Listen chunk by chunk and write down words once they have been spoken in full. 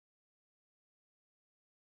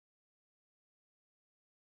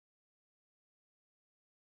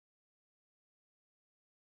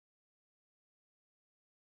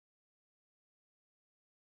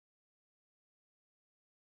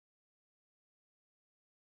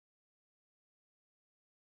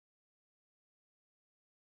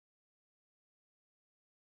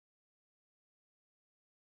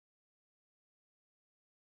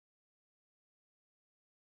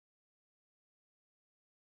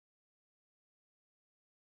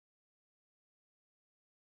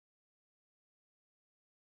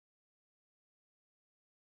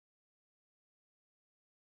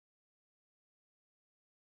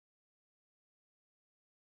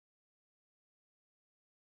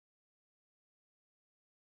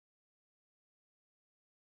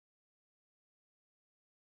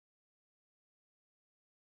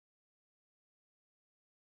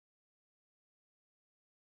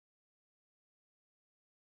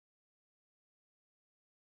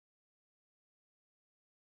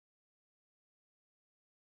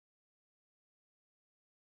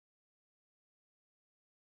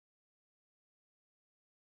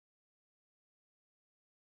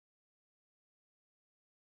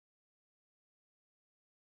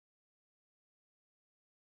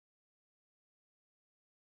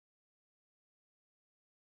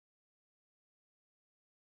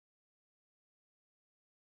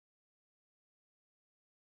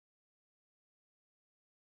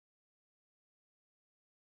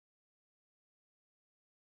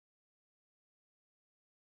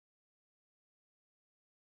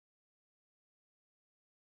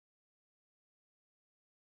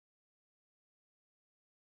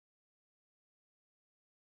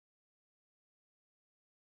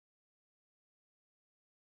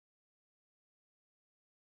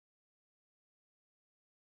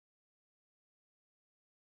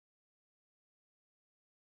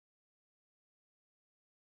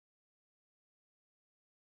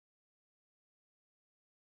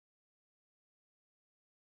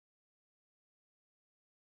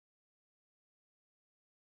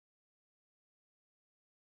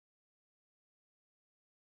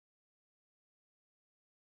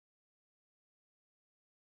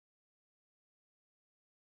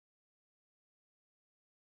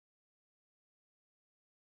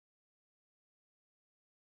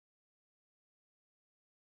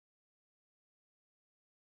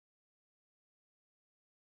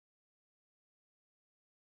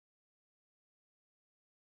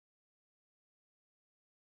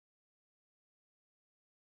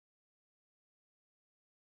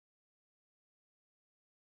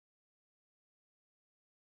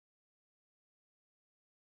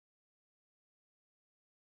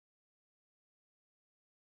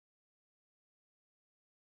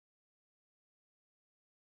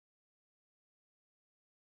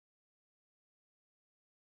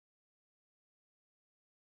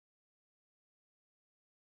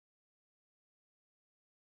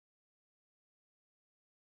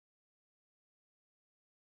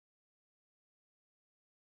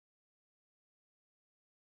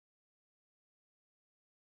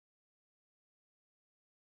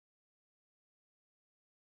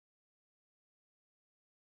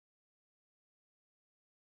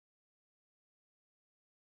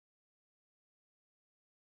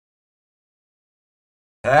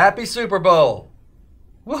Happy Super Bowl.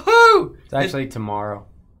 Woohoo! It's actually tomorrow.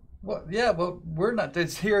 Well, yeah, well, we're not.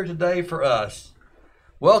 It's here today for us.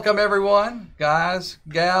 Welcome, everyone, guys,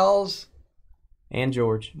 gals, And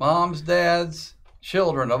George. moms, dads,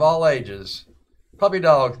 children of all ages, puppy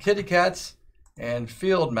dogs, kitty cats, and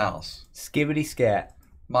field mouse, Skibbity scat.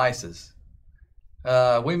 mices.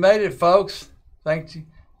 We made it, folks.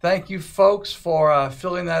 Thank you, folks, for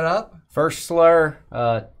filling that up. First slur,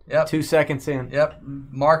 Yep. 2 seconds in. Yep.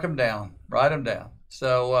 Mark them down. Write them down.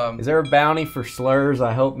 So, Is there a bounty for slurs?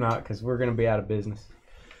 I hope not, because we're going to be out of business.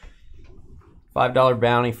 $5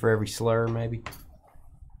 bounty for every slur, maybe.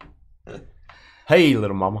 Hey,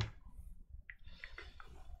 little mama.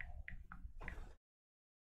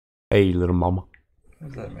 Hey, little mama. what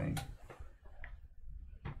does that mean?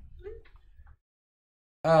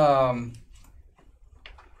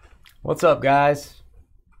 What's up, guys?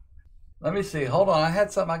 Let me see. Hold on. I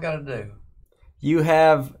had something I got to do. You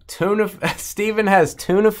have tuna. Steven has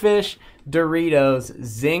tuna fish, Doritos,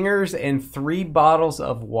 zingers, and 3 bottles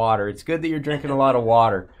of water. It's good that you're drinking a lot of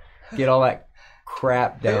water. Get all that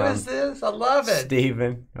crap down. Who is this? I love it.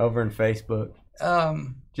 Steven over in Facebook.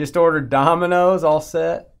 Um, Just ordered Domino's, all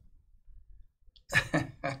set.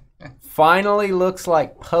 Finally looks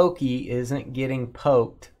like Pokey isn't getting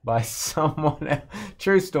poked by someone else.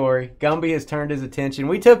 True story. Gumby has turned his attention.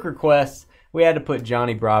 We took requests. We had to put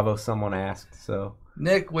Johnny Bravo, someone asked. So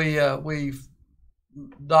Nick, we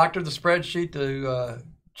doctored the spreadsheet to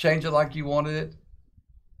change it like you wanted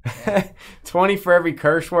it. 20 for every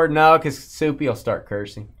curse word? No, because Soupy will start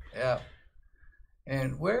cursing. Yeah.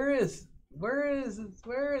 And where is he?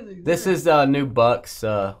 This is new Bucks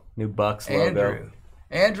logo.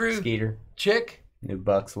 Andrew Skeeter. Chick, New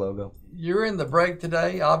Bucks logo. you're in the break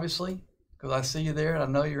today, obviously, because I see you there and I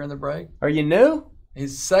know you're in the break. Are you new?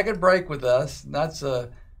 His second break with us, and that's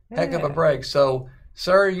a heck of a Yeah. break. So,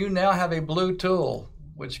 sir, you now have a blue tool,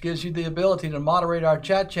 which gives you the ability to moderate our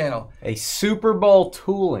chat channel. A Super Bowl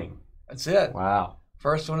tooling. That's it. Wow.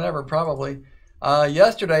 First one ever, probably.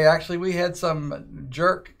 Yesterday, actually, we had some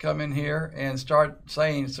jerk come in here and start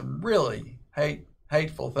saying some really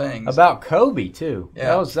hateful things. About Kobe, too.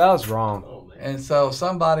 Yeah. That was wrong. And so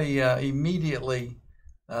somebody immediately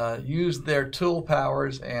used their tool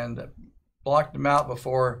powers and blocked them out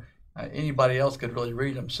before anybody else could really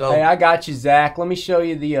read them. So, Hey, I got you, Zach. Let me show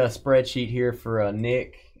you the spreadsheet here for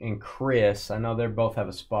Nick and Chris. I know they both have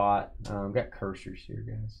a spot. Got cursors here,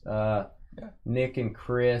 guys. Yeah. Nick and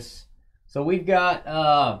Chris. So we've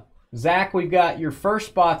got, Zach, we've got your first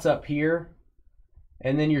spots up here.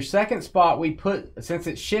 And then your second spot, we put, since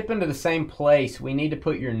it's shipping to the same place, we need to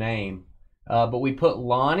put your name. But we put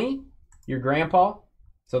Lonnie, your grandpa.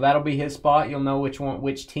 So that'll be his spot. You'll know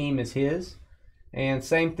which team is his. And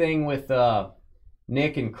same thing with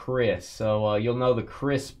Nick and Chris. So you'll know the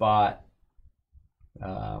Chris spot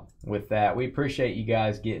with that. We appreciate you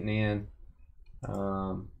guys getting in.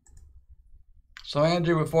 So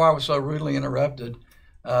Andrew, before I was so rudely interrupted,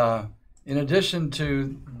 in addition to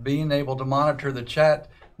being able to monitor the chat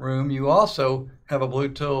room, you also have a blue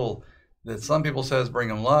tool that some people says bring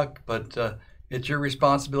them luck, but it's your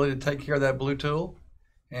responsibility to take care of that blue tool.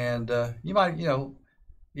 And you might,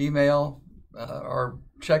 email or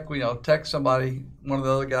check, text somebody, one of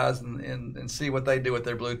the other guys, and see what they do with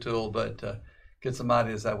their blue tool, but get some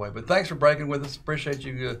ideas that way. But thanks for breaking with us. Appreciate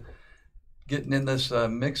you getting in this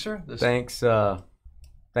mixer.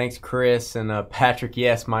 Thanks, Chris and Patrick.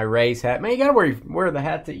 Yes, my Rays hat. Man, you gotta wear the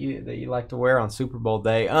hat that you like to wear on Super Bowl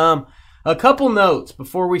day. A couple notes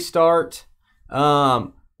before we start.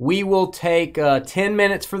 We will take 10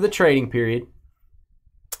 minutes for the trading period.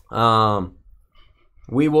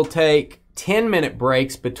 We will take 10-minute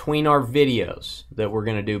breaks between our videos that we're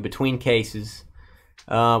gonna do between cases.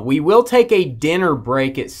 We will take a dinner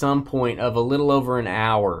break at some point of a little over an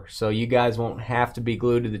hour, so you guys won't have to be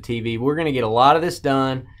glued to the TV. We're going to get a lot of this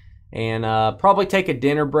done and probably take a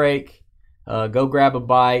dinner break, go grab a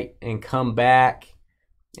bite, and come back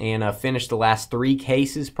and finish the last 3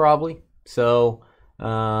 cases probably. So,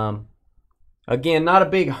 again, not a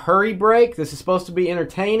big hurry break. This is supposed to be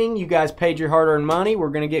entertaining. You guys paid your hard-earned money. We're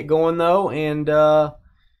going to get going, though, and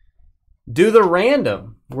do the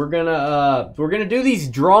random. We're gonna do these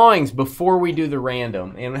drawings before we do the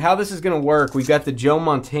random. And how this is gonna work, we've got the Joe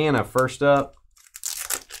Montana first up.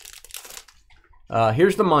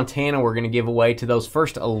 Here's the Montana we're gonna give away to those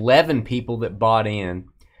first 11 people that bought in.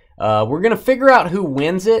 We're gonna figure out who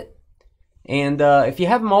wins it. And if you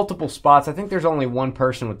have multiple spots, I think there's only one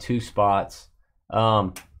person with 2 spots.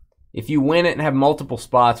 If you win it and have multiple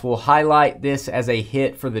spots, we'll highlight this as a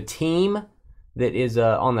hit for the team that is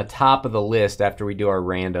on the top of the list after we do our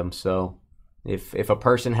random. So If a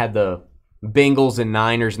person had the Bengals and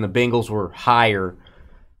Niners and the Bengals were higher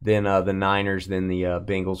than the Niners, then the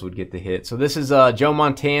Bengals would get the hit. So this is Joe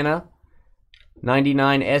Montana,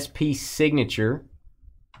 99 SP signature.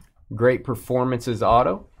 Great performances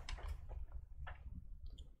auto.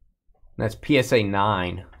 That's PSA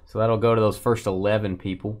 9. So that'll go to those first 11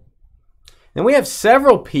 people. Then we have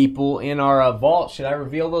several people in our vault. Should I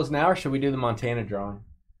reveal those now, or should we do the Montana drawing?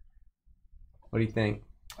 What do you think?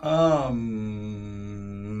 Either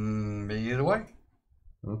way.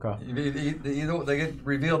 Okay. Either they get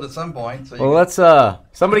revealed at some point. So well, let's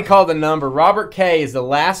somebody call the number. Robert K is the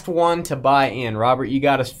last one to buy in. Robert, you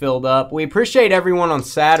got us filled up. We appreciate everyone on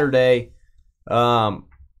Saturday.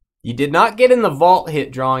 You did not get in the vault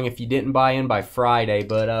hit drawing if you didn't buy in by Friday,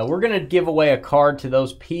 but we're going to give away a card to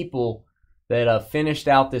those people that finished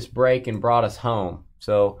out this break and brought us home.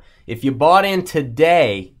 So if you bought in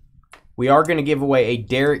today, we are going to give away a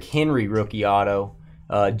Derrick Henry rookie auto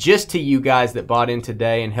just to you guys that bought in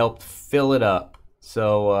today and helped fill it up.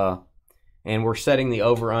 So, and we're setting the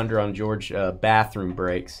over-under on George bathroom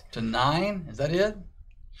breaks. To 9? Is that it?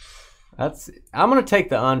 I'm going to take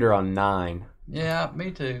the under on 9. Yeah,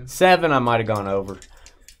 me too. 7, I might have gone over.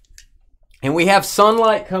 And we have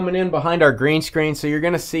sunlight coming in behind our green screen, so you're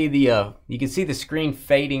going to see the you can see the screen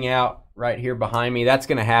fading out right here behind me. That's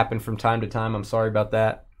going to happen from time to time. I'm sorry about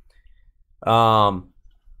that. So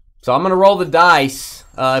I'm going to roll the dice.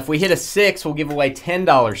 If we hit a 6, we'll give away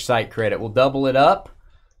 $10 site credit. We'll double it up.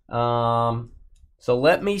 So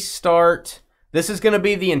let me start. This is going to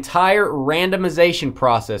be the entire randomization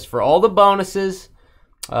process for all the bonuses,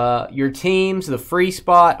 your teams, the free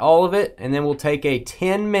spot, all of it. And then we'll take a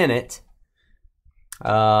 10-minute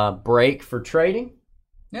break for trading.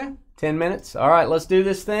 Yeah. 10 minutes. All right, let's do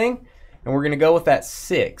this thing. And we're going to go with that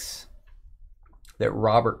 6 that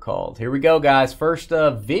Robert called. Here we go, guys. First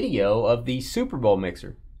video of the Super Bowl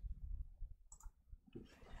mixer.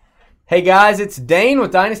 Hey, guys, it's Dane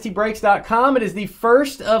with DynastyBreaks.com. It is the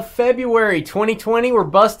 1st of February, 2020. We're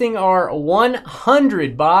busting our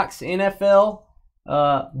 100-box NFL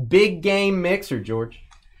big game mixer, George.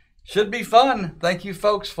 Should be fun. Thank you,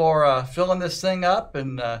 folks, for filling this thing up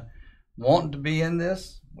and wanting to be in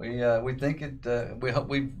this. We think it. We hope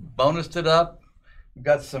we bonused it up. We've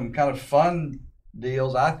got some kind of fun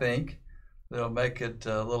deals, I think, that'll make it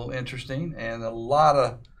a little interesting, and a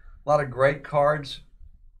lot of great cards.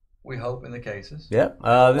 We hope in the cases. Yep.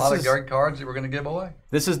 A lot of great cards that we're going to give away.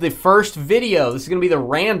 This is the first video. This is going to be the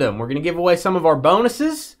random. We're going to give away some of our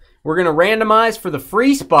bonuses. We're going to randomize for the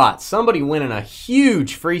free spots. Somebody winning a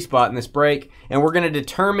huge free spot in this break, and we're going to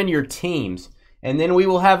determine your teams. And then we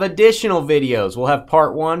will have additional videos. We'll have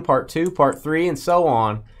part 1, part 2, part 3, and so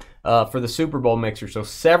on for the Super Bowl mixer. So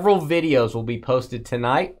several videos will be posted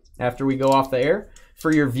tonight after we go off the air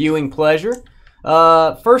for your viewing pleasure.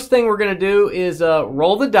 First thing we're going to do is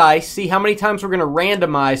roll the dice, see how many times we're going to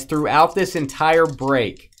randomize throughout this entire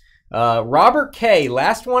break. Robert K,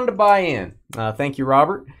 last one to buy in. Thank you,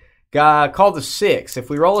 Robert. Called a 6. If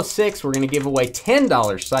we roll a 6, we're going to give away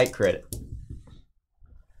 $10 site credit.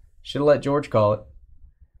 Should have let George call it.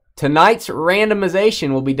 Tonight's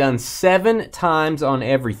randomization will be done 7 times on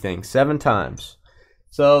everything. 7 times.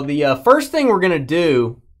 So the first thing we're going to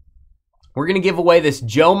do, we're going to give away this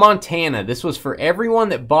Joe Montana. This was for everyone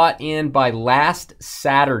that bought in by last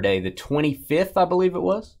Saturday, the 25th, I believe it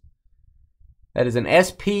was. That is an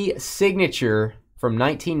SP signature from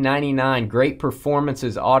 1999. Great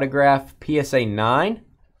performances autograph, PSA 9.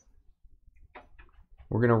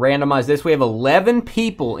 We're going to randomize this. We have 11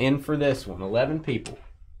 people in for this one. 11 people.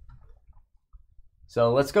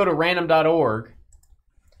 So let's go to random.org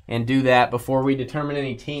and do that before we determine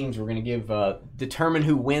any teams. We're going to determine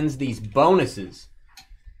who wins these bonuses.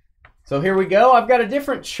 So here we go. I've got a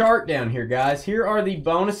different chart down here, guys. Here are the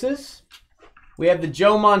bonuses. We have the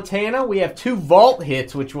Joe Montana. We have 2 vault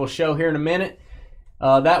hits, which we'll show here in a minute.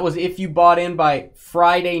 That was if you bought in by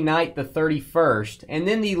Friday night the 31st. And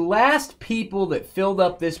then the last people that filled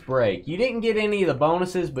up this break. You didn't get any of the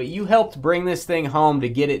bonuses, but you helped bring this thing home to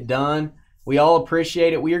get it done. We all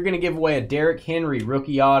appreciate it. We are going to give away a Derrick Henry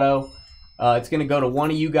rookie auto. It's going to go to one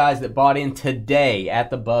of you guys that bought in today at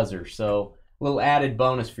the buzzer. So a little added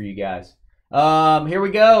bonus for you guys. Here we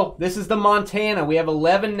go. This is the Montana. We have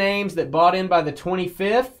 11 names that bought in by the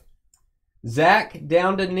 25th. Zach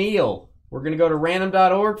down to Neil. We're going to go to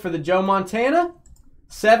random.org for the Joe Montana.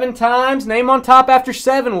 7 times. Name on top after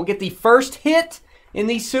 7 will get the first hit in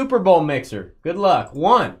the Super Bowl mixer. Good luck.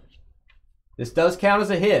 1. This does count as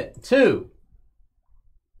a hit. 2.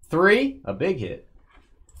 3. A big hit.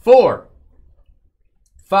 4.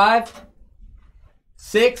 5.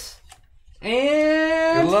 6.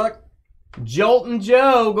 And good luck. Joltin'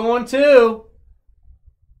 Joe going to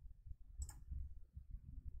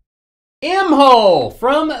M-Hole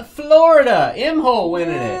from Florida. M-Hole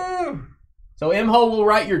winning it. So M-Hole will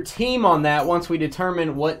write your team on that once we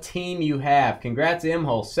determine what team you have. Congrats,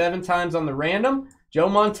 M-Hole. 7 times on the random. Joe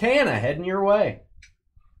Montana heading your way.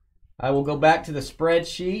 I will go back to the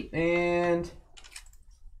spreadsheet and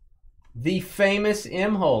the famous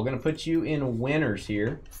M-Hole. Going to put you in winners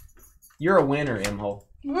here. You're a winner, M-Hole.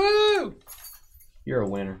 Woo! You're a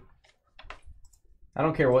winner. I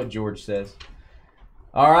don't care what George says.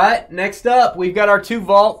 All right, next up, we've got our 2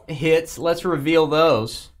 vault hits. Let's reveal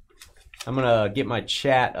those. I'm going to get my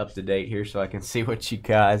chat up to date here so I can see what you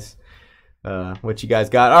guys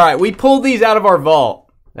got. All right, we pulled these out of our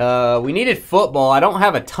vault. We needed football. I don't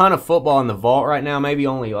have a ton of football in the vault right now, maybe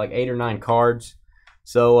only like 8 or 9 cards.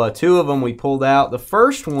 So 2 of them we pulled out. The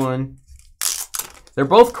first one, they're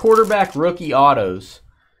both quarterback rookie autos.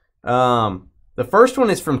 The first one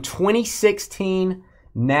is from 2016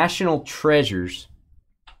 National Treasures.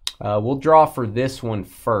 We'll draw for this one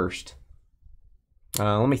first.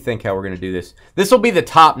 Let me think how we're going to do this. This will be the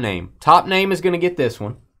top name. Top name is going to get this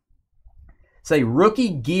one. It's a rookie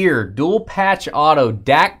gear dual patch auto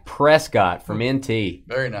Dak Prescott from NT.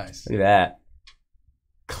 Very nice. Look at that.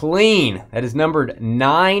 Clean. That is numbered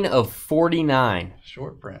 9 of 49.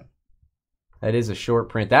 Short print. That is a short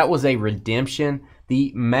print. That was a redemption.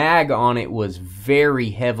 The mag on it was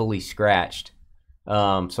very heavily scratched.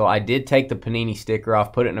 So I did take the Panini sticker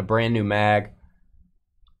off, put it in a brand new mag.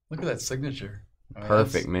 Look at that signature. I mean,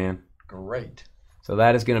 Perfect, man. Great. So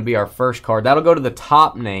that is going to be our first card. That'll go to the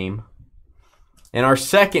top name. And our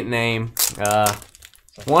second name,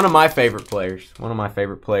 one of my favorite players. One of my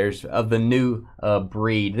favorite players of the new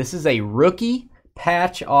breed. This is a rookie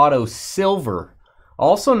patch auto silver.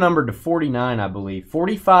 Also numbered to 49, I believe.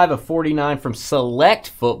 45 of 49 from Select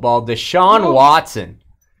Football, Deshaun Watson.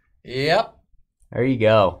 Yep. There you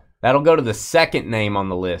go. That'll go to the second name on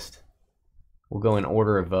the list. We'll go in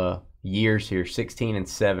order of years here, 16 and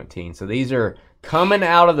 17. So these are coming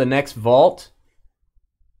out of the next vault.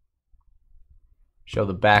 Show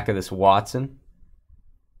the back of this Watson.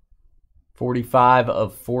 45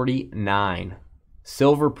 of 49.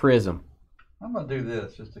 Silver Prism. I'm going to do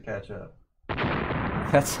this just to catch up.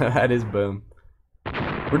 That is boom.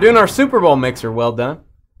 We're doing our Super Bowl mixer. Well done.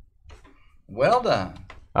 Well done.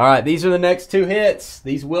 All right, these are the next 2 hits.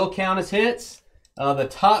 These will count as hits. The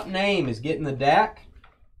top name is getting the Dak.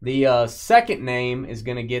 The second name is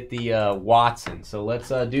going to get the Watson. So let's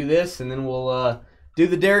do this, and then we'll do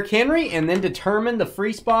the Derrick Henry, and then determine the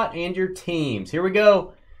free spot and your teams. Here we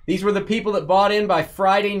go. These were the people that bought in by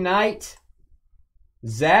Friday night.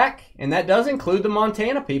 Zach, and that does include the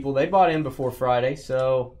Montana people. They bought in before Friday.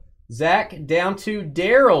 So Zach down to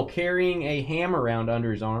Daryl carrying a ham around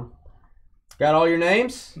under his arm. Got all your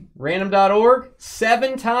names? Random.org.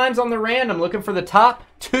 7 times on the random, looking for the top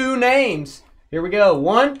 2 names. Here we go.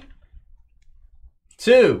 1,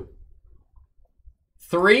 2,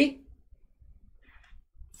 3,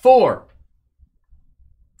 4,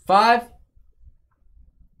 5,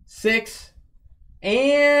 6,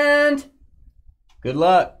 and good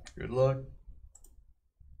luck. Good luck.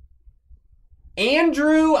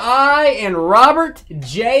 Andrew I and Robert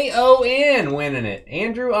J.O.N. winning it.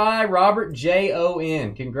 Andrew I, Robert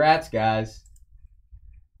J.O.N. Congrats, guys.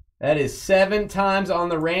 That is 7 times on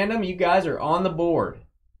the random. You guys are on the board.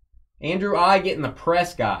 Andrew I getting the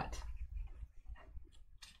Prescott.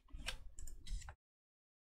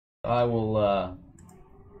 I will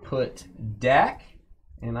put Dak,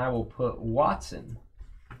 and I will put Watson.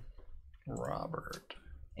 Robert.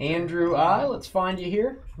 Andrew I, let's find you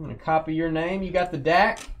here. I'm going to copy your name. You got the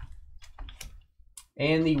Dak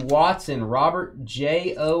and the Watson, Robert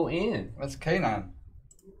J.O.N. That's K9.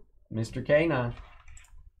 Mr. K9.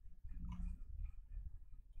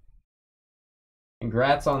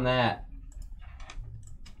 Congrats on that.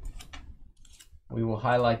 We will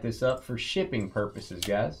highlight this up for shipping purposes,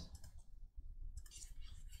 guys.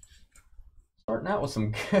 Starting out with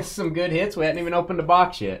some good hits. We hadn't even opened a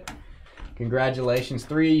box yet. Congratulations.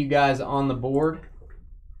 3 of you guys on the board.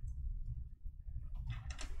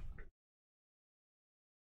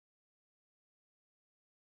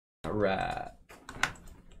 All right.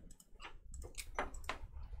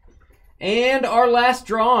 And our last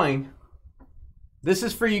drawing. This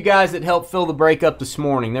is for you guys that helped fill the break up this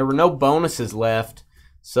morning. There were no bonuses left,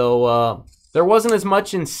 so there wasn't as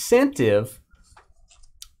much incentive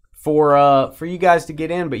for you guys to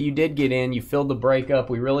get in, but you did get in. You filled the break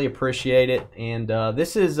up. We really appreciate it. And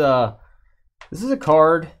this is a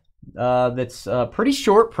card that's pretty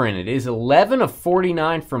short printed. It is 11 of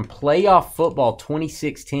 49 from Playoff Football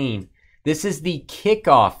 2016. This is the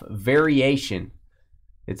kickoff variation.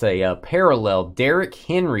 It's a parallel Derrick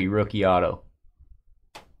Henry rookie auto.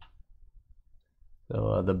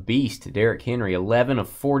 So the beast, Derrick Henry, 11 of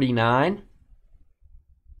 49.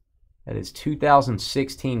 That is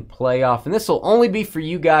 2016 playoff. And this will only be for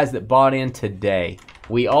you guys that bought in today.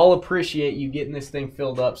 We all appreciate you getting this thing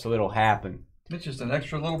filled up so it'll happen. It's just an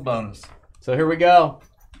extra little bonus. So here we go.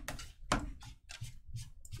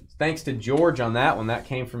 Thanks to George on that one. That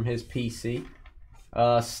came from his PC.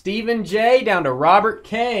 Stephen J down to Robert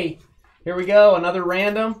K. Here we go. Another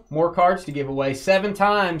random. More cards to give away. 7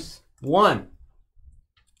 times. 1,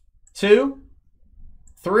 2,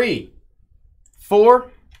 3,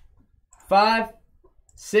 4, 5,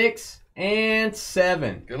 6, and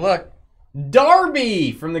 7. Good luck.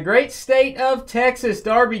 Darby from the great state of Texas.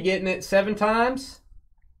 Darby getting it 7 times.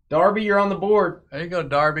 Darby, you're on the board. There you go,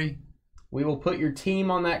 Darby. We will put your team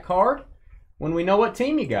on that card when we know what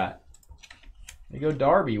team you got. There you go,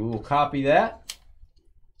 Darby. We will copy that.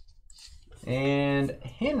 And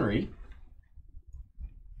Henry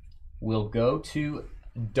will go to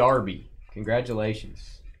Darby.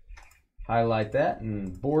 Congratulations. Highlight that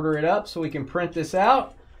and border it up so we can print this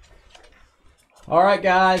out. All right,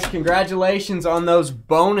 guys, congratulations on those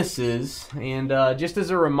bonuses. And just as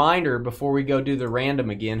a reminder, before we go do the random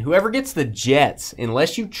again, whoever gets the Jets,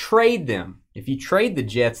 unless you trade them, if you trade the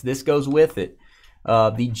Jets, this goes with it.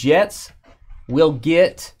 The Jets will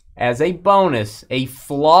get, as a bonus, a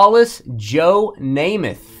flawless Joe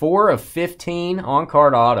Namath, 4 of 15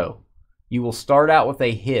 on-card auto. You will start out with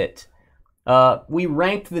a hit. We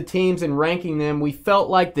ranked the teams, and ranking them, we felt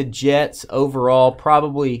like the Jets overall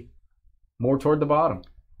probably more toward the bottom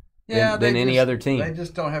than any other team. They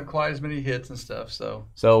just don't have quite as many hits and stuff.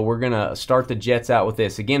 So we're going to start the Jets out with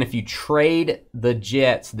this. Again, if you trade the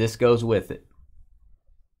Jets, this goes with it.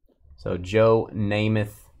 So Joe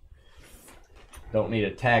Namath. Don't need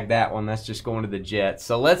to tag that one. That's just going to the Jets.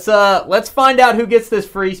 So let's find out who gets this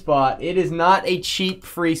free spot. It is not a cheap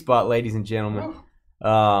free spot, ladies and gentlemen.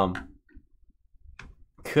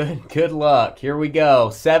 Good luck. Here we go.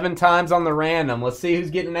 7 times on the random. Let's see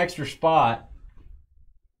who's getting an extra spot.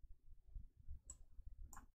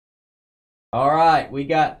 All right, we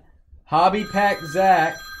got Hobby Pack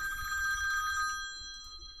Zach.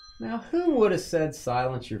 Now, who would have said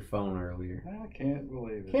silence your phone earlier? I can't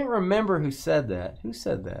believe it. Can't remember who said that. Who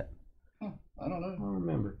said that? I don't know. I don't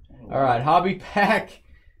remember. All right, Hobby Pack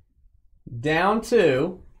down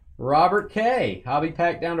to Robert K. Hobby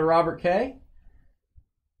Pack down to Robert K.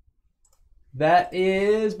 That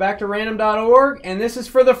is back to random.org, and this is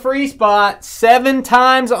for the free spot. 7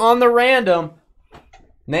 times on the random.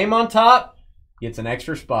 Name on top gets an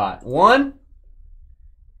extra spot. 1,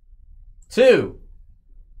 2,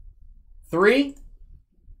 3,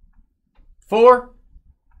 4,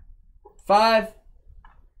 5,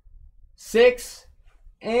 6,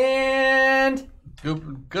 and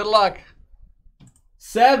good luck.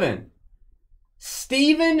 7.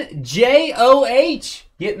 Stephen J.O.H.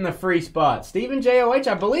 getting the free spot. Stephen J.O.H.,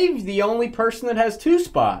 I believe, the only person that has 2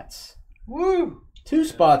 spots. Woo! 2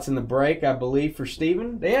 spots in the break, I believe, for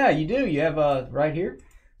Stephen. Yeah, you do. You have right here.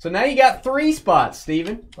 So now you got 3 spots,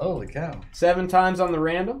 Stephen. Holy cow. 7 times on the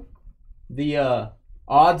random. The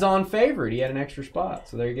odds-on favorite. He had an extra spot.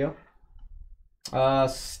 So there you go.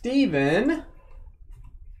 Stephen,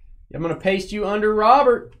 I'm going to paste you under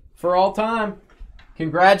Robert for all time.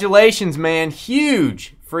 Congratulations, man.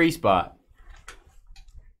 Huge free spot.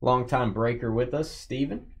 Long-time breaker with us,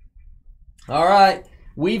 Steven. All right.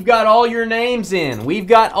 We've got all your names in. We've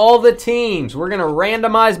got all the teams. We're going to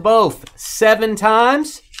randomize both 7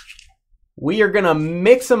 times. We are going to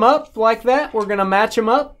mix them up like that. We're going to match them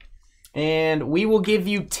up. And we will give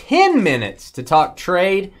you 10 minutes to talk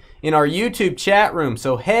trade in our YouTube chat room.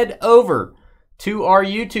 So head over to our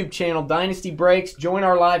YouTube channel, Dynasty Breaks. Join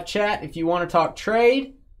our live chat if you want to talk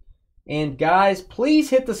trade. And guys, please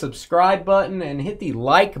hit the subscribe button and hit the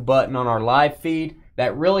like button on our live feed.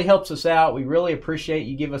 That really helps us out. We really appreciate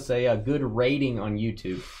you give us a good rating on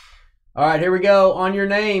YouTube. All right, here we go. On your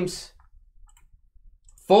names.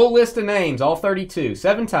 Full list of names, all 32.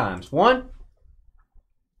 7 times. 1,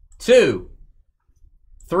 2,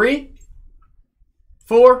 3,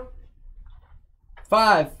 4,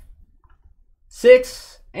 5,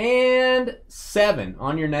 6, and 7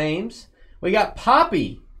 on your names. We got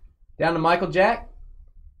Poppy down to Michael Jack.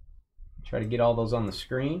 Try to get all those on the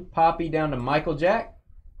screen. Poppy down to Michael Jack.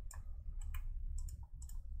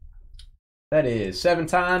 That is 7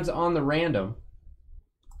 times on the random.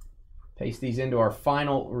 Paste these into our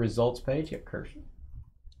final results page. Get cursor.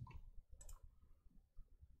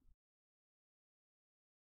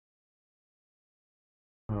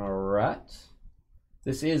 All right.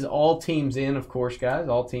 This is all teams in, of course, guys.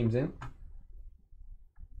 All teams in.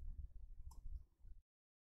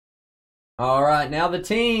 All right, now the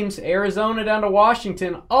teams. Arizona down to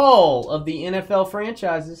Washington. All of the NFL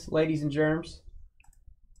franchises, ladies and germs.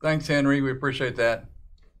 Thanks, Henry. We appreciate that.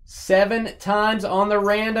 7 times on the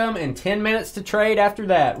random and 10 minutes to trade after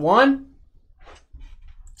that. 1,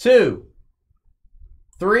 2,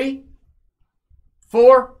 3,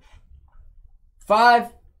 4,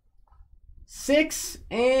 5, 6,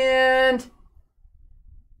 and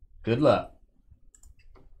good luck.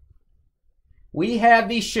 We have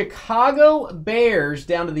the Chicago Bears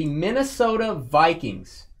down to the Minnesota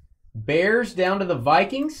Vikings. Bears down to the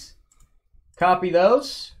Vikings. Copy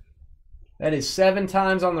those. That is 7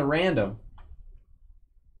 times on the random.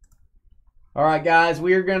 All right, guys,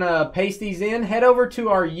 we're going to paste these in. Head over to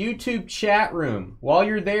our YouTube chat room. While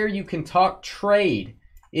you're there, you can talk trade.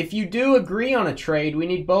 If you do agree on a trade, we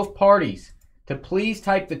need both parties to please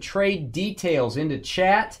type the trade details into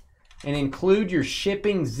chat and include your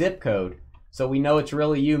shipping zip code so we know it's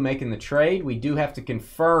really you making the trade. We do have to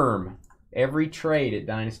confirm every trade at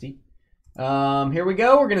Dynasty. Here we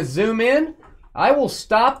go. We're going to zoom in. I will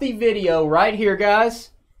stop the video right here,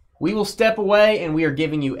 guys. We will step away, and we are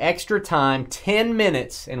giving you extra time, 10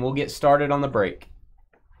 minutes, and we'll get started on the break.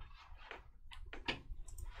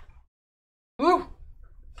 Woo!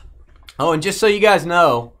 Oh, and just so you guys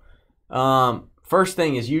know, first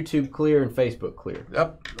thing is YouTube clear and Facebook clear.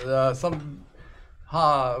 Yep.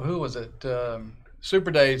 Who was it?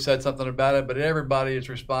 Super Dave said something about it, but everybody has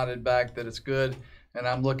responded back that it's good. And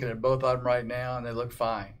I'm looking at both of them right now, and they look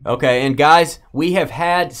fine. Okay, and guys, we have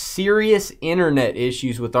had serious internet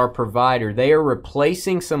issues with our provider. They are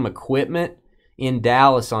replacing some equipment in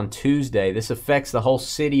Dallas on Tuesday. This affects the whole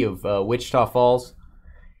city of Wichita Falls.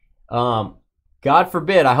 God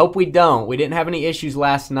forbid, I hope we don't. We didn't have any issues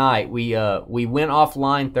last night. We went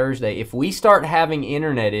offline Thursday. If we start having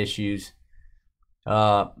internet issues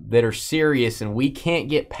that are serious and we can't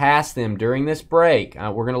get past them during this break,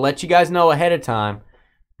 we're going to let you guys know ahead of time.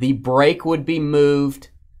 The break would be moved.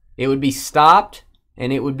 It would be stopped,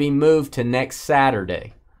 and it would be moved to next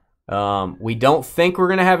Saturday. We don't think we're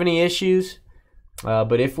going to have any issues,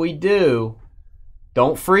 but if we do,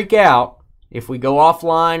 don't freak out. If we go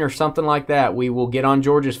offline or something like that, we will get on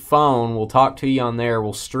George's phone. We'll talk to you on there.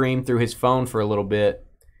 We'll stream through his phone for a little bit.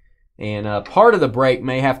 And part of the break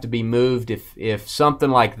may have to be moved if something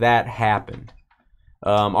like that happened.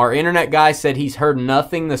 Our internet guy said he's heard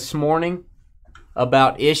nothing this morning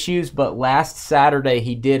about issues, but last Saturday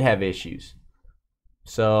he did have issues.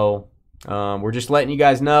 So we're just letting you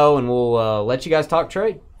guys know, and we'll let you guys talk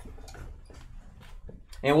trade.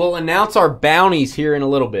 And we'll announce our bounties here in a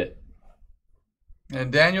little bit.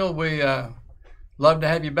 And Daniel, we love to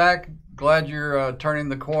have you back. Glad you're turning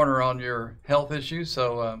the corner on your health issues.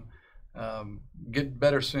 So get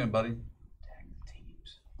better soon, buddy.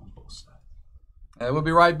 We'll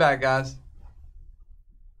be right back, guys.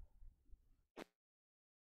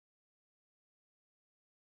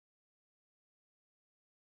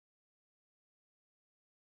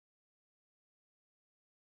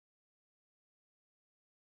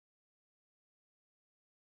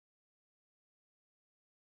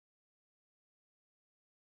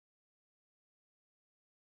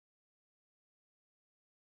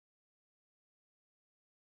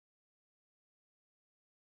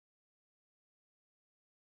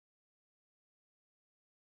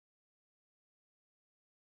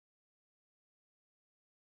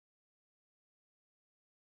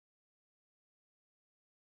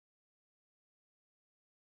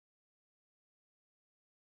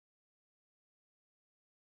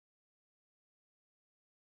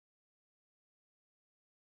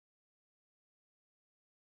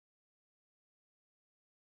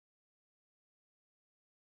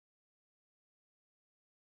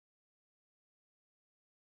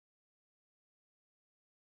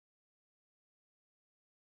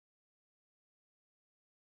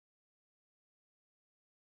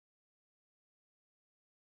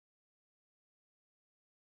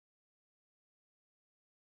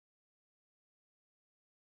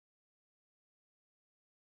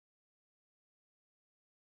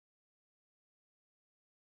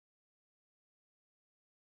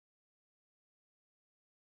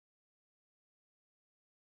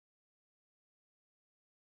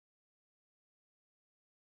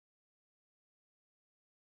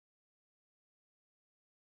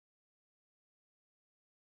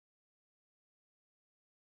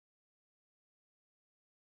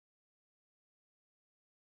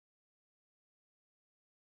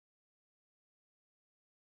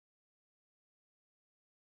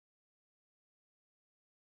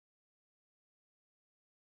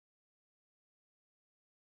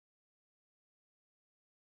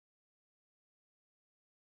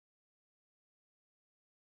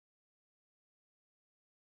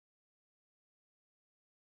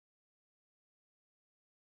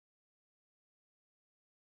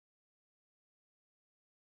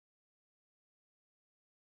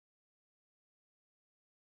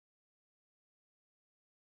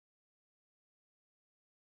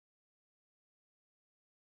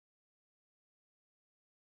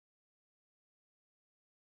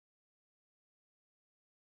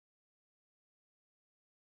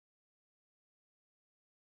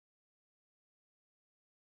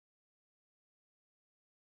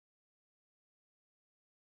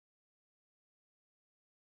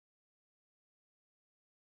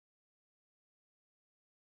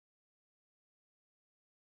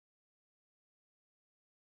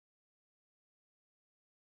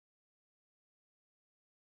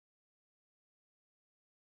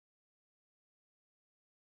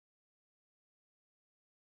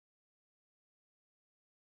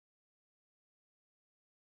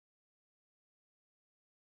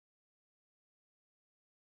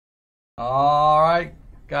 All right,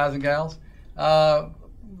 guys and gals. A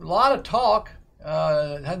lot of talk.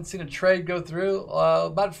 Hadn't seen a trade go through.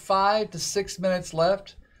 About 5 to 6 minutes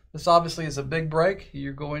left. This obviously is a big break.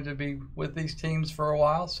 You're going to be with these teams for a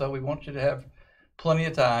while, so we want you to have plenty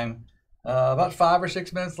of time. About 5 or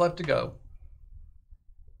 6 minutes left to go.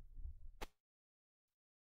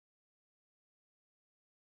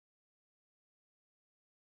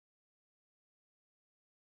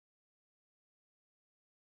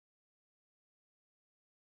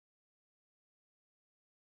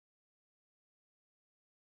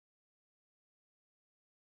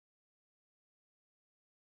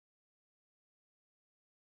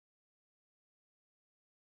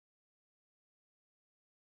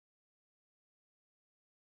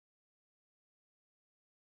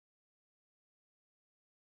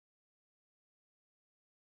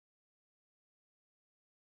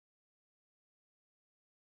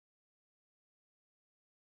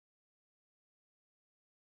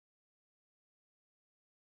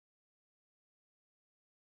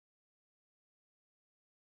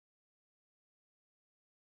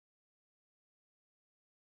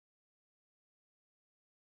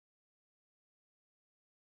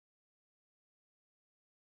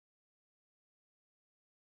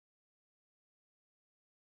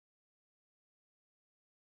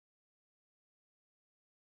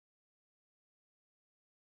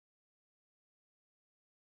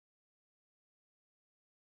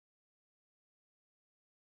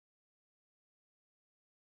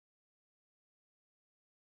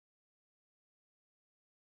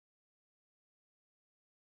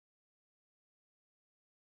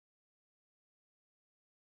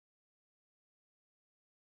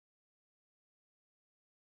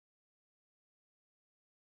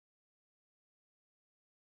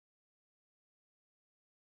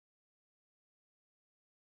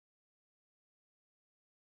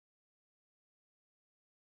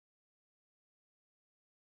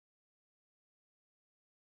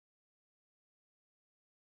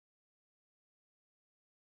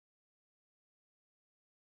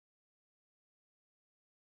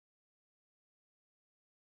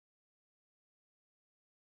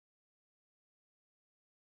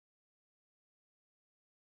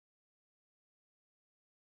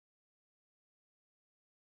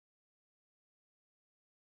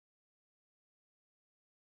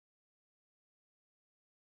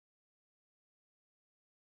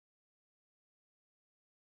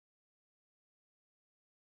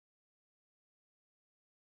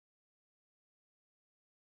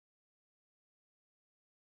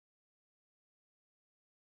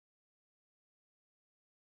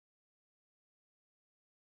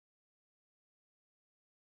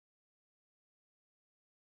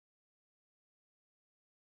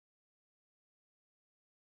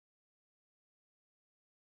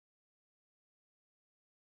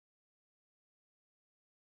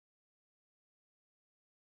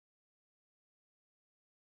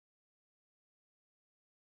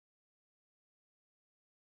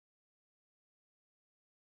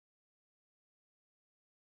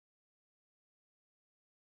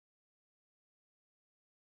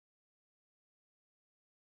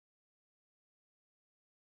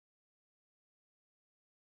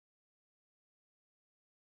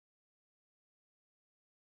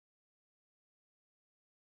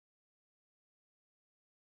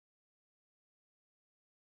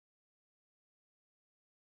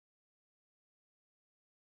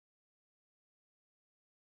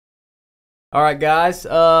 All right, guys.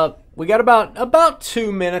 We got about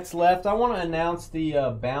 2 minutes left. I want to announce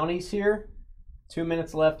the bounties here. 2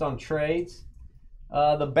 minutes left on trades.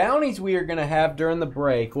 The bounties we are going to have during the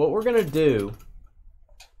break, what we're going to do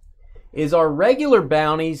is our regular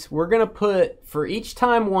bounties, we're going to put, for each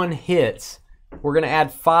time one hits, we're going to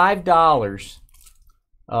add $5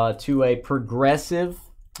 to a progressive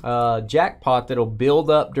jackpot that'll build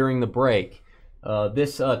up during the break.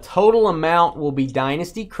 This total amount will be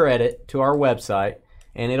Dynasty credit to our website,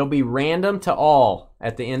 and it'll be random to all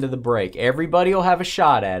at the end of the break. Everybody will have a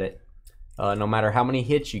shot at it, no matter how many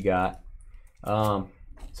hits you got. So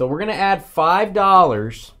we're going to add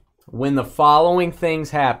 $5 when the following things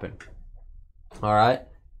happen. All right?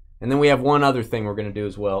 And then we have one other thing we're going to do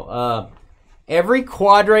as well. Every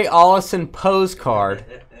Quadre Allison pose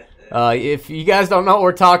card, if you guys don't know what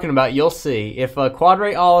we're talking about, you'll see. If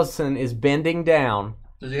Quadre Allison is bending down.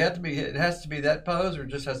 Does he have to be? It has to be that pose, or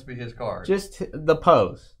just has to be his card? Just the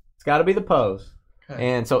pose. It's got to be the pose.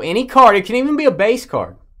 Okay. And so any card, it can even be a base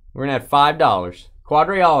card. We're going to add $5.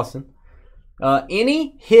 Quadre Allison.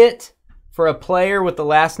 Any hit for a player with the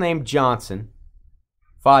last name Johnson,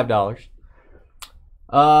 $5.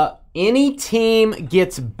 Any team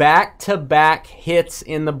gets back-to-back hits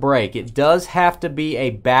in the break. It does have to be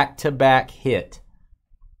a back-to-back hit.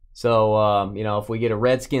 So, you know, if we get a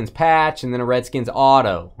Redskins patch and then a Redskins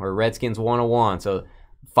auto or a Redskins 101, so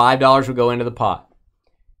 $5 would go into the pot.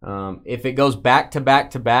 If it goes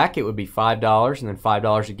back-to-back-to-back, it would be $5 and then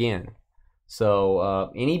 $5 again.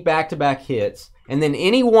 So any back-to-back hits, and then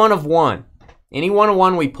any one of one. Any one of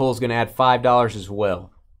one we pull is going to add $5 as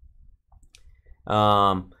well.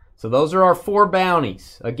 So those are our 4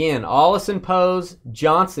 bounties. Again, Allison Pose,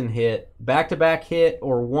 Johnson hit, back-to-back hit,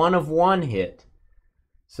 or one of one hit.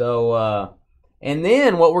 So, and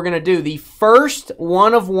then what we're going to do, the first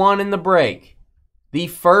one of one in the break, the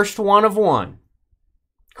first one of one,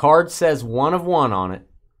 card says one of one on it,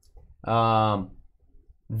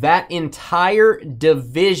 that entire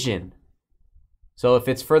division, so if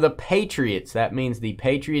it's for the Patriots, that means the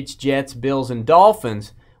Patriots, Jets, Bills, and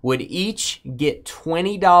Dolphins would each get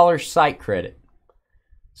 $20 site credit.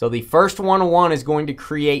 So the first one-on-one is going to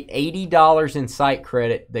create $80 in site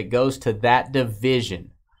credit that goes to that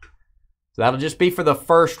division. So that'll just be for the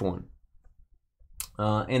first one.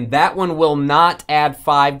 And that one will not add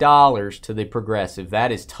 $5 to the progressive.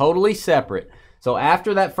 That is totally separate. So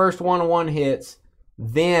after that first one-on-one hits,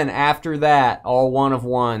 then after that, all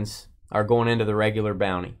one-of-ones are going into the regular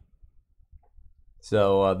bounty.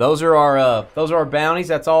 So those are our bounties.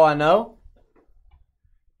 That's all I know.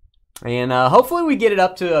 And hopefully we get it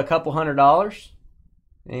up to a couple $100,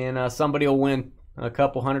 and somebody will win a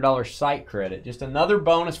couple $100 site credit. Just another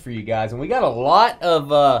bonus for you guys. And we got a lot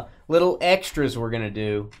of little extras we're gonna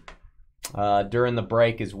do during the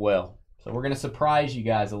break as well. So we're gonna surprise you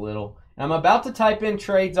guys a little. And I'm about to type in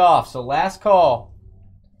trades off. So last call.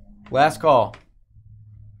 Last call.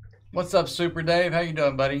 What's up, Super Dave? How you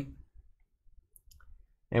doing, buddy?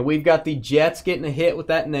 And we've got the Jets getting a hit with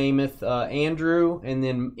that Namath. Andrew, and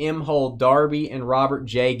then M. Hole, Darby, and Robert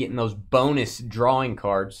J. getting those bonus drawing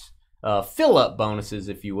cards. Fill-up bonuses,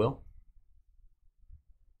 if you will.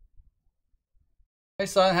 Hey,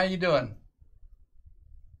 son. How you doing?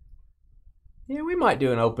 Yeah, we might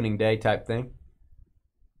do an opening day type thing.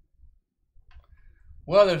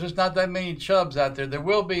 Well, there's just not that many Chubs out there. There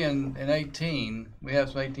will be in 18. We have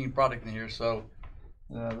some 18 product in here, so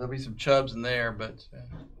there'll be some Chubs in there. But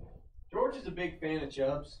George is a big fan of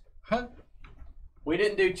Chubs. Huh? We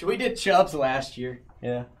did Chubs last year.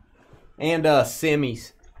 Yeah, and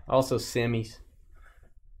Simmies, also Simmies.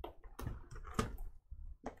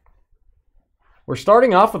 We're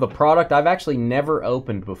starting off with a product I've actually never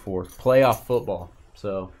opened before, playoff football.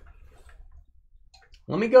 So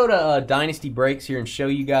let me go to Dynasty Breaks here and show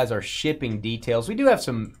you guys our shipping details. We do have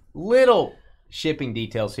some little shipping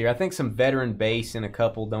details here. I think some veteran base and a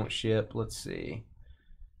couple don't ship. Let's see.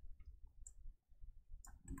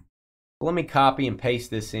 Let me copy and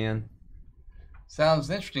paste this in. Sounds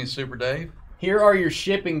interesting, Super Dave. Here are your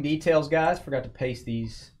shipping details, guys. Forgot to paste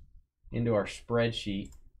these into our spreadsheet.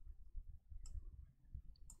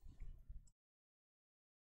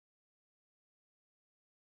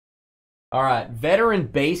 All right, veteran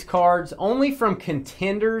base cards only from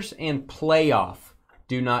contenders and playoff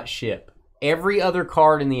do not ship. Every other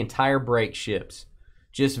card in the entire break ships.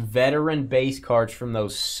 Just veteran base cards from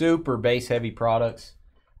those super base heavy products,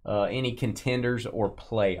 any contenders or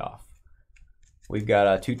playoff. We've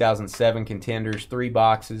got 2007 contenders, 3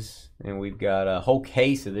 boxes, and we've got a whole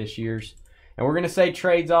case of this year's. And we're going to say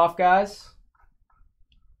trades off, guys.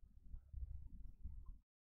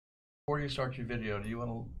 Before you start your video, do you want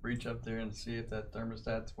to reach up there and see if that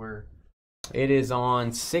thermostat's where? It is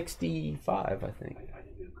on 65, I think. I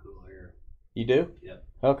can do cool air. You do? Yep.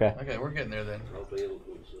 Okay. Okay, we're getting there then. Hopefully it'll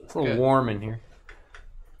cool It's a little Good. warm in here.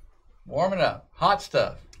 Warming up. Hot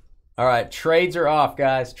stuff. All right, trades are off,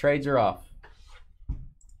 guys. Trades are off.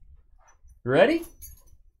 Ready?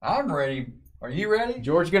 I'm ready. Are you ready?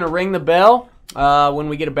 George's going to ring the bell when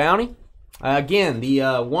we get a bounty. Again, the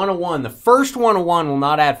 101, the first 101 will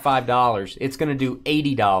not add $5. It's going to do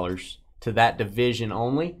 $80 to that division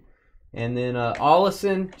only. And then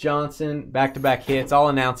Allison, Johnson, back-to-back hits. I'll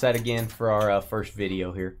announce that again for our first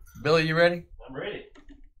video here. Billy, you ready? I'm ready.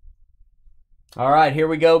 All right, here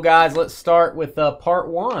we go, guys. Let's start with part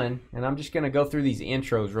 1. And I'm just going to go through these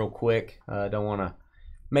intros real quick. I don't want to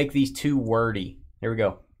make these too wordy. Here we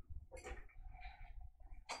go.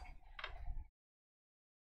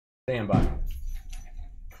 Stand by.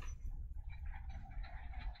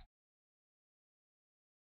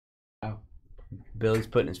 Wow. Billy's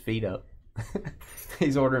putting his feet up.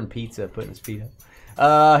 He's ordering pizza, putting his feet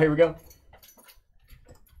up. Here we go.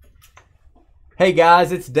 Hey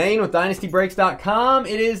guys, it's Dane with DynastyBreaks.com.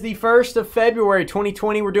 It is the 1st of February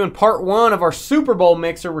 2020. We're doing part 1 of our Super Bowl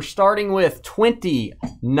mixer. We're starting with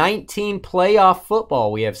 2019 playoff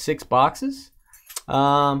football. We have 6 boxes.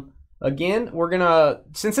 Again,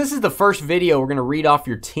 since this is the first video, we're going to read off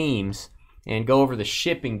your teams and go over the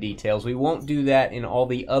shipping details. We won't do that in all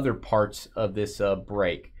the other parts of this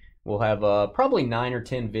break. We'll have probably 9 or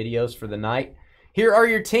 10 videos for the night. Here are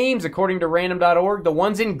your teams according to random.org. The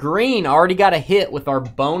ones in green already got a hit with our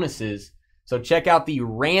bonuses. So check out the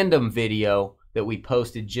random video that we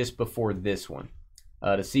posted just before this one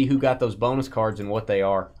to see who got those bonus cards and what they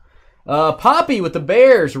are. Poppy with the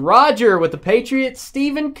Bears. Roger with the Patriots.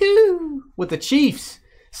 Stephen Koo with the Chiefs.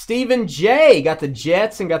 Stephen J got the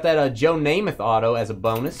Jets and got that Joe Namath auto as a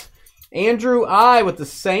bonus. Andrew I with the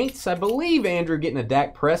Saints. I believe Andrew getting a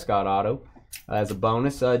Dak Prescott auto as a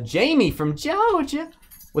bonus. Jamie from Georgia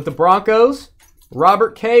with the Broncos.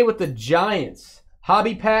 Robert K with the Giants.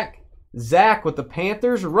 Hobby Pack. Zach with the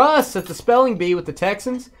Panthers. Russ at the Spelling Bee with the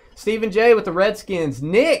Texans. Stephen J with the Redskins.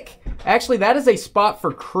 Nick. Actually, that is a spot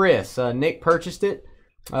for Chris. Nick purchased it.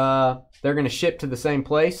 They're going to ship to the same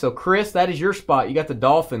place. So, Chris, that is your spot. You got the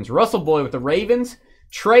Dolphins. Russell Boy with the Ravens.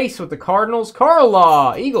 Trace with the Cardinals. Carl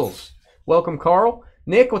Law, Eagles. Welcome, Carl.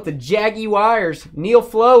 Nick with the Jaguars. Neil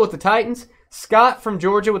Flo with the Titans. Scott from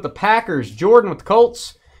Georgia with the Packers. Jordan with the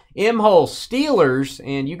Colts. M-Hole Steelers.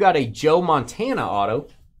 And you got a Joe Montana auto.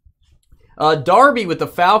 Darby with the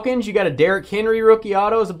Falcons. You got a Derrick Henry rookie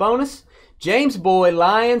auto as a bonus. James Boy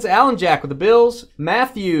Lions. Alan Jack with the Bills.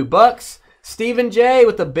 Matthew Bucks. Stephen J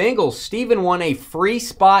with the Bengals. Stephen won a free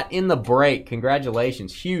spot in the break.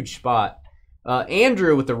 Congratulations. Huge spot.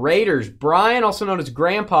 Andrew with the Raiders. Brian, also known as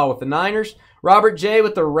Grandpa, with the Niners. Robert J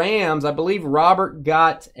with the Rams. I believe Robert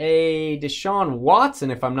got a Deshaun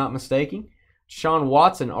Watson, if I'm not mistaken. Deshaun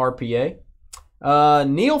Watson RPA.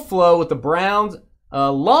 Neil Flo with the Browns.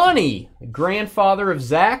 Lonnie, grandfather of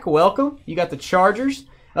Zach, welcome. You got the Chargers.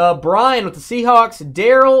 Brian with the Seahawks.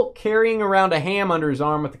 Daryl carrying around a ham under his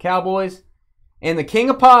arm with the Cowboys. And the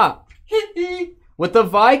King of Pop with the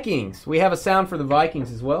Vikings. We have a sound for the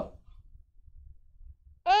Vikings as well.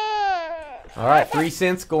 All right, 3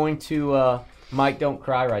 cents going to Mike Don't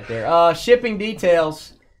Cry right there. Shipping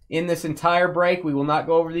details in this entire break. We will not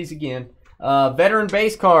go over these again. Veteran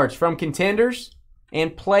base cards from Contenders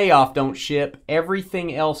and Playoff don't ship.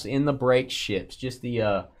 Everything else in the break ships. Just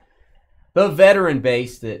the veteran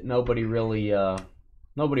base that nobody really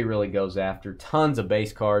goes after. Tons of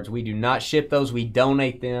base cards. We do not ship those. We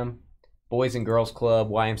donate them. Boys and Girls Club,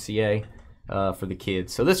 YMCA, for the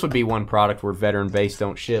kids. So this would be one product where veteran base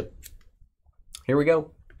don't ship. Here we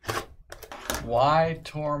go. Why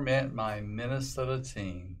torment my Minnesota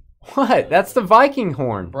team? What? That's the Viking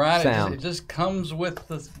horn Brian, sound. it just comes with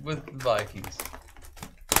the Vikings.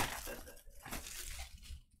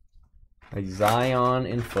 A Zion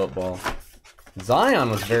in football. Zion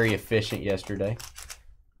was very efficient yesterday.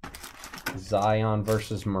 Zion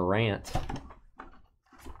versus Morant.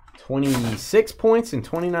 26 points in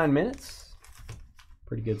 29 minutes.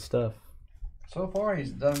 Pretty good stuff. So far,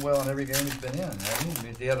 he's done well in every game he's been in, hasn't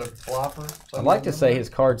he? He had a flopper. I'd like to say his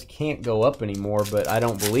cards can't go up anymore, but I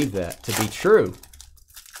don't believe that to be true.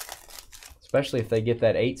 Especially if they get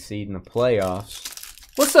that 8 seed in the playoffs.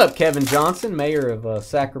 What's up, Kevin Johnson, mayor of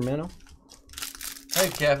Sacramento? Hey,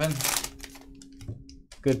 Kevin.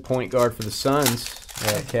 Good point guard for the Suns,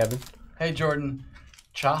 Kevin. Hey, Jordan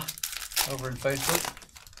Cha over in Facebook.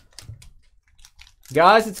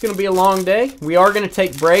 Guys, it's going to be a long day. We are going to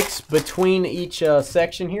take breaks between each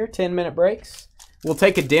section here, 10-minute breaks. We'll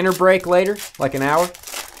take a dinner break later, like an hour,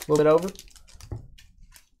 a little bit over.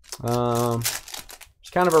 It's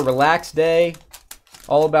kind of a relaxed day,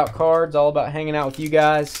 all about cards, all about hanging out with you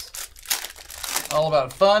guys. All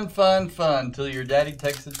about fun, fun, fun, till your daddy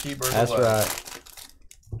takes the cheeseburger That's away. right.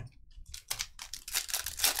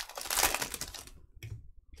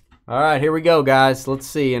 All right, here we go, guys. Let's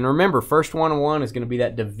see. And remember, first 1-on-1 is going to be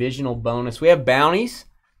that divisional bonus. We have bounties.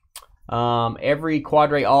 Every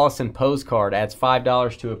Quadre Allison pose card adds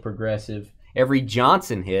 $5 to a progressive. Every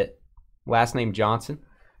Johnson hit, last name Johnson,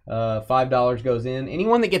 $5 goes in.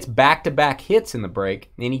 Anyone that gets back-to-back hits in the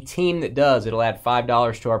break, any team that does, it'll add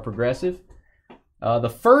 $5 to our progressive. The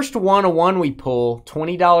first 1-on-1 we pull,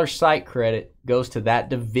 $20 site credit goes to that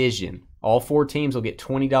division. All 4 teams will get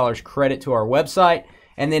 $20 credit to our website.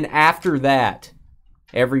 And then after that,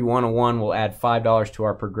 every 1-on-1 will add $5 to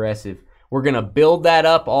our progressive. We're going to build that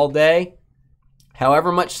up all day.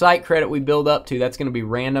 However much site credit we build up to, that's going to be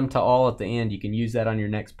random to all at the end. You can use that on your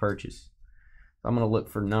next purchase. I'm going to look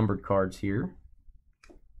for numbered cards here.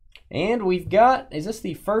 And we've got, is this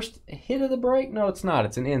the first hit of the break? No, it's not.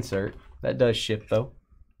 It's an insert. That does ship, though.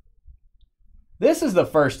 This is the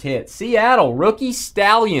first hit. Seattle, Rookie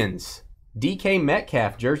Stallions. DK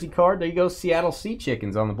Metcalf, jersey card. There you go, Seattle Sea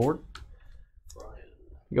Chickens on the board. Brian.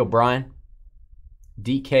 You go, Brian.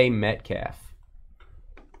 DK Metcalf.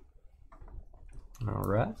 All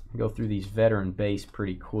right. Go through these veteran base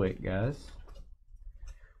pretty quick, guys.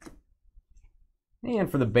 And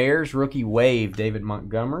for the Bears, Rookie Wave, David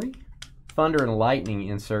Montgomery. Thunder and Lightning,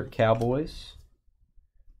 insert Cowboys.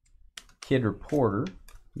 Kid Reporter,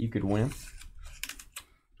 you could win.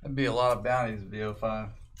 That'd be a lot of bounties at the 05.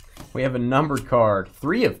 We have a numbered card,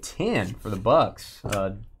 3 of 10 for the Bucks.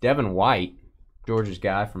 Devin White, Georgia's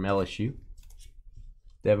guy from LSU.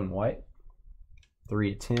 Devin White,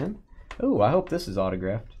 3 of 10. Oh, I hope this is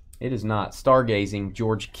autographed. It is not. Stargazing,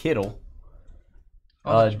 George Kittle.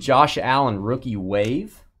 Josh Allen, Rookie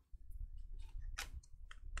Wave.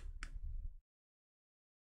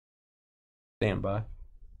 Stand by.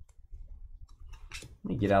 Let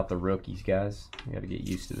me get out the rookies, guys. I got to get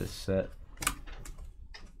used to this set.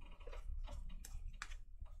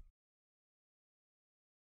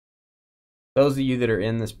 Those of you that are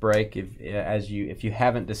in this break, if you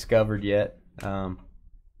haven't discovered yet, not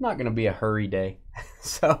going to be a hurry day,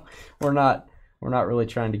 so we're not really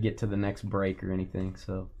trying to get to the next break or anything.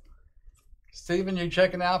 So, Steven, you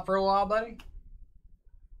checking out for a while, buddy?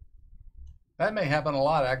 That may happen a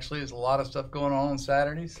lot, actually. There's a lot of stuff going on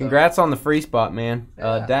Saturday. So. Congrats on the free spot, man.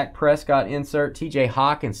 Yeah. Dak Prescott insert, TJ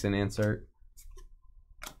Hawkinson insert.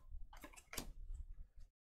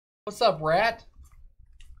 What's up, Rat?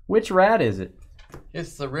 Which rat is it?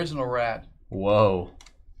 It's the original Rat. Whoa.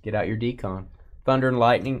 Get out your decon. Thunder and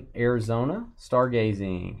Lightning, Arizona.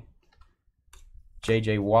 Stargazing.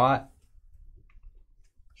 JJ Watt.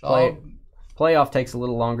 Playoff takes a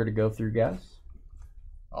little longer to go through, guys.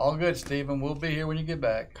 All good, Steven. We'll be here when you get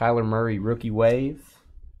back. Kyler Murray, Rookie Wave.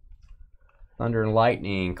 Thunder and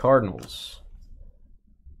Lightning, Cardinals.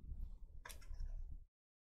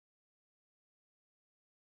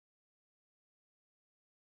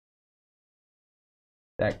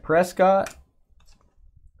 Dak Prescott.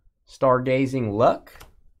 Stargazing, Luck.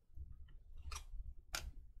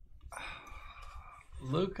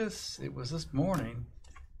 Lucas, it was this morning.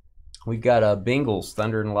 We've got Bengals,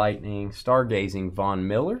 Thunder and Lightning, Stargazing, Von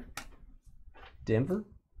Miller, Denver.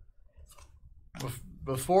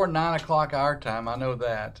 Before 9 o'clock our time, I know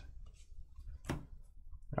that.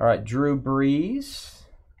 All right, Drew Brees.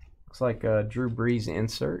 Looks like Drew Brees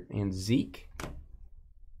insert and Zeke.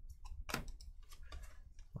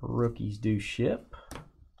 Rookies do ship.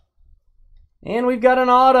 And we've got an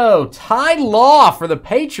auto. Ty Law for the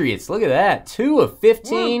Patriots. Look at that. 2 of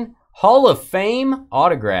 15. Woo. Hall of Fame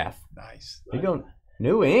autograph. Nice. There you go.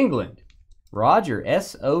 New England. Roger,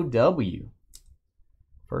 S-O-W.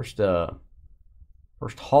 First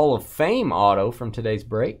Hall of Fame auto from today's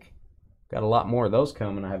break. Got a lot more of those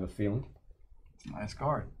coming, I have a feeling. Nice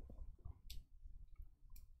card.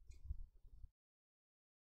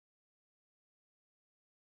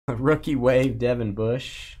 Rookie Wave, Devin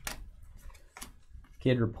Bush.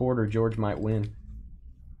 Kid Reporter, George might win.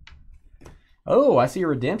 Oh, I see a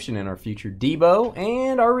redemption in our future. Debo,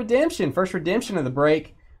 and our redemption. First redemption of the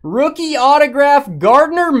break. Rookie autograph,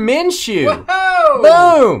 Gardner Minshew.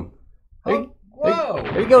 Whoa! Boom! Whoa!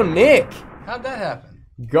 There you go, Nick. How'd that happen?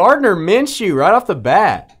 Gardner Minshew right off the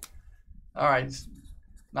bat. All right,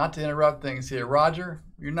 not to interrupt things here. Roger,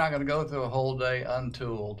 you're not going to go through a whole day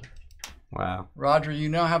untooled. Wow. Roger, you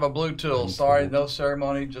now have a blue tool. Sorry, no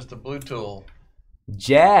ceremony, just a blue tool.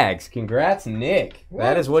 Jags. Congrats, Nick. What?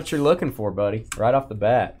 That is what you're looking for, buddy. Right off the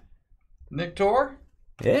bat. Nick Tor?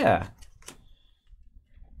 Yeah.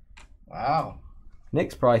 Wow.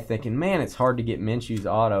 Nick's probably thinking, man, it's hard to get Minshew's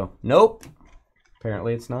auto. Nope.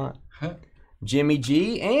 Apparently it's not. Jimmy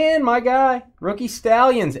G and my guy, Rookie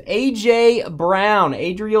Stallions, A.J. Brown,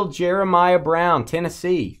 Adriel Jeremiah Brown,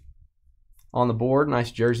 Tennessee. On the board,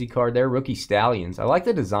 nice jersey card there. Rookie Stallions. I like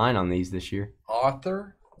the design on these this year.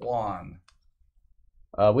 Arthur Juan.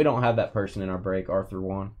 We don't have that person in our break, Arthur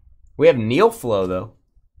Juan. We have Neil Flo though.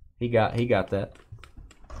 He got that.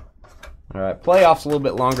 All right, playoffs a little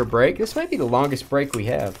bit longer break. This might be the longest break we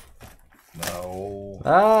have.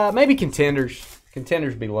 No. Maybe contenders.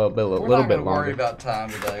 Contenders be a little bit longer. We're not going to worry about time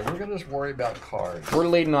today. We're going to just worry about cards. We're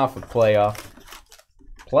leading off with playoff.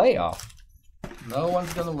 Playoff. No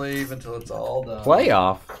one's going to leave until it's all done.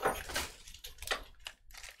 Playoff.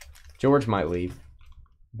 George might leave.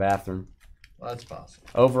 Bathroom. Well, that's possible.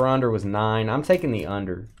 Over under was 9. I'm taking the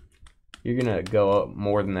under. You're gonna go up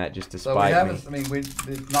more than that just to So spite we haven't. me. I mean,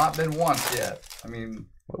 we've not been once yet. I mean,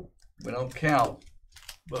 we don't count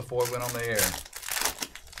before it went on the air.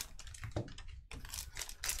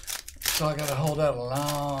 so I gotta hold out a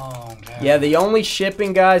long time. Yeah, the only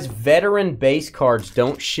shipping, guys, veteran base cards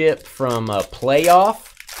don't ship from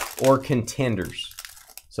playoff or contenders.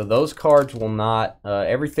 So those cards will not.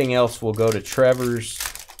 Everything else will go to Trevor's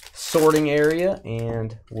sorting area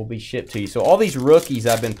and will be shipped to you. So all these rookies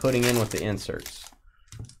I've been putting in with the inserts.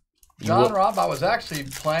 John Robb, I was actually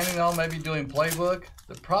planning on maybe doing playbook.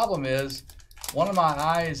 The problem is one of my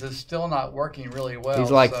eyes is still not working really well.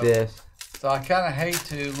 He's like this. So I kind of hate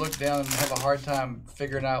to look down and have a hard time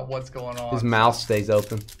figuring out what's going on. His mouth stays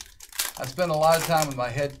open. I spend a lot of time with my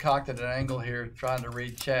head cocked at an angle here trying to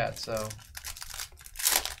read chat, so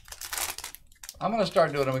I'm going to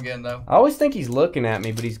start doing them again, though. I always think he's looking at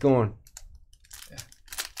me, but he's going. Yeah.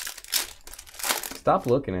 Stop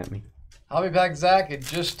looking at me. I'll be back, Zach. It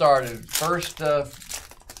just started. First, wow,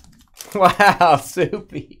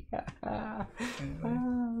 Soupy.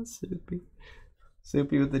 Soupy.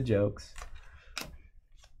 Soupy with the jokes.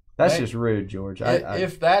 That's just rude, George.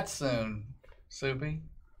 If that's soon, Soupy.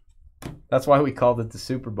 That's why we called it the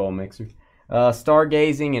Super Bowl mixer.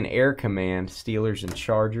 Stargazing and Air Command, Steelers and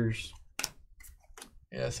Chargers.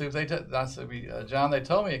 Yeah, Soupy, John, they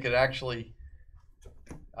told me it could actually,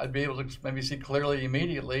 I'd be able to maybe see clearly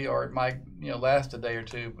immediately, or it might, last a day or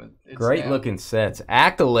two. But it's great looking sets.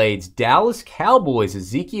 Accolades, Dallas Cowboys,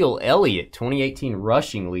 Ezekiel Elliott, 2018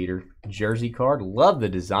 rushing leader, jersey card. Love the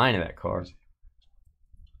design of that card.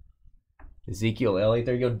 Ezekiel Elliott,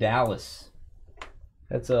 there you go, Dallas.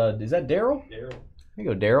 That's is that Daryl? Daryl. There you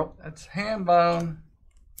go, Daryl. That's Hambone.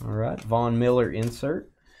 All right, Von Miller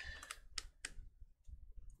insert.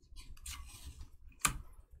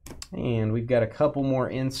 And we've got a couple more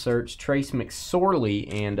inserts. Trace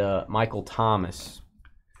McSorley and Michael Thomas.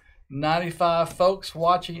 95 folks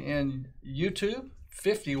watching in YouTube,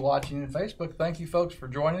 50 watching in Facebook. Thank you, folks, for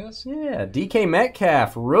joining us. Yeah, DK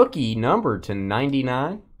Metcalf, rookie numbered to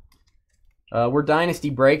 99. We're Dynasty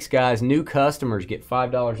Breaks, guys. New customers get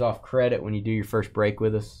 $5 off credit when you do your first break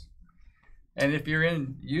with us. And if you're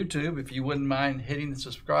in YouTube, if you wouldn't mind hitting the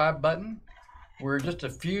subscribe button, we're just a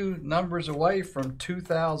few numbers away from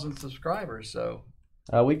 2,000 subscribers. So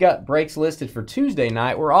we've got breaks listed for Tuesday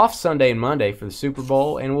night. We're off Sunday and Monday for the Super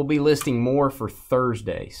Bowl, and we'll be listing more for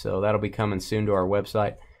Thursday. So that'll be coming soon to our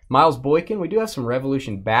website. Miles Boykin, we do have some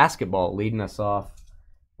Revolution basketball leading us off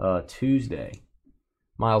Tuesday.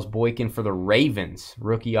 Miles Boykin for the Ravens.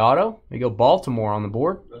 Rookie auto. There you go, Baltimore on the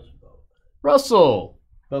board. Russell,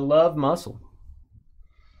 the love muscle.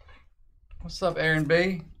 What's up, Aaron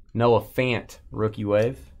B? Noah Fant, rookie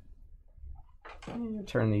wave.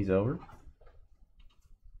 Turn these over.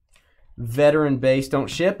 Veteran base don't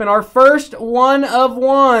ship. And our first one of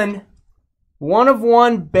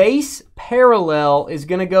one base parallel is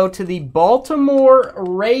going to go to the Baltimore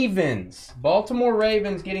Ravens. Baltimore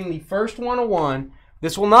Ravens getting the first 101.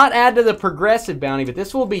 This will not add to the progressive bounty, but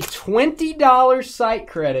this will be $20 site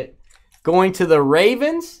credit going to the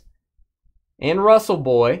Ravens and Russell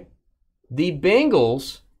Boy, the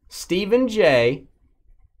Bengals, Stephen J.,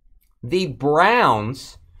 the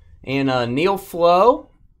Browns, and Neil Flo,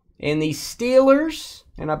 and the Steelers,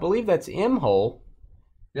 and I believe that's M-Hole.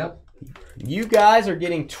 Yep. You guys are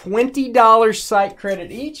getting $20 site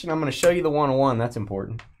credit each, and I'm going to show you the 101. That's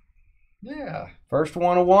important. Yeah. First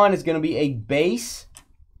 101 is going to be a base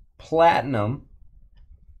platinum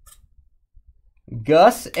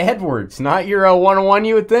Gus Edwards. Not your 101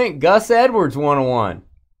 you would think. Gus Edwards 101.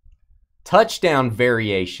 Touchdown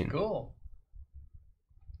variation. Cool.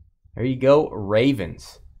 There you go,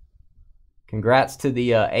 Ravens. Congrats to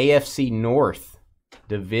the AFC North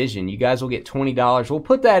division. You guys will get $20. We'll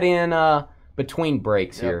put that in between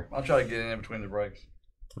breaks here. I'll try to get in between the breaks.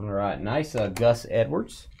 All right, nice Gus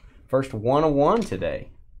Edwards. First 101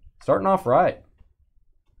 today. Starting off right.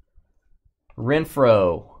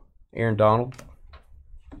 Renfro, Aaron Donald.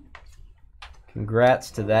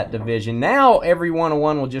 Congrats to that division. Now every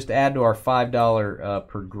 101 will just add to our $5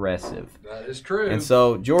 progressive. That is true. And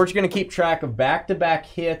so George's going to keep track of back-to-back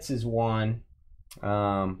hits is one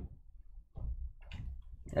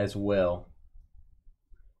as well.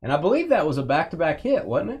 And I believe that was a back-to-back hit,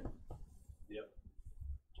 wasn't it? Yep.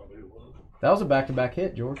 Probably it was. That was a back-to-back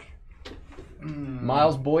hit, George.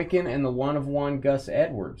 Miles Boykin and the 1 of 1 Gus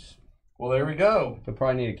Edwards. Well, there we go. You'll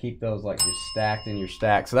probably need to keep those like just stacked in your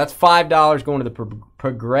stack. So that's $5 going to the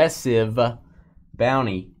progressive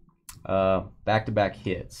bounty back-to-back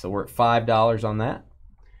hits. So we're at $5 on that.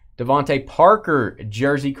 Devontae Parker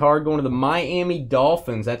jersey card going to the Miami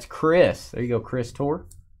Dolphins. That's Chris. There you go, Chris Tor.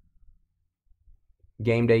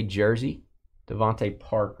 Game day jersey. Devontae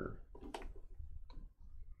Parker.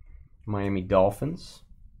 Miami Dolphins.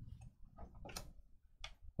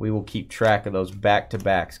 we will keep track of those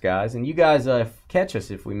back-to-backs, guys. And you guys catch us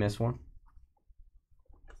if we miss one.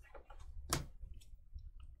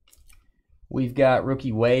 We've got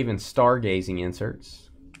Rookie Wave and Stargazing inserts.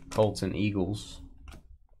 Colts and Eagles.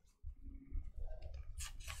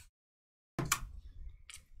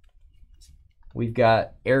 We've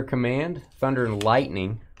got Air Command, Thunder and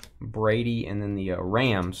Lightning, Brady, and then the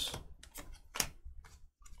Rams.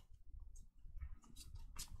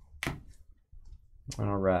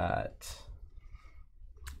 All right.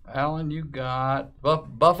 Alan, you got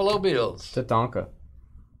Buffalo Bills. Tatanka.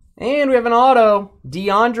 And we have an auto.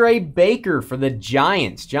 DeAndre Baker for the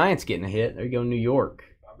Giants. Giants getting a hit. There you go, New York.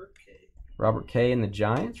 Robert K. and the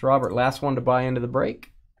Giants. Robert, last one to buy into the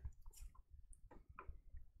break.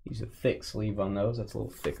 Use a thick sleeve on those. That's a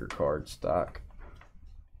little thicker card stock.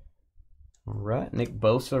 All right. Nick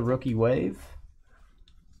Bosa, Rookie Wave.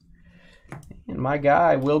 And my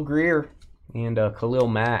guy, Will Greer. And Khalil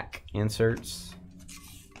Mack inserts.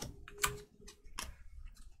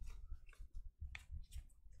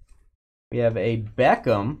 We have a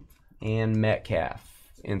Beckham and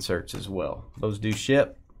Metcalf inserts as well. Those do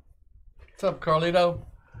ship. What's up, Carlito?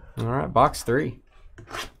 All right, box 3.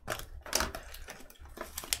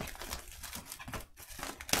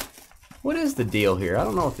 What is the deal here? I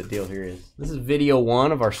don't know what the deal here is. This is video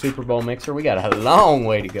 1 of our Super Bowl mixer. We got a long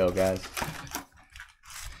way to go, guys.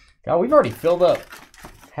 God, we've already filled up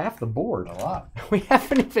half the board. A lot. We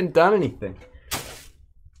haven't even done anything.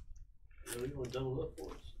 Really gonna double up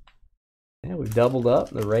for us. Yeah, we've doubled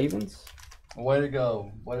up the Ravens. Way to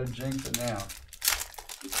go. Way to jinx it now.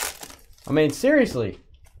 I mean, seriously,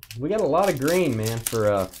 we got a lot of green, man,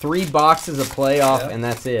 for 3 boxes of playoff, Yep. and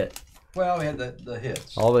that's it. Well, we had the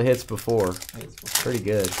hits. All the hits before. Pretty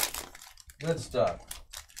good. Good stuff.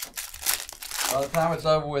 By the time it's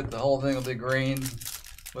over with, the whole thing will be green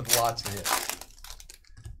with lots of hits.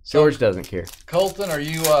 So, George doesn't care. Colton, are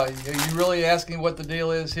you really asking what the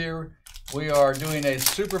deal is here? We are doing a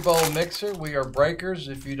Super Bowl mixer. We are breakers,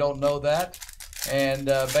 if you don't know that. And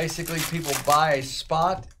basically, people buy a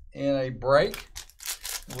spot in a break.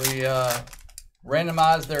 We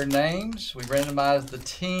randomize their names. We randomize the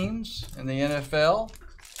teams in the NFL,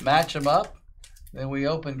 match them up. Then we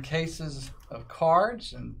open cases of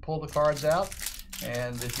cards and pull the cards out.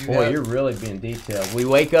 And if you Boy, you're really being detailed. We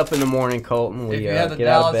wake up in the morning, Colton. We if you have the get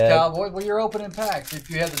out of Dallas bed. Cowboys, well, you're opening packs. If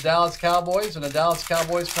you have the Dallas Cowboys and the Dallas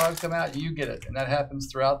Cowboys cards come out, you get it, and that happens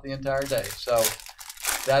throughout the entire day. So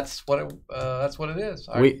that's what it is.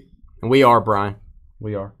 We are, Brian.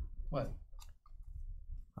 We are. What?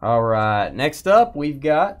 All right. Next up, we've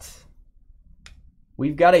got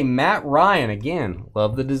a Matt Ryan again.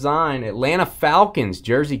 Love the design. Atlanta Falcons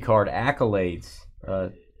jersey card accolades.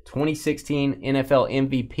 2016 NFL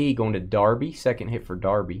MVP going to Darby. Second hit for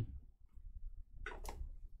Darby.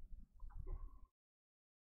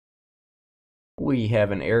 We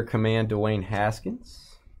have an Air Command Dwayne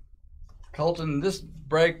Haskins. Colton, this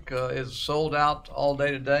break is sold out all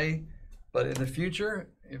day today, but in the future,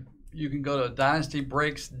 if you can go to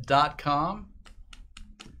dynastybreaks.com,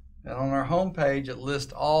 and on our homepage, it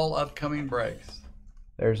lists all upcoming breaks.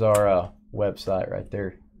 There's our website right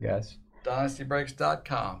there, guys.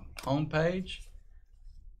 dynastybreaks.com homepage.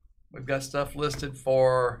 We've got stuff listed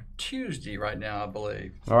for Tuesday right now, I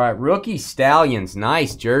believe. All right, Rookie Stallions.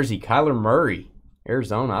 Nice jersey. Kyler Murray,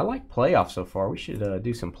 Arizona. I like playoff so far. We should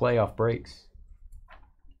do some playoff breaks.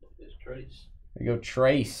 It's Trace. There you go,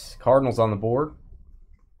 Trace. Cardinals on the board.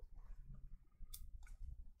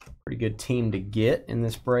 Pretty good team to get in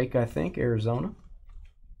this break, I think, Arizona.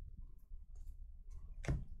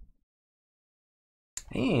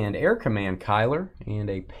 And Air Command Kyler and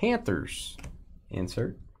a Panthers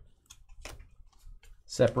insert.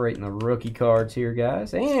 Separating the rookie cards here,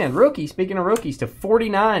 guys. And rookie, speaking of rookies, to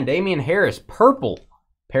 49, Damian Harris, purple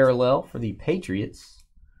parallel for the Patriots.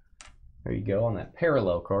 There you go on that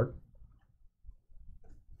parallel card.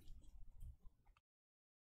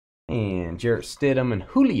 And Jarrett Stidham and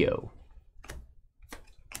Julio.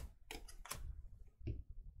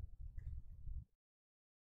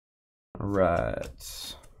 All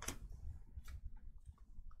right.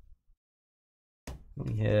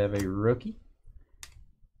 We have a rookie.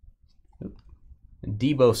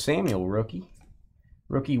 Debo Samuel rookie.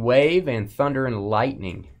 Rookie Wave and Thunder and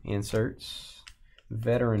Lightning inserts.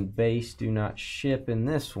 Veteran base do not ship in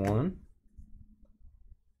this one.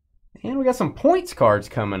 And we got some points cards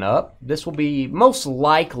coming up. This will be most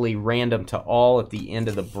likely random to all at the end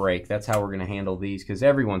of the break. That's how we're going to handle these because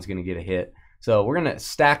everyone's going to get a hit. So we're going to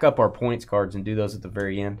stack up our points cards and do those at the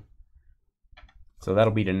very end. So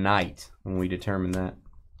that'll be tonight when we determine that.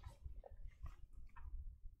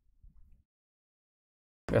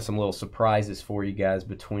 Got some little surprises for you guys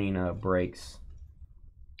between breaks.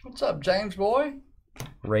 What's up, James boy?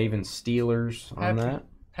 Ravens Steelers on that.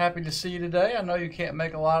 Happy to see you today. I know you can't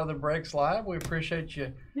make a lot of the breaks live. We appreciate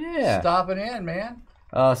you stopping in, man.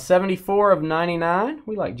 74 of 99.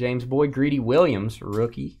 We like James boy. Greedy Williams,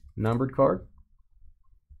 rookie, numbered card.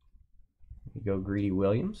 There you go, Greedy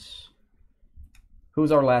Williams. Who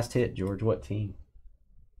was our last hit, George? What team?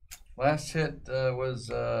 Last hit was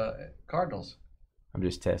Cardinals. I'm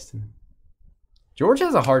just testing. George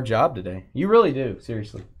has a hard job today. You really do,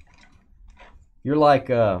 seriously. You're like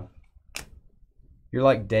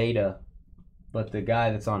Data, but the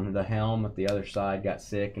guy that's on the helm at the other side got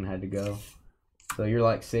sick and had to go. So you're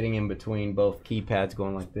like sitting in between both keypads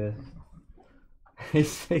going like this.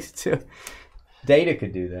 He's too... Data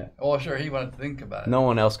could do that. Oh, sure, he wanted to think about it. No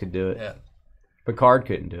one else could do it. Yeah. Picard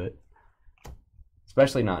couldn't do it.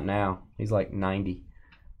 Especially not now. He's like 90.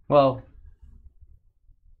 Well,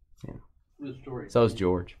 yeah. Good story. So is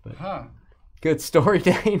George. But Huh. good story,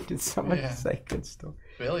 Dane. Did somebody Yeah. say good story?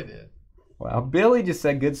 Billy did. Wow, Billy just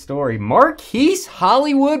said good story. Marquise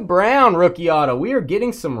Hollywood Brown, rookie auto. We are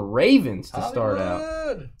getting some Ravens to start out.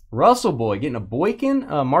 Hollywood. Russell Boy getting a Boykin,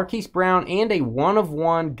 Marquise Brown, and a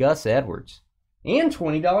 1/1 Gus Edwards. And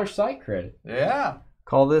 $20 site credit. Yeah.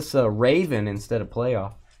 Call this a Raven instead of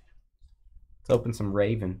playoff. Let's open some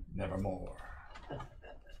Raven. Nevermore.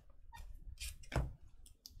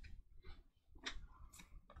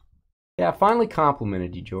 Yeah, I finally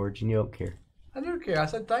complimented you, George, and you don't care. I do care. I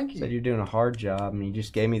said thank Said you. you're doing a hard job, and you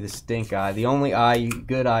just gave me the stink eye. The only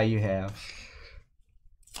good eye you have.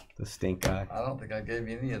 The stink eye. I don't think I gave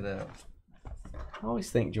you any of that. I always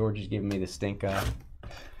think George is giving me the stink eye.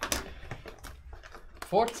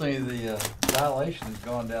 Fortunately, the dilation has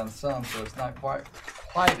gone down some, so it's not quite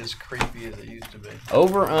as creepy as it used to be.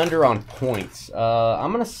 Over under on points.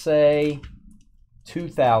 I'm gonna say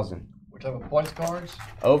 2,000. We're talking points cards.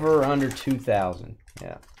 Over or under 2,000.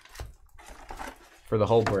 Yeah. For the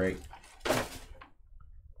whole break.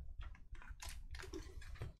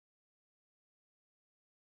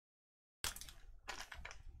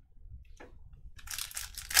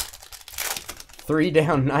 Three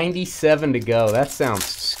down, 97 to go. That sounds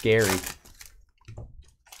scary.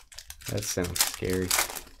 That sounds scary.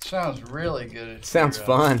 Sounds really good. Sounds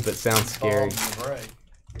fun, but sounds scary. Involved in the break.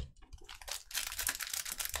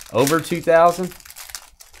 Over 2,000?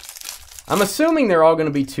 I'm assuming they're all going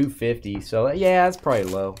to be 250, so yeah, that's probably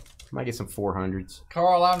low. Might get some 400s.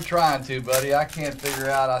 Carl, I'm trying to, buddy. I can't figure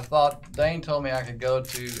out. I thought Dane told me I could go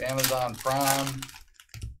to Amazon Prime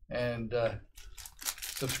and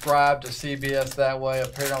subscribe to CBS that way.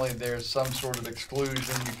 Apparently, there's some sort of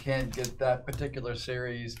exclusion. You can't get that particular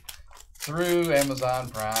series through Amazon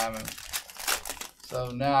Prime. And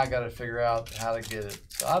so now I got to figure out how to get it.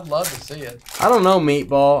 So I'd love to see it. I don't know,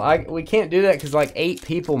 Meatball. We can't do that because like 8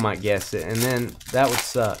 people might guess it, and then that would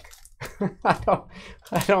suck.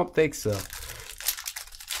 I don't think so.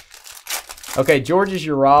 Okay, George's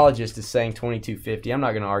urologist is saying 2250. I'm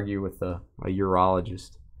not going to argue with a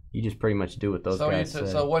urologist. You just pretty much do what those guys say.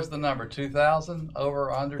 So what's the number? 2,000? Over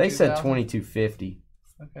or under? They 2,000? said 2250.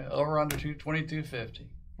 Okay, over under 2250.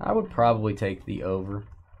 I would probably take the over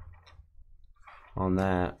on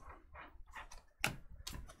that.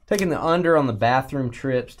 Taking the under on the bathroom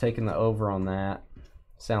trips, taking the over on that.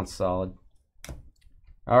 Sounds solid.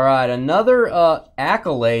 All right, another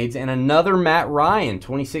accolades and another Matt Ryan,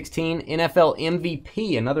 2016 NFL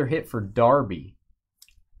MVP, another hit for Darby.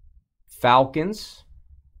 Falcons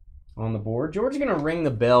on the board. George is going to ring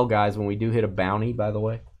the bell, guys, when we do hit a bounty, by the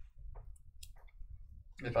way.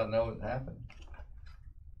 If I know it happened.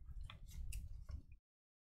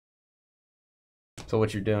 So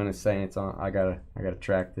what you're doing is saying it's on. I gotta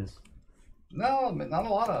track this. No, not a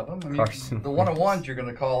lot of them. I mean, Carson. the one-on-ones you're going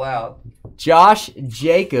to call out. Josh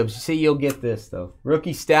Jacobs. See, you'll get this though.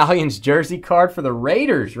 Rookie Stallions jersey card for the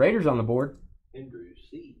Raiders. Raiders on the board. Andrew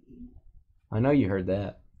C. I know you heard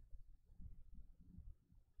that.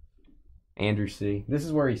 Andrew C. This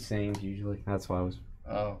is where he sings usually. That's why I was.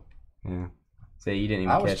 Oh. Yeah. See, you didn't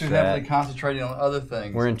even I was catch too that. heavily concentrating on other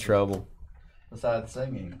things. We're in trouble. Besides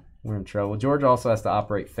singing. We're in trouble. George also has to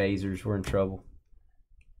operate phasers. We're in trouble.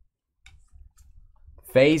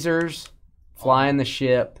 Phasers, flying the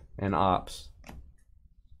ship, and ops.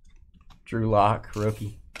 Drew Lock,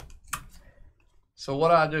 rookie. So what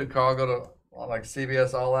do I do, Carl? Go to like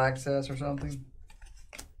CBS All Access or something?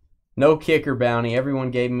 No kicker bounty.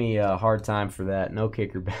 Everyone gave me a hard time for that. No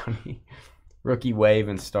kicker bounty. Rookie wave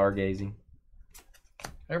and stargazing.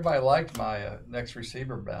 Everybody liked my next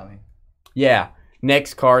receiver bounty. Yeah.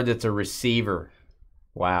 Next card that's a receiver.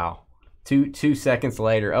 Wow. Two seconds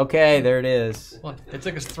later. Okay, there it is. Well, it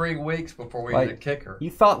took us 3 weeks before we Like, hit a kicker. You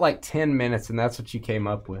thought like 10 minutes, and that's what you came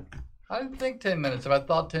up with. I didn't think 10 minutes. If I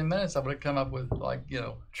thought 10 minutes, I would have come up with, like,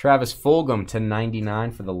 Travis Fulgham to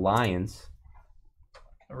 99 for the Lions.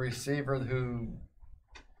 a receiver who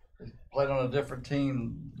played on a different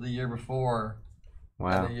team the year before.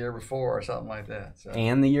 Wow. And the year before or something like that. So,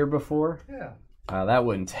 And the year before? yeah. That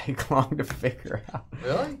wouldn't take long to figure out.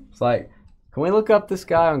 Really? It's like, can we look up this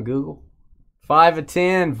guy on Google? 5 of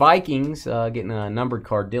 10, Vikings, getting a numbered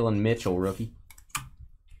card. Dylan Mitchell, rookie.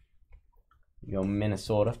 You go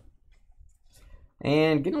Minnesota.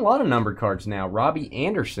 And getting a lot of numbered cards now. Robbie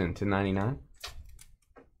Anderson to 99.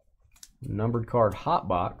 Numbered card hot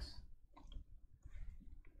box.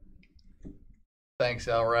 Thanks,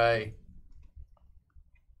 El Ray.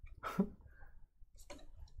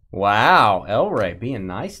 Wow, Elray being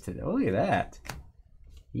nice today. Look at that.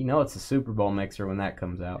 You know it's a Super Bowl mixer when that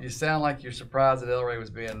comes out. You sound like you're surprised that El Ray was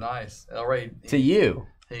being nice. El Ray, To you.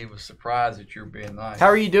 he was surprised that you were being nice. How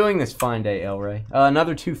are you doing this fine day, Elray?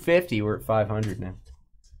 Another 250. We're at 500 now.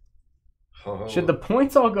 Oh. Should the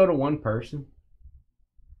points all go to one person?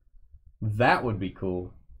 That would be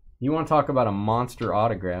cool. You want to talk about a monster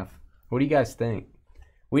autograph? What do you guys think?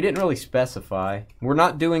 We didn't really specify. We're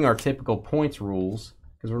not doing our typical points rules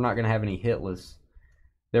because we're not going to have any hit lists.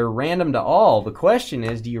 They're random to all. The question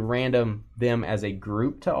is, do you random them as a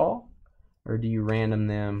group to all? Or do you random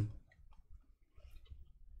them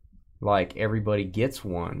like everybody gets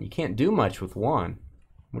one? You can't do much with one.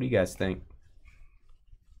 What do you guys think?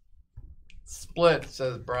 Split,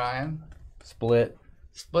 says Brian. Split.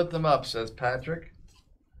 Split them up, says Patrick.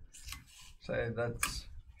 Say that's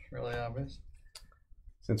really obvious.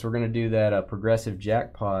 Since we're going to do that progressive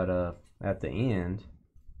jackpot at the end,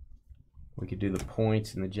 we could do the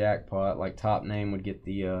points and the jackpot. Like top name would get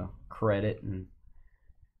the credit. And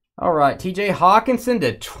all right, TJ Hawkinson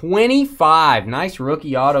to 25. Nice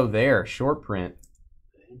rookie auto there. Short print.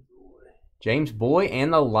 James Boy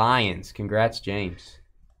and the Lions. Congrats, James.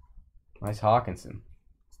 Nice Hawkinson.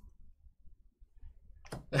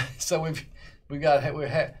 So we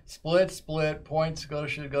had split points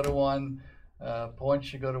should go to one. Points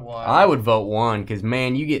should go to one. I would vote one because,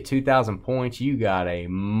 man, you get 2,000 points, you got a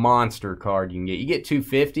monster card you can get. You get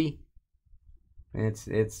 250,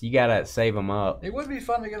 it's you got to save them up. It would be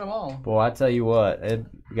fun to get them all. Boy, I tell you what,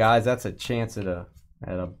 guys, that's a chance at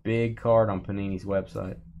a big card on Panini's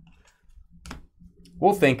website.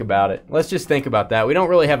 We'll think about it. Let's just think about that. We don't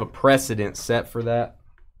really have a precedent set for that.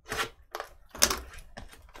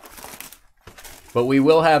 But we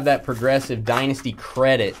will have that progressive Dynasty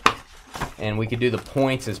credit. And we could do the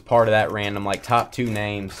points as part of that random, like top 2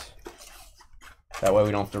 names. That way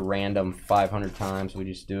we don't have to random 500 times. We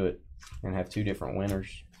just do it and have 2 different winners.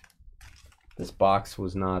 This box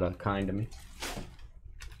was not kind to me.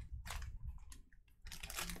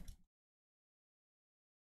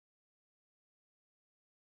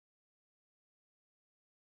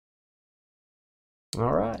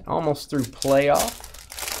 All right, almost through playoff.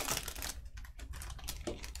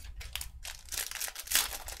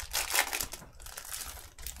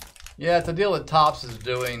 Yeah, it's a deal that Topps is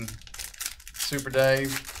doing, Super Dave.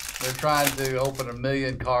 They're trying to open 1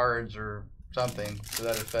 million cards or something to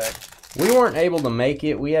that effect. We weren't able to make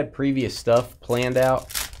it. We had previous stuff planned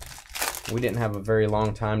out. We didn't have a very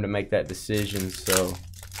long time to make that decision, so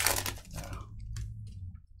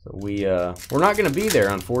we're not going to be there,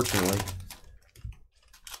 unfortunately.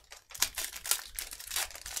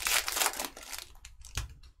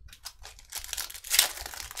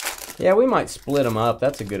 Yeah, we might split them up.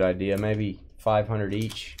 That's a good idea. Maybe 500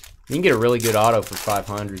 each. You can get a really good auto for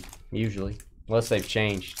 500 usually, unless they've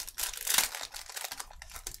changed.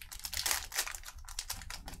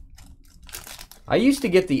 I used to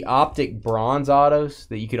get the optic bronze autos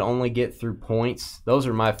that you could only get through points. Those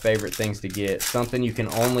are my favorite things to get. Something you can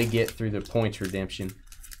only get through the points redemption.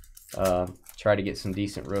 Try to get some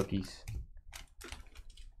decent rookies.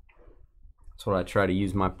 That's what I try to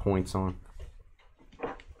use my points on.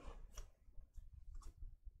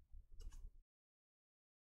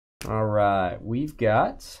 All right, we've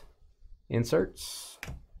got inserts,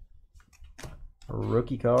 a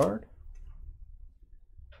rookie card.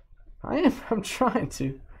 I'm trying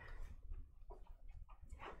to.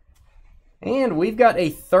 And we've got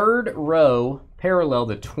a third row parallel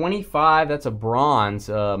to 25. That's a bronze.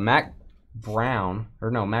 Mac Brown,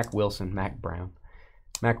 or no, Mac Wilson. Mac Brown.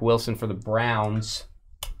 Mac Wilson for the Browns.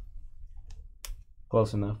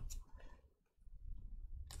 Close enough.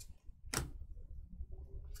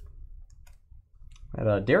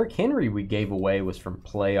 That Derrick Henry we gave away was from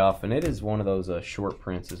playoff, and it is one of those short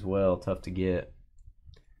prints as well. Tough to get.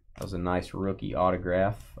 That was a nice rookie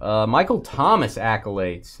autograph. Michael Thomas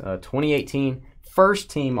accolades. 2018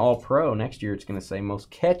 first team All-Pro. Next year it's going to say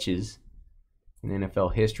most catches in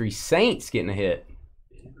NFL history. Saints getting a hit.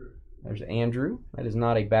 There's Andrew. That is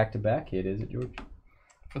not a back-to-back hit, is it, George?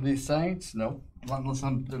 For these Saints, nope. Not unless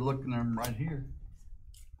they're looking at them right here.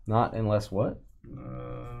 Not unless what?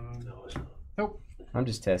 No, it's not. Nope. I'm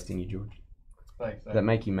just testing you, George. Thanks. Does that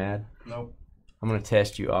make you mad? Nope. I'm going to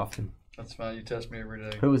test you often. That's fine. You test me every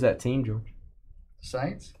day. Who was that team, George?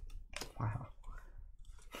 Saints. Wow.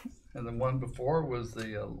 And the one before was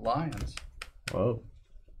the Lions. Whoa.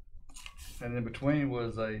 And in between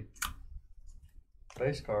was a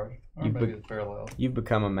base card. Or You've maybe a parallel. You've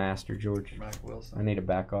become a master, George. Mac Wilson. I need to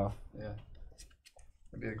back off. Yeah.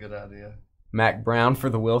 That'd be a good idea. Mac Brown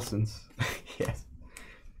for the Wilsons. Yes.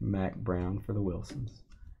 Mac Brown for the Wilsons.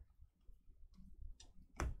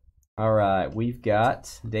 All right. We've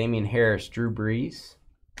got Damian Harris, Drew Brees.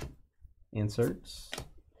 Inserts.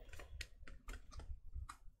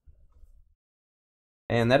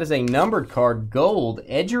 And that is a numbered card, gold,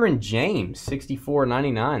 Edgerrin James,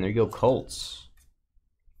 64.99. There you go, Colts.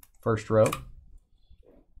 First row.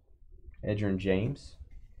 Edgerrin James.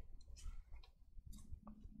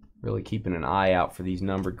 Really keeping an eye out for these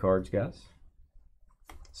numbered cards, guys.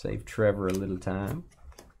 Save Trevor a little time.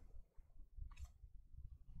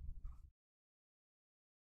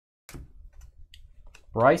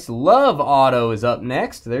 Bryce Love auto is up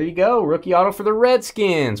next. There you go. Rookie auto for the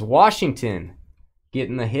Redskins. Washington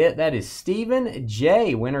getting the hit. That is Stephen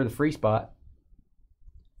J., winner of the free spot.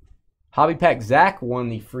 Hobby Pack Zach won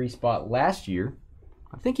the free spot last year.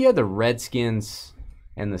 I think he had the Redskins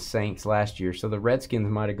and the Saints last year, so the Redskins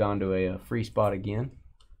might have gone to a free spot again.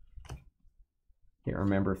 Can't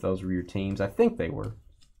remember if those were your teams. I think they were.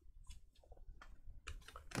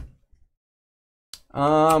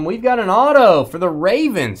 We've got an auto for the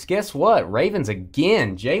Ravens. Guess what? Ravens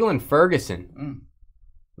again. Jalen Ferguson.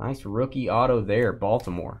 Nice rookie auto there,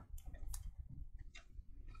 Baltimore.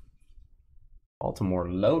 Baltimore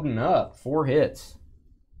loading up. 4 hits.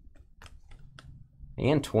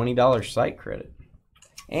 And $20 site credit.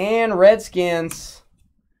 And Redskins.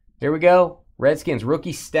 Here we go. Redskins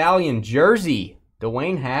rookie stallion jersey.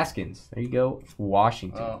 Dwayne Haskins. There you go.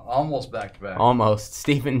 Washington. Almost back to back. Almost.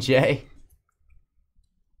 Stephen J.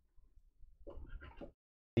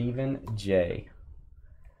 Stephen J.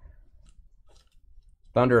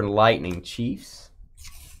 Thunder and Lightning Chiefs.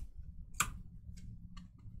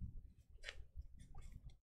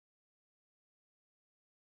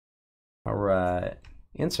 All right.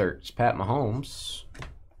 Inserts. Pat Mahomes.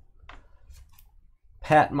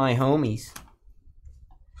 Pat my homies.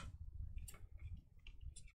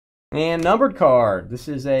 And numbered card. This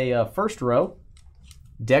is a first row.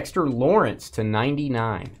 Dexter Lawrence to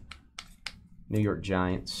 99. New York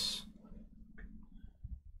Giants.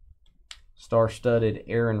 Star-studded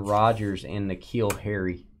Aaron Rodgers and N'Keal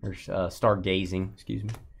Harry. Or stargazing, excuse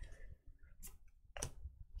me.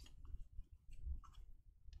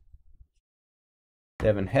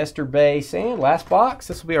 Devin Hester base. And last box.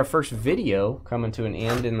 This will be our first video coming to an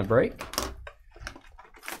end in the break.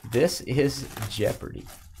 This is Jeopardy.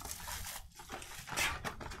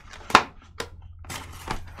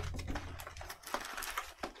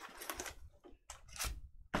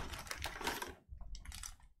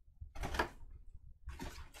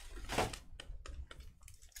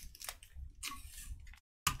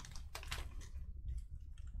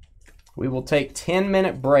 We will take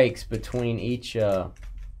 10-minute breaks between each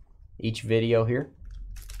video here,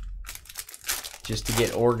 just to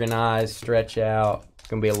get organized, stretch out. It's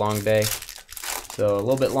gonna be a long day, so a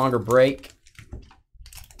little bit longer break.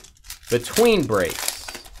 Between breaks,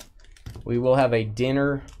 we will have a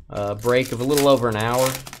dinner break of a little over an hour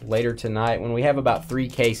later tonight. When we have about 3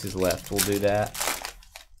 cases left, we'll do that.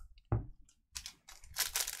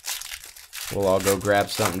 We'll all go grab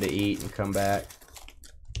something to eat and come back.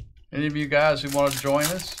 Any of you guys who want to join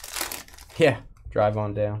us? Yeah, drive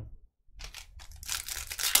on down.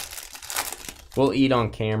 We'll eat on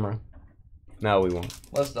camera. No, we won't.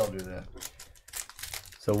 Let's don't do that.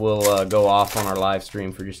 So we'll go off on our live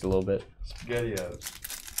stream for just a little bit. SpaghettiOs.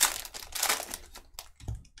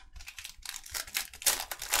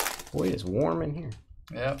 Boy, it's warm in here.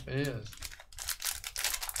 Yep, it is.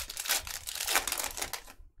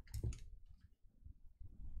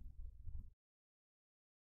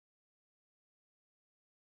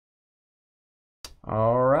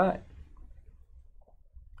 All right.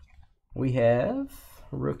 We have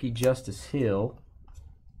rookie Justice Hill.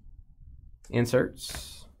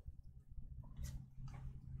 Inserts.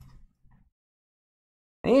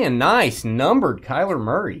 And nice numbered Kyler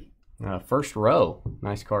Murray. First row.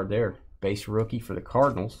 Nice card there. Base rookie for the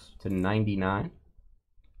Cardinals to 99.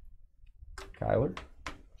 Kyler.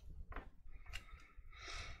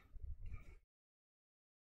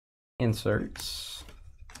 Inserts.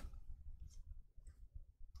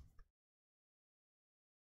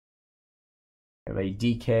 We have a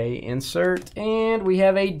DK insert, and we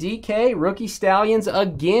have a DK Rookie Stallions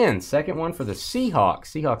again. Second one for the Seahawks.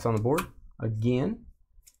 Seahawks on the board again.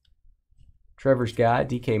 Trevor's guy,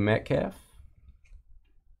 DK Metcalf.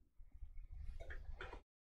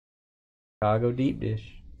 Chicago deep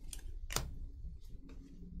dish.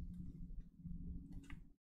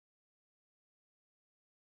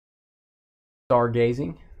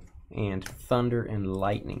 Stargazing and Thunder and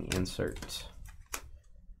Lightning insert.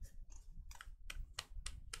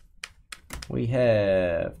 We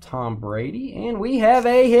have Tom Brady, and we have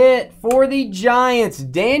a hit for the Giants.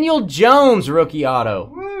 Daniel Jones rookie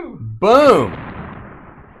auto. Woo! Boom.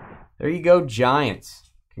 There you go, Giants.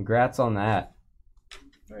 Congrats on that.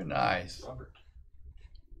 Very nice.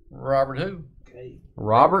 Robert who?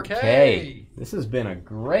 Robert K. K. This has been a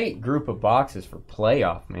great group of boxes for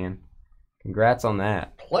playoff, man. Congrats on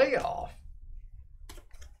that. Playoff.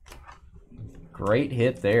 Great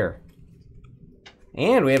hit there.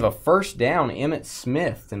 And we have a first down, Emmitt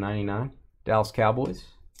Smith to 99. Dallas Cowboys.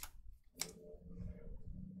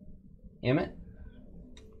 Emmitt.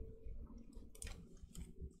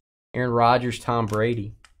 Aaron Rodgers, Tom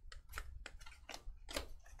Brady.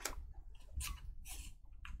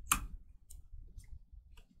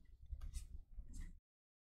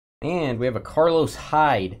 And we have a Carlos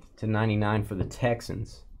Hyde to 99 for the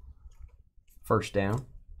Texans. First down.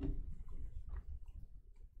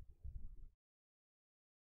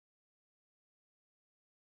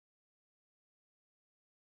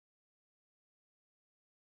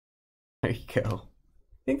 There you go.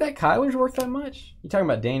 Think that Kyler's worth that much? You talking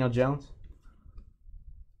about Daniel Jones?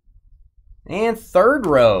 And third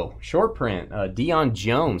row, short print, Deion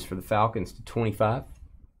Jones for the Falcons to 25.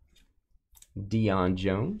 Deion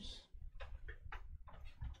Jones.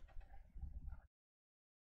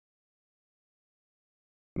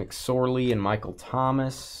 McSorley and Michael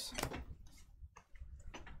Thomas.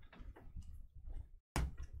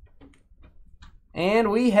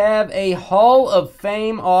 And we have a Hall of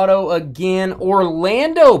Fame auto again,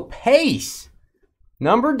 Orlando Pace,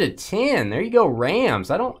 numbered to 10. There you go,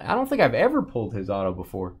 Rams. I don't think I've ever pulled his auto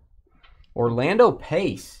before. Orlando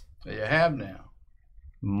Pace. So you have now.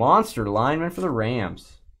 Monster lineman for the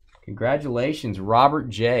Rams. Congratulations, Robert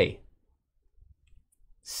J.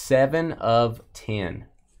 7 of 10.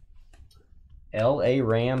 LA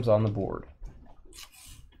Rams on the board.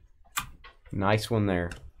 Nice one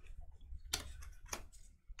there.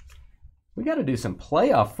 We got to do some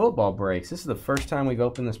playoff football breaks. This is the first time we've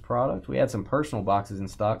opened this product. We had some personal boxes in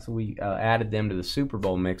stock, so we added them to the Super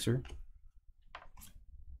Bowl mixer.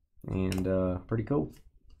 And pretty cool.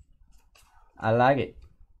 I like it.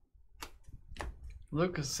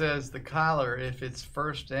 Lucas says the Kyler, if it's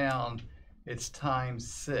first down, it's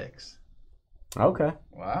 ×6. Okay.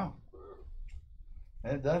 Wow.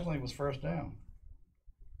 It definitely was first down.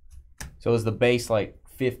 So is the base like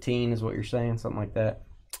 15 is what you're saying? Something like that?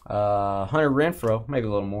 Hunter Renfrow, maybe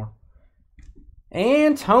a little more.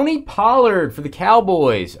 And Tony Pollard for the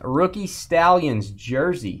Cowboys. A rookie Stallions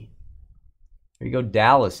jersey. There you go,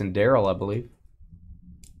 Dallas and Daryl, I believe.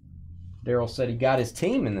 Daryl said he got his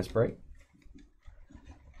team in this break.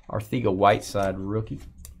 Arthega Whiteside rookie.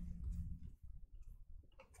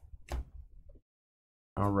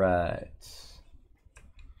 All right.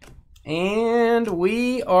 And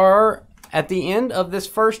we are at the end of this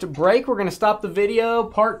first break. We're going to stop the video.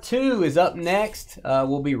 Part 2 is up next.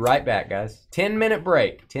 We'll be right back, guys. 10-minute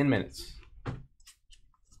break. 10 minutes.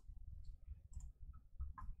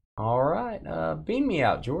 All right. Beam me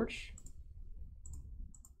out, George.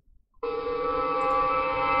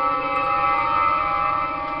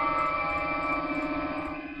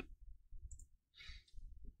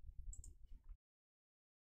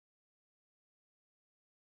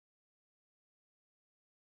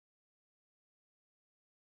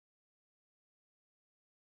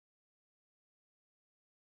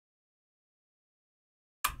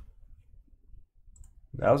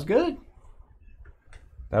 That was good.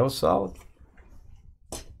 That was solid.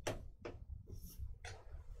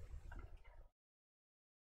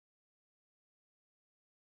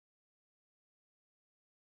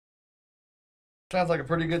 Sounds like a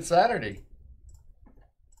pretty good Saturday.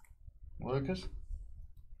 Lucas?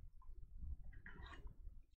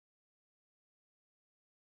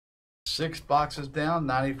 Six boxes down,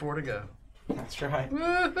 94 to go. That's right.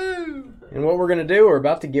 Woohoo! And what we're going to do, we're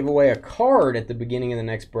about to give away a card at the beginning of the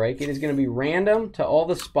next break. It is going to be random to all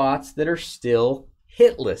the spots that are still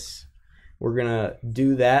hitless. We're going to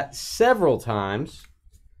do that several times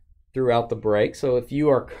throughout the break. So if you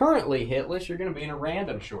are currently hitless, you're going to be in a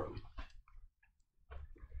random shortly.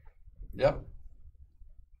 Yep.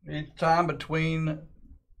 Each time between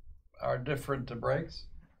our different breaks.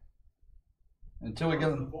 Until we get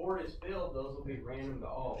If the them. board is filled, those will be random to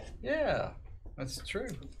all. Yeah, that's true.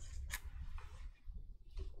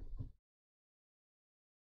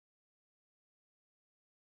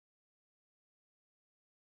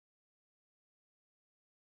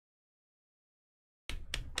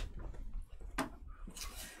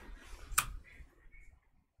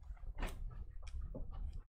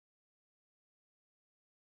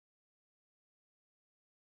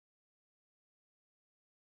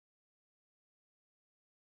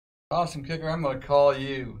 Awesome Kicker, I'm going to call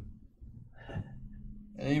you.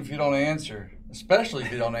 And even if you don't answer, especially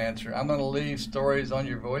if you don't answer, I'm going to leave stories on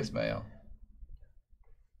your voicemail.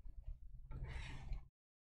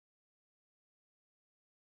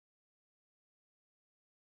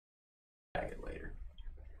 Back it later.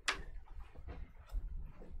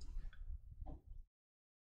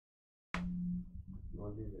 You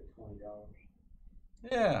want to do the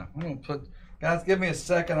 $20? Yeah, I'm going to put, guys, give me a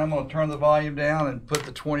second. I'm going to turn the volume down and put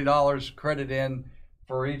the $20 credit in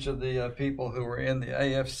for each of the people who were in the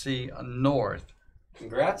AFC North.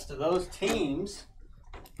 Congrats to those teams.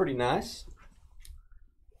 Pretty nice.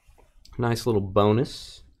 Nice little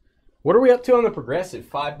bonus. What are we up to on the progressive?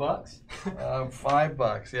 $5?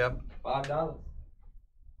 $5, yep. $5.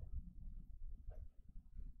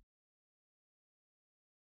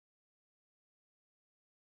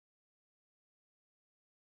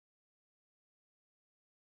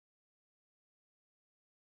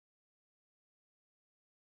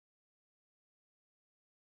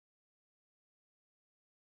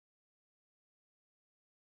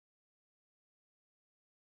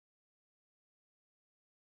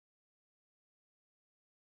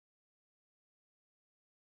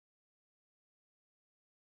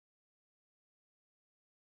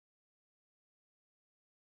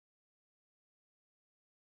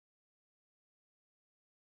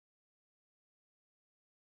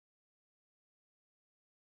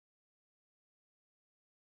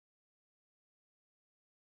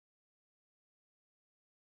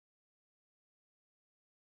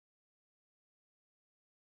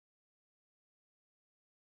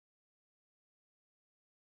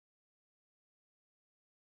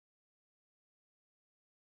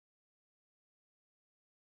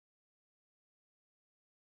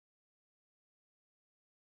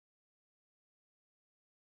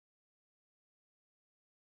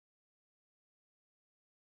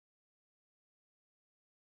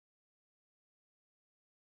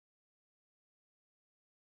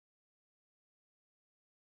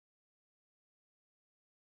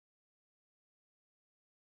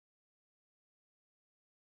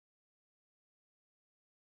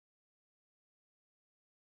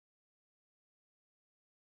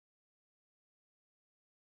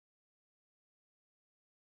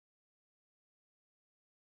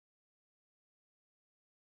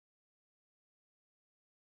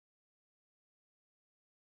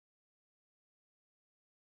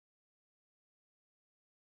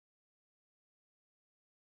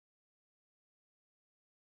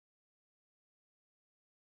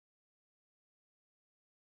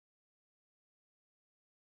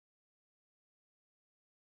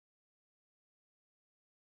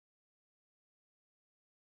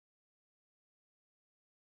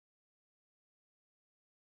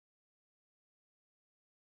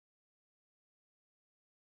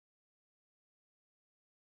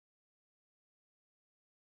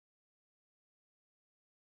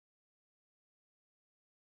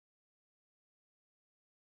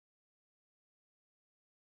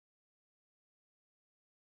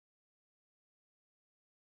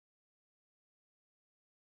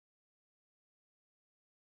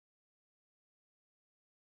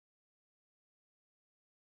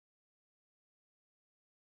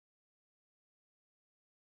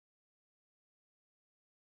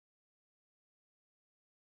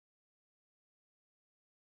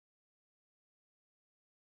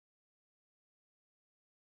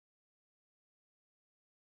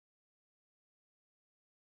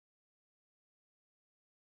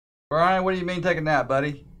 Brian, what do you mean take a nap,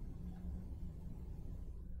 buddy?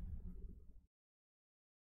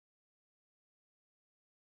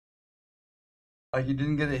 Like you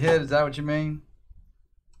didn't get a hit, is that what you mean?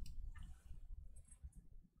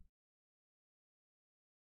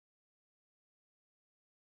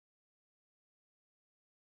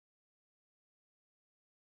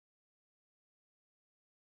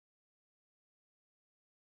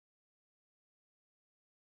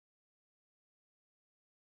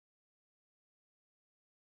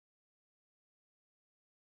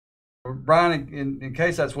 Brian, in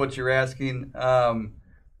case that's what you're asking,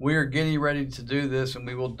 we're getting ready to do this, and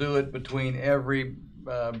we will do it between every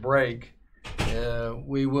break.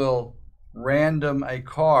 We will random a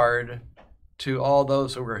card to all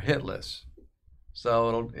those who are hitless.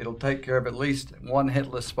 So it'll take care of at least one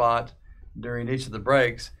hitless spot during each of the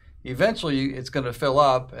breaks. Eventually, it's going to fill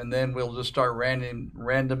up, and then we'll just start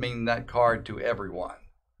randoming that card to everyone.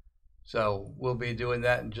 So we'll be doing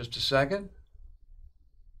that in just a second.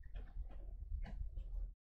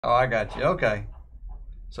 Oh, I got you. Okay.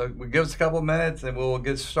 So give us a couple of minutes, and we'll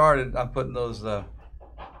get started. I'm putting those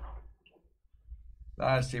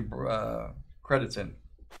Dynasty credits in.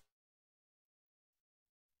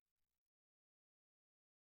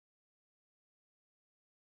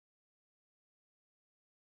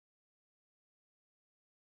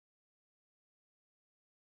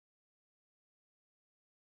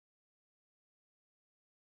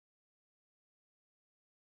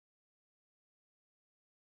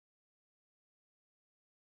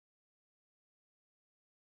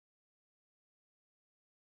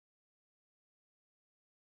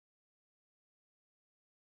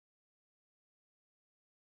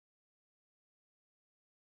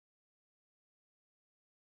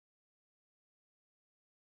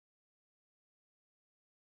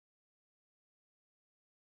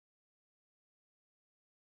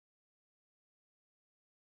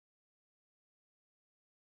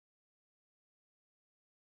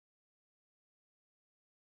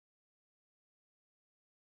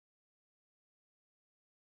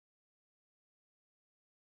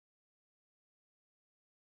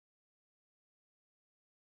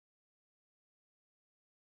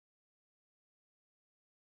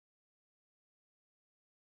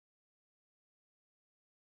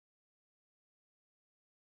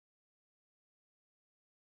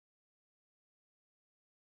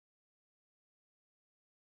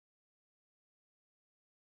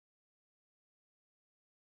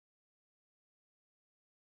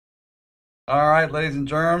 All right, ladies and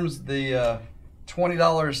germs, the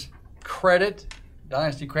 $20 credit,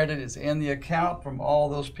 Dynasty credit, is in the account from all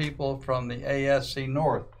those people from the AFC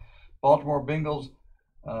North. Baltimore Bengals,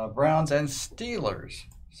 Browns, and Steelers.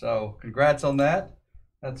 So congrats on that.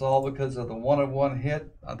 That's all because of the one-on-one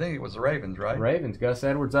hit. I think it was the Ravens, right? Ravens, Gus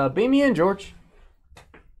Edwards. Beam me in, George.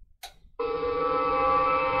 All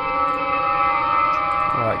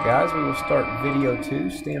right, guys, we will start video 2.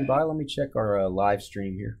 Stand by. Let me check our live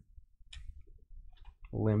stream here.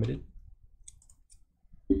 Limited.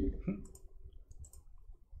 There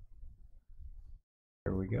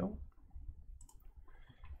we go.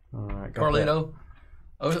 All right, Carlito,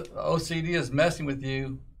 OCD is messing with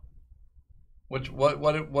you. What?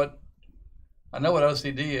 I know what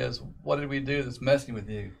OCD is. What did we do that's messing with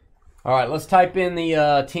you? All right, let's type in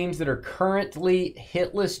the teams that are currently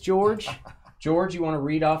hitless, George. George, you want to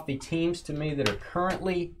read off the teams to me that are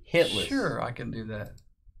currently hitless? Sure, I can do that.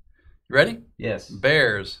 You ready? Yes.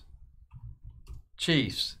 Bears,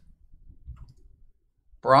 Chiefs,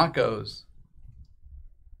 Broncos,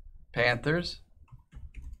 Panthers,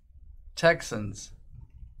 Texans,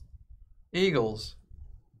 Eagles,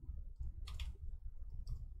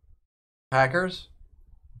 Packers,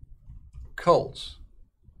 Colts,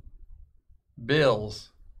 Bills,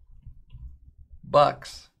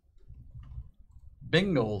 Bucks,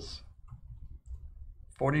 Bengals,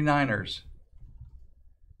 49ers,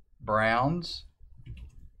 Browns,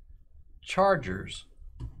 Chargers,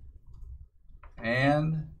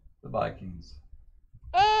 and the Vikings.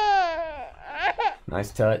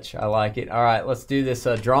 Nice touch. I like it. All right, let's do this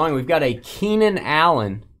drawing. We've got a Keenan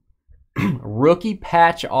Allen rookie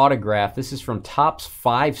patch autograph. This is from Topps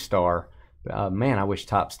 5-star. Man, I wish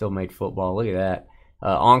Topps still made football. Look at that.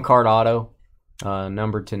 On-card auto,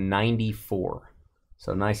 number to 94.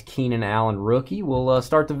 So nice Keenan Allen rookie. We'll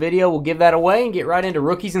start the video. We'll give that away and get right into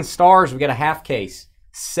rookies and stars. We got a half case,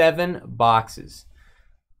 7 boxes.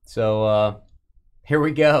 So here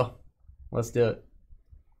we go. Let's do it.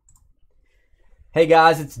 Hey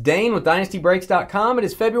guys, it's Dane with DynastyBreaks.com. It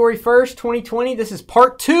is February 1st, 2020. This is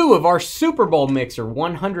part 2 of our Super Bowl mixer,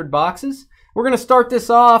 100 boxes. We're going to start this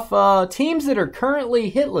off teams that are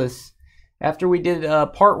currently hitless after we did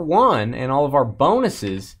part 1 and all of our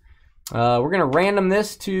bonuses. We're going to random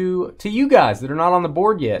this to you guys that are not on the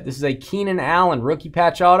board yet. This is a Keenan Allen rookie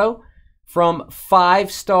patch auto from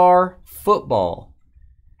 5-Star Football.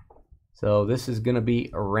 So this is going to be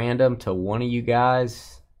a random to one of you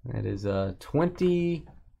guys. That is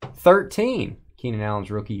 2013, Keenan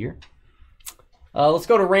Allen's rookie year. Let's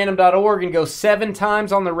go to random.org and go 7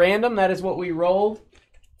 times on the random. That is what we rolled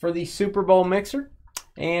for the Super Bowl mixer.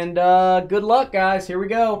 And good luck, guys. Here we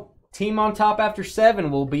go. Team on top after 7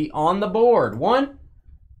 will be on the board. 1,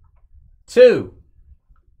 2,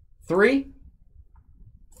 3,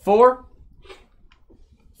 4,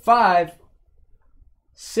 5,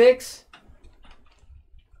 6,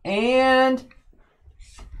 and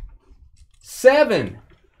 7.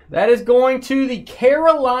 That is going to the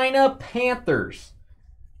Carolina Panthers.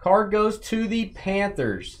 Card goes to the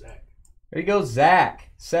Panthers. There you go,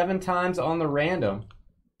 Zach. 7 times on the random.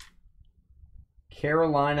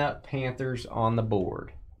 Carolina Panthers on the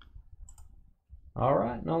board. All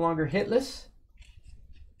right, no longer hitless.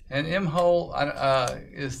 And M-Hole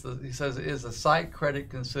he says, is the site credit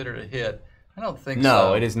considered a hit? I don't think so.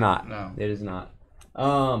 No, it is not. No. It is not.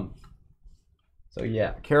 So,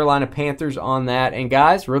 yeah, Carolina Panthers on that. And,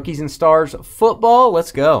 guys, Rookies and Stars football,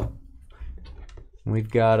 let's go.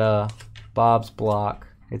 We've got Bob's block.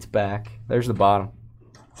 It's back. There's the bottom.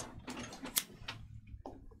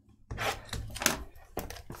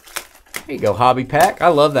 There you go, Hobby Pack. I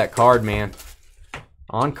love that card, man.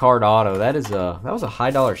 On card auto. That was a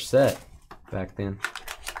high dollar set back then.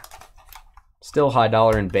 Still high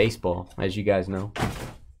dollar in baseball, as you guys know.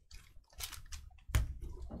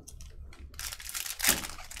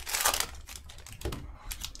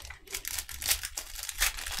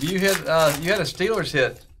 You had a Steelers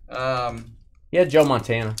hit. Yeah, Joe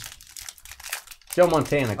Montana. Joe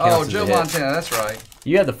Montana counts Oh, as Joe a hit. Montana, that's right.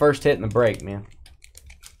 You had the first hit in the break, man.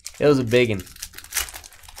 It was a big one.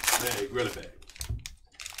 Hey, really big.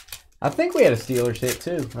 I think we had a Steelers hit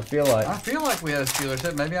too. I feel like. I feel like we had a Steelers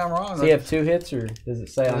hit. Maybe I'm wrong. Does he have 2 hits, or does it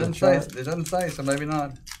say on the chart? It doesn't say, so maybe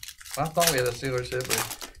not. I thought we had a Steelers hit,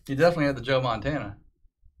 but you definitely had the Joe Montana.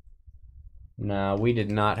 No, we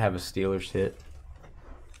did not have a Steelers hit.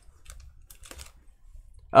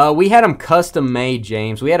 We had them custom made,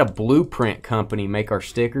 James. We had a Blueprint company make our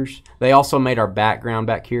stickers. They also made our background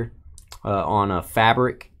back here on a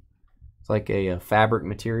fabric. It's like a fabric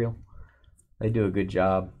material. They do a good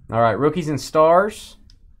job. All right, Rookies and Stars.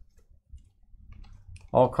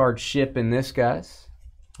 All cards ship in this, guys.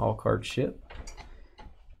 All cards ship.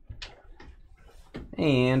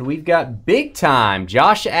 And we've got big time,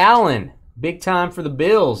 Josh Allen. Big time for the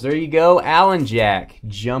Bills. There you go, Allen Jack.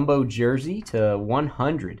 Jumbo jersey to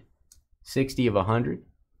 100. 60 of 100.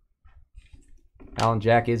 Allen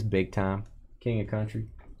Jack is big time. King of country.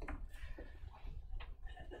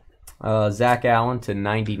 Zach Allen to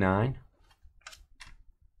 99.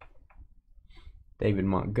 David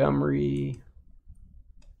Montgomery.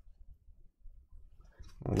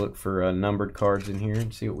 We'll look for numbered cards in here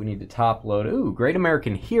and see what we need to top load. Ooh, Great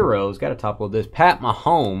American Heroes. Got to top load this. Pat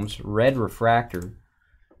Mahomes, red refractor.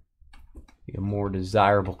 Be a more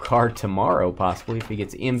desirable card tomorrow, possibly, if he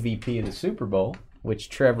gets MVP of the Super Bowl,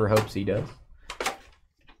 which Trevor hopes he does.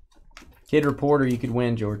 Kid Reporter, you could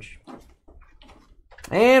win, George.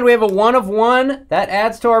 And we have a 1 of 1. That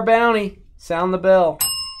adds to our bounty. Sound the bell.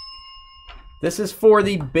 This is for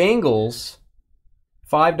the Bengals.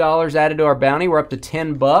 $5 added to our bounty. We're up to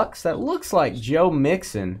 $10. That looks like Joe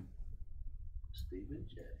Mixon.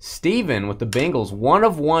 Steven with the Bengals. 1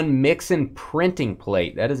 of 1 Mixon printing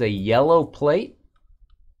plate. That is a yellow plate.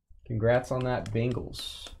 Congrats on that,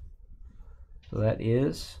 Bengals. So that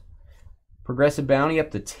is progressive bounty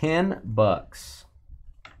up to $10.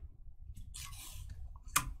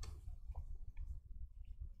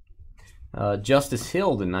 Justice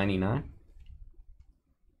Hill to 99.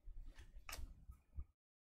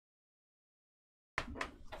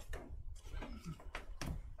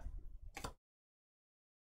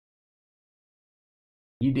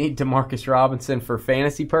 You need Demarcus Robinson for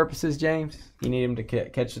fantasy purposes, James? You need him to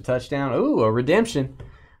catch the touchdown? Ooh, a redemption.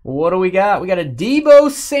 What do we got? We got a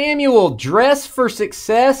Deebo Samuel, dress for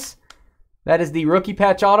success. That is the rookie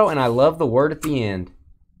patch auto, and I love the word at the end.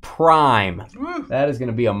 Prime. That is going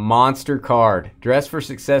to be a monster card. Dress for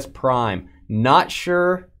success prime. Not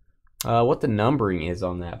sure what the numbering is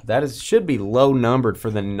on that, but that should be low numbered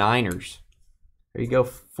for the Niners. There you go,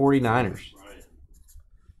 49ers.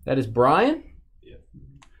 That is Brian?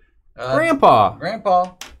 Grandpa.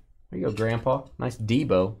 Grandpa. There you go, Grandpa. Nice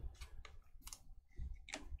Debo.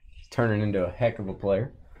 He's turning into a heck of a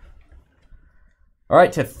player. All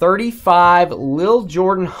right, to 35, Lil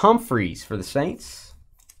Jordan Humphreys for the Saints.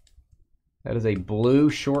 That is a blue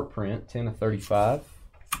short print, 10 of 35.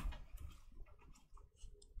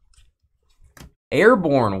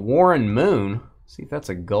 Airborne Warren Moon. See if that's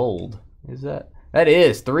a gold. Is that? That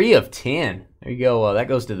is 3 of 10. There you go. That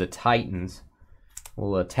goes to the Titans.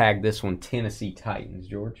 We'll tag this one Tennessee Titans,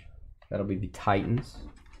 George. That'll be the Titans.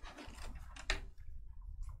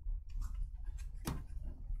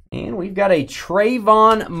 And we've got a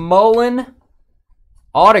Trayvon Mullen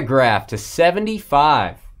autograph to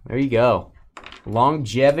 75. There you go.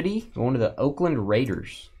 Longevity going to the Oakland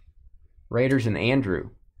Raiders. Raiders and Andrew.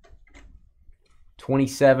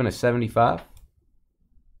 27/75.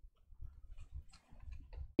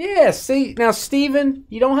 Yeah, see, now Steven,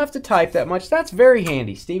 you don't have to type that much. That's very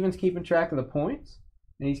handy. Steven's keeping track of the points,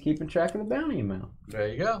 and he's keeping track of the bounty amount. There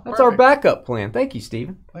you go. That's our backup plan. Thank you,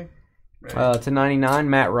 Steven. To 99,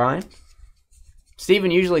 Matt Ryan. Steven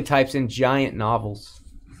usually types in giant novels,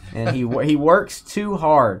 and he works too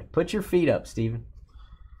hard. Put your feet up, Steven.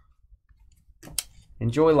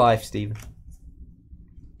 Enjoy life, Steven.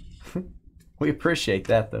 We appreciate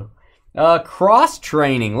that, though.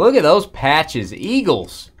 Cross-training. Look at those patches.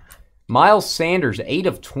 Eagles. Miles Sanders,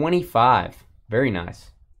 8/25. Very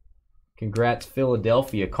nice. Congrats,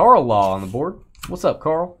 Philadelphia. Carl Law on the board. What's up,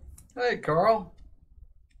 Carl? Hey, Carl.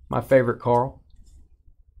 My favorite Carl.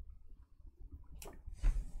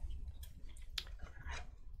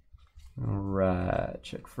 All right.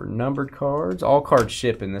 Check for numbered cards. All cards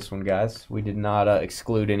ship in this one, guys. We did not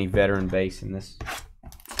exclude any veteran base in this.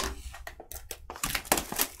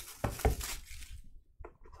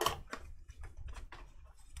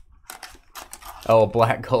 Oh, a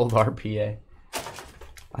black gold RPA.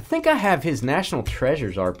 I think I have his National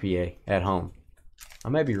Treasures RPA at home. I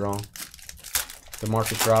may be wrong.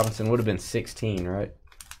 DeMarcus Robinson would have been 16, right?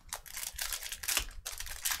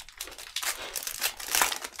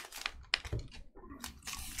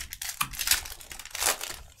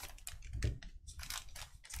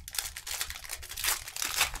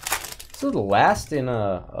 So the last in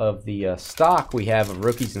of the stock we have of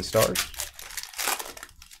rookies and stars.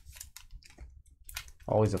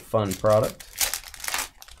 Always a fun product.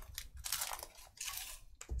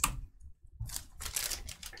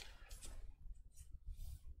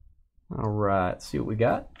 All right, see what we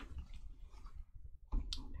got.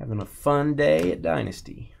 Having a fun day at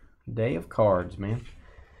Dynasty. Day of cards, man.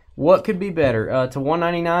 What could be better? To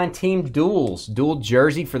 199, team duels. Dual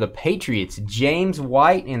jersey for the Patriots. James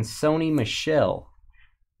White and Sony Michel.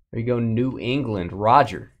 There you go, New England.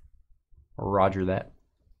 Roger. Or Roger that.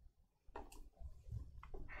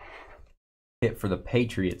 Hit for the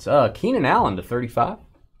Patriots. Keenan Allen to 35.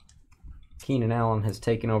 Keenan Allen has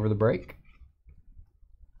taken over the break.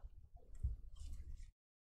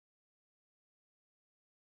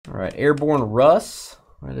 All right, Airborne Russ.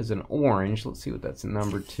 That is an orange. Let's see what that's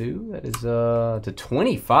number 2. That is to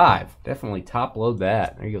 25. Definitely top load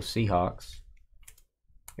that. There you go, Seahawks.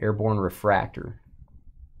 Airborne Refractor.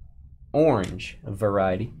 Orange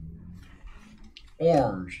variety.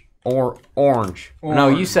 Orange. Orange. No,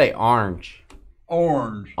 you say orange.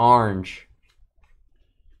 Orange. Orange.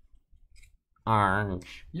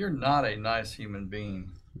 Orange. You're not a nice human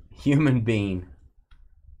being. Human being.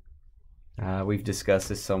 We've discussed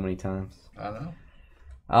this so many times. I know.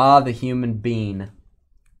 The human being.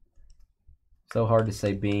 So hard to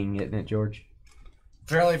say being, isn't it, George?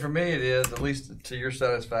 Apparently for me it is, at least to your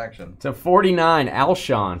satisfaction. To 49,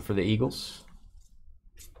 Alshon for the Eagles.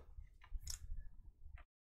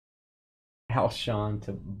 Alshon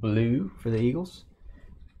to blue for the Eagles.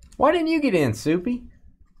 Why didn't you get in, Soupy?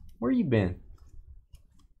 Where you been?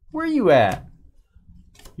 Where you at?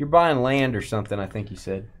 You're buying land or something, I think you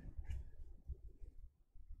said.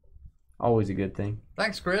 Always a good thing.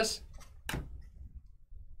 Thanks, Chris.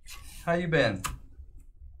 How you been?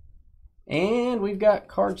 And we've got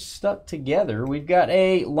cards stuck together. We've got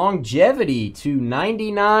a longevity to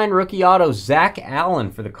 99 rookie auto, Zach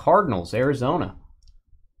Allen for the Cardinals, Arizona.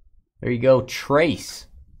 There you go, Trace.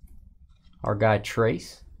 Our guy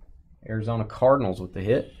Trace. Arizona Cardinals with the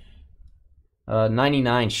hit.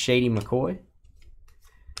 99 Shady McCoy.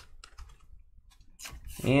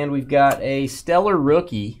 And we've got a stellar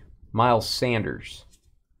rookie, Miles Sanders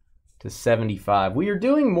to 75. We are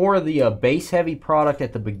doing more of the base-heavy product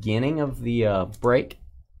at the beginning of the break.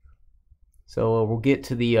 So we'll get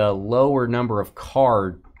to the lower number of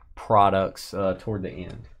card products toward the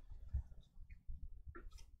end.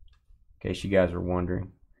 In case you guys are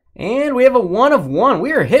wondering. And we have a 1 of 1.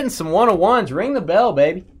 We are hitting some 1-of-1s. Ring the bell,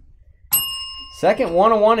 baby. Second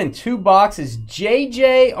 1-of-1 in 2 boxes.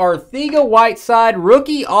 J.J. Arthega-Whiteside,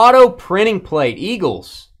 rookie auto printing plate.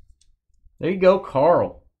 Eagles. There you go,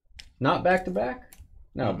 Carl. Not back-to-back?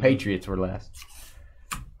 No, Patriots were last.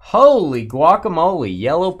 Holy guacamole.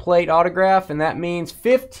 Yellow plate autograph, and that means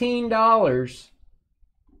 $15.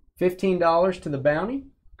 $15 to the bounty?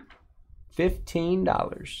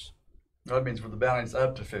 $15. That means for the bounty's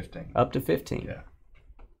up to 15. Up to 15. Yeah.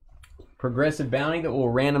 Progressive bounty that will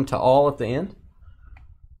random to all at the end.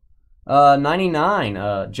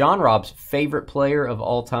 99. John Rob's favorite player of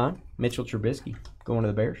all time, Mitchell Trubisky, going to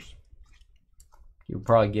the Bears. You'll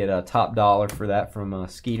probably get a top dollar for that from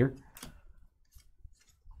Skeeter.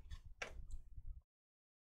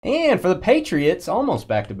 And for the Patriots, almost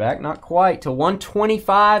back-to-back, not quite, to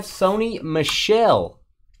 125, Sony Michel.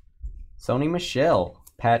 Sony Michel,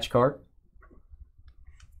 patch card.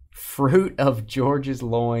 Fruit of George's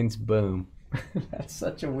loins, boom. That's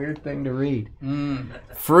such a weird thing to read.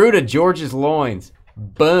 Fruit of George's loins,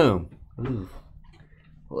 boom. Ooh.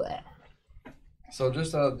 So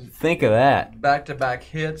just think of that. Back-to-back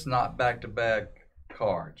hits, not back-to-back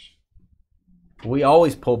cards. We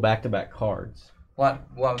always pull back-to-back cards. What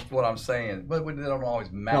I'm saying, but they don't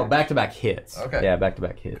always match. No, back-to-back hits. Okay. Yeah,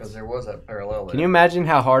 back-to-back hits. Because there was that parallel there. Can you imagine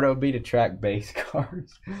how hard it would be to track base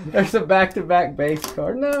cards? There's a back-to-back base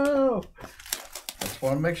card. No! I just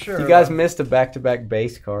want to make sure. You guys missed a back-to-back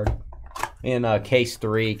base card in case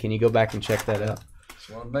 3. Can you go back and check that out? Just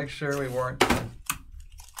want to make sure we weren't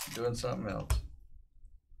doing something else.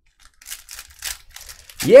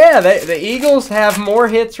 Yeah, the Eagles have more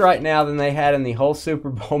hits right now than they had in the whole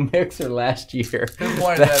Super Bowl mixer last year. Who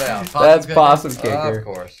pointed that out? That's Possum Kicker. Of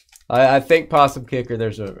course. I think Possum Kicker,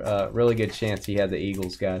 there's a really good chance he had the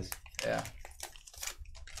Eagles, guys. Yeah.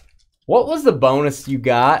 What was the bonus you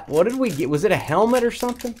got? What did we get? Was it a helmet or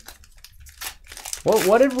something?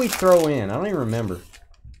 What did we throw in? I don't even remember.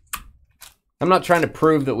 I'm not trying to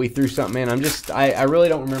prove that we threw something in. I really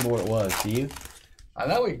don't remember what it was. Do you? I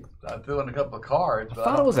know I threw in a couple of cards. But I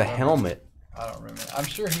thought it was a helmet. I don't remember. I'm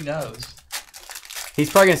sure he knows. He's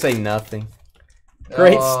probably going to say nothing.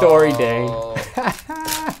 Great story, Dane.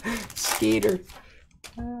 Skeeter.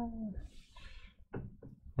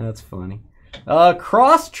 That's funny.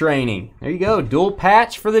 Cross training. There you go. Dual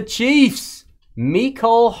patch for the Chiefs.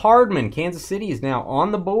 Mecole Hardman. Kansas City is now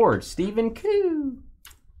on the board. Stephen Koo.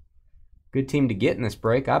 Good team to get in this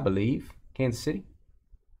break, I believe. Kansas City.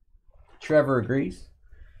 Trevor agrees.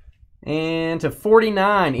 And to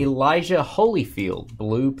 49, Elijah Holyfield,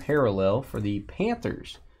 blue parallel for the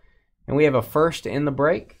Panthers. And we have a first in the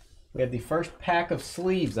break. We have the first pack of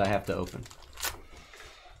sleeves I have to open.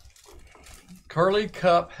 Curly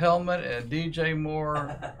Cup helmet and DJ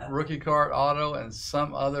Moore rookie card auto and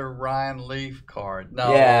some other Ryan Leaf card.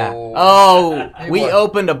 No. Yeah. Oh, we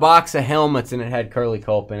opened a box of helmets and it had Curly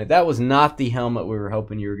Culp in it. That was not the helmet we were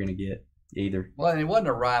hoping you were going to get either. Well, it wasn't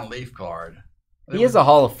a Ryan Leaf card. He is a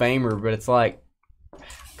Hall of Famer, but it's like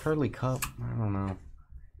Curly Cup. I don't know.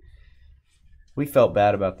 We felt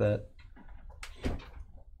bad about that.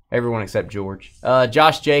 Everyone except George.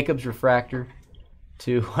 Josh Jacobs refractor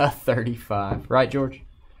to 35. Right, George?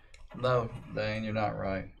 No, Dane, you're not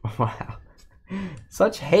right. Wow.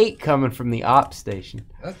 Such hate coming from the op station.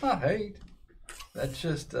 That's not hate. That's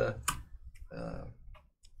just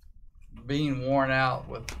being worn out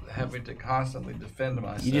with having to constantly defend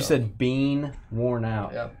myself. You just said bean worn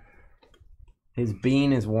out. Yep. His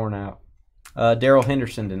bean is worn out. Darrell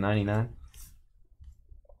Henderson to 99.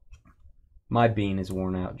 My bean is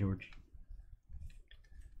worn out, George.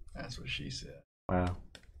 That's what she said. Wow.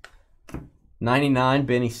 99,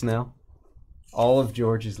 Benny Snell. All of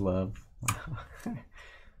George's love.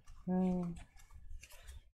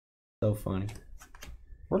 So funny.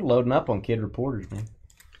 We're loading up on Kid Reporters, man.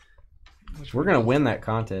 We're going to win that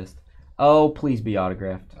contest. Oh, please be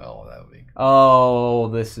autographed. Oh, that would be. Oh,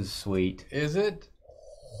 this is sweet. Is it?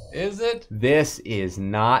 Is it? This is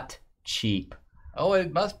not cheap. Oh,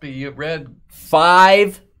 it must be. You read.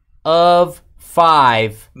 5 of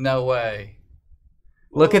 5. No way.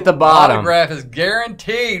 Look at the bottom. Autograph is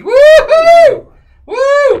guaranteed. Woo-hoo!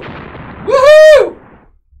 Woo! Woo-hoo!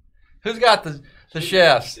 Who's got the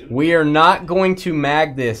chefs? We are not going to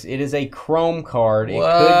mag this. It is a chrome card.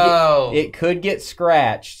 It could get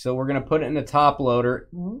scratched, so we're going to put it in the top loader.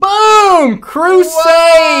 Boom!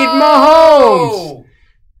 Crusade Mahomes!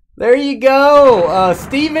 There you go.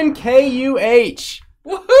 Stephen K.U.H.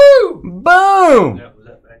 Woohoo! Boom! That was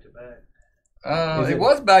that back to back. It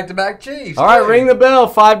was back-to-back Chiefs. All right, ring the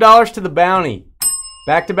bell. $5 to the bounty.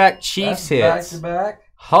 Back-to-back Chiefs hits. Back-to-back.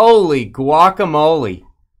 Holy guacamole.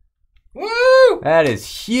 Woo! That is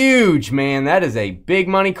huge, man. That is a big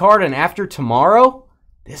money card. And after tomorrow,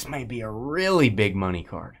 this may be a really big money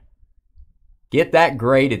card. Get that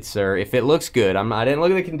graded, sir. If it looks good. I didn't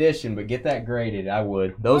look at the condition, but get that graded. I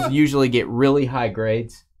would. Those usually get really high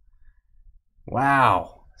grades.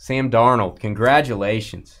 Wow. Sam Darnold,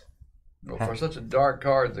 congratulations. Well, for such a dark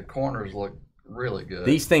card, the corners look really good.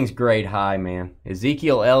 These things grade high, man.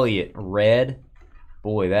 Ezekiel Elliott, red.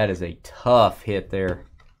 Boy, that is a tough hit there.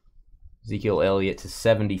 Ezekiel Elliott to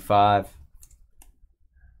 75.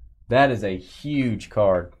 That is a huge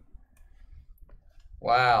card.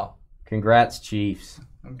 Wow. Congrats, Chiefs.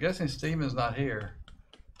 I'm guessing Steven's not here.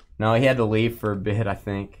 No, he had to leave for a bit, I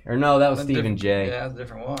think. Or no, that was That's Stephen different- J. Yeah, that's a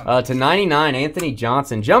different one. To 99, Anthony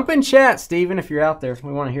Johnson. Jump in chat, Steven, if you're out there.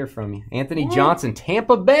 We want to hear from you. Anthony Johnson,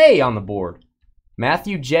 Tampa Bay on the board.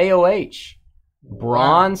 Matthew J.O.H.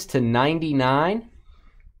 Bronze to 99.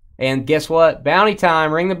 And guess what? Bounty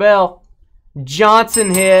time. Ring the bell.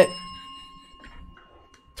 Johnson hit.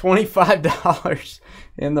 $25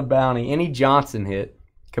 in the bounty. Any Johnson hit.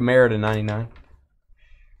 Camaro to 99.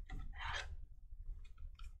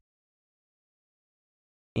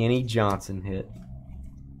 Any Johnson hit.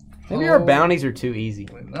 Maybe our bounties are too easy.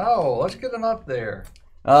 No, let's get them up there.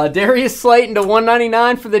 Darius Slayton to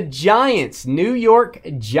 199 for the Giants. New York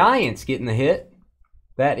Giants getting the hit.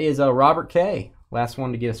 That is Robert K. Last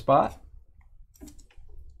one to get a spot.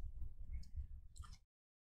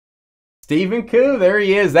 Stephen Koo, there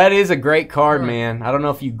he is. That is a great card, man. I don't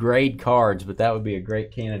know if you grade cards, but that would be a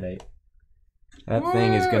great candidate. That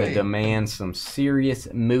thing is going to demand some serious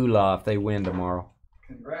moolah if they win tomorrow.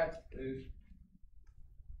 Congrats, dude.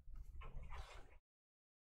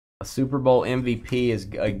 A Super Bowl MVP is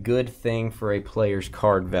a good thing for a player's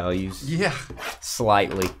card values. Yeah.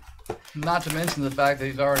 Slightly. Not to mention the fact that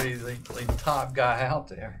he's already the top guy out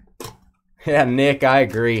there. Yeah, Nick, I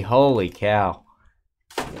agree. Holy cow.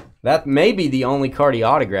 That may be the only card he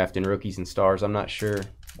autographed in Rookies and Stars. I'm not sure.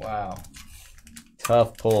 Wow.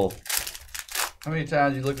 Tough pull. How many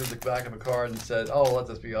times you looked at the back of a card and said, oh, let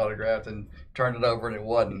this be autographed, and turned it over and it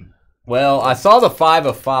wasn't? Well, I saw the 5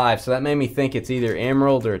 of 5, so that made me think it's either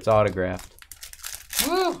emerald or it's autographed.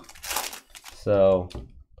 Woo! So,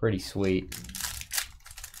 pretty sweet.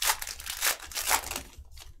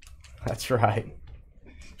 That's right.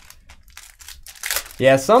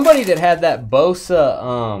 Yeah, somebody that had that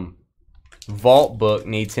Bosa vault book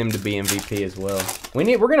needs him to be MVP as well.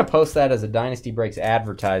 We're gonna post that as a Dynasty Breaks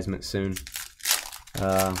advertisement soon.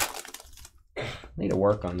 Need to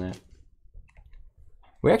work on that.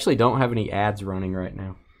 We actually don't have any ads running right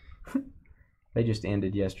now. They just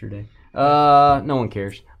ended yesterday. No one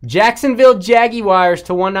cares. Jacksonville Jaguars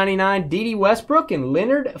to 199. D.D. Westbrook and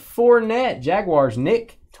Leonard Fournette. Jaguars.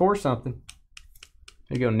 Nick tore something.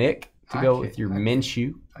 There you go, Nick. To go with your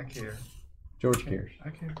Minshew. I care. George cares. I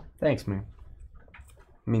care. Thanks, man.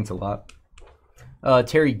 Means a lot.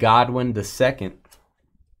 Terry Godwin II.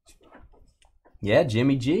 Yeah,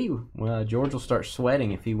 Jimmy G. Well, George will start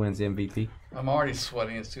sweating if he wins MVP. I'm already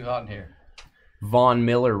sweating. It's too hot in here. Von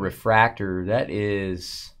Miller Refractor. That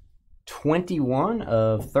is 21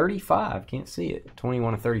 of 35. Can't see it.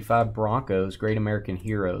 21 of 35 Broncos. Great American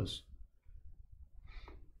Heroes.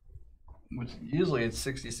 Which usually it's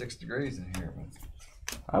 66 degrees in here.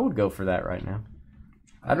 I would go for that right now.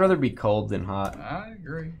 I'd rather be cold than hot. I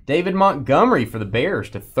agree. David Montgomery for the Bears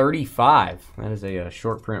to 35. That is a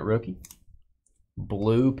short print rookie.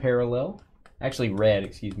 Blue parallel. Actually red,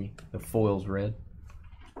 excuse me. The foil's red.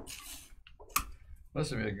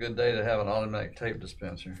 This would be a good day to have an automatic tape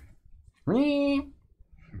dispenser. Would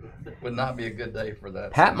Would not be a good day for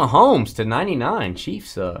that. Pat Mahomes to 99.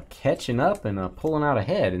 Chiefs catching up and pulling out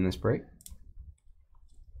ahead in this break.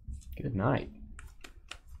 Good night.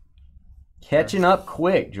 Catching up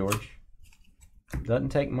quick, George. Doesn't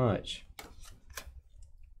take much.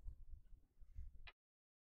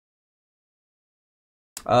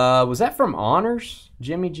 Was that from Honors,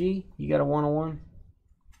 Jimmy G? You got a 101?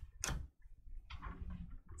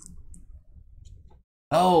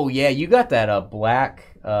 Oh, yeah, you got that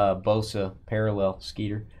black Bosa parallel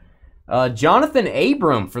Skeeter. Jonathan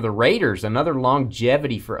Abram for the Raiders. Another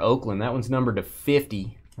longevity for Oakland. That one's numbered to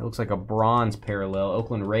 50. It looks like a bronze parallel.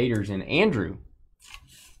 Oakland Raiders and Andrew.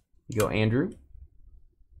 You go, Andrew.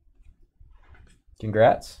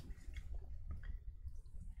 Congrats.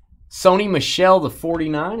 Sony Michelle, the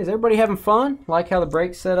 49. Is everybody having fun? Like how the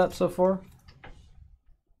break's set up so far?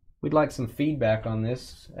 We'd like some feedback on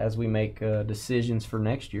this as we make decisions for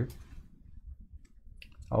next year.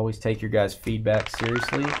 Always take your guys' feedback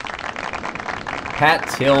seriously. Pat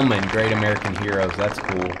Tillman, Great American Heroes. That's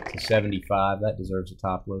cool. To 75. That deserves a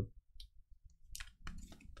top load.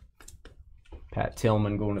 Pat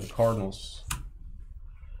Tillman going to the Cardinals.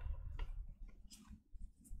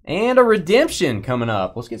 And a redemption coming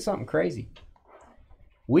up. Let's get something crazy.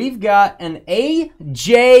 We've got an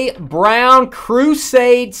A.J. Brown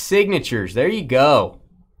Crusade Signatures. There you go.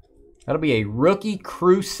 That'll be a rookie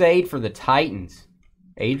crusade for the Titans.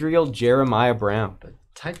 Adriel Jeremiah Brown. The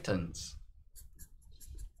Titans.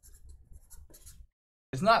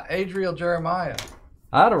 It's not Adriel Jeremiah.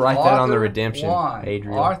 I ought to write that on the redemption. Juan.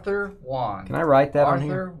 Adriel. Arthur Juan. Can I write that on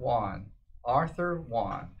here? Arthur Juan. Arthur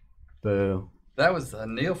Juan. Boo. That was a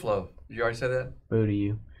Neil Flow. Did you already say that? Boo to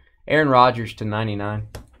you. Aaron Rodgers to 99.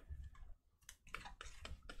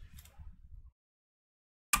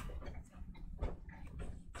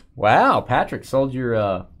 Wow, Patrick sold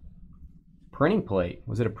your printing plate.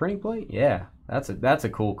 Was it a printing plate? Yeah, that's a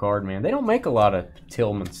cool card, man. They don't make a lot of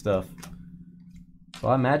Tillman stuff. So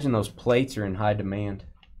I imagine those plates are in high demand.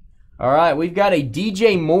 All right, we've got a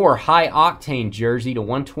DJ Moore high octane jersey to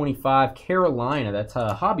 125 Carolina. That's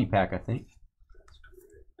a hobby pack, I think.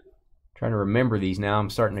 Trying to remember these now.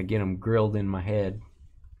 I'm starting to get them grilled in my head.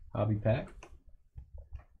 Hobby pack.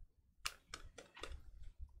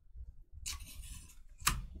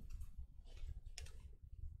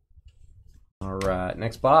 All right,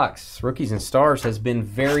 next box. Rookies and Stars has been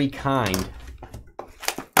very kind.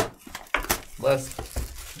 Less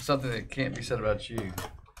something that can't be said about you.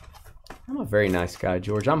 I'm a very nice guy,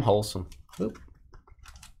 George. I'm wholesome. Oop.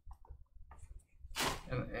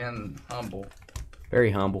 And humble.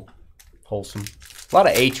 Very humble. Wholesome. A lot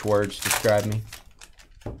of H words describe me.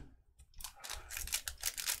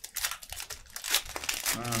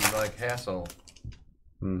 Like hassle.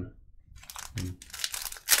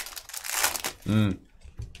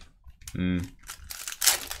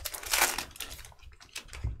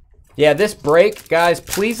 Yeah, this break, guys,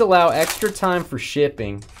 please allow extra time for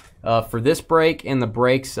shipping for this break and the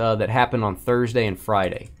breaks that happen on Thursday and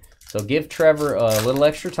Friday. So give Trevor a little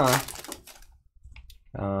extra time.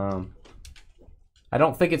 I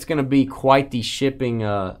don't think it's going to be quite the shipping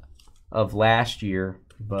of last year,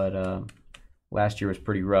 but last year was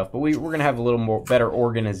pretty rough. But we're going to have a little more better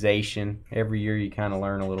organization. Every year you kind of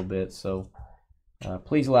learn a little bit, so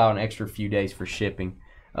please allow an extra few days for shipping.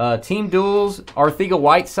 Team duels,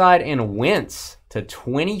 Arthega-Whiteside and Wentz to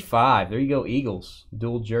 25. There you go, Eagles.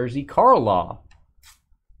 Dual jersey, Karloff.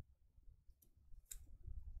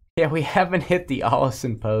 Yeah, we haven't hit the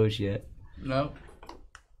Allison pose yet. No.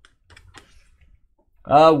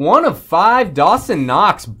 1 of 5, Dawson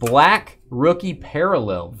Knox, black rookie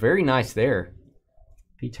parallel. Very nice there.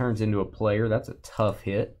 If he turns into a player, that's a tough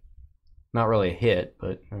hit. Not really a hit,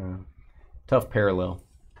 but tough parallel.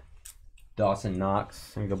 Dawson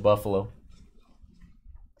Knox. There you go, Buffalo.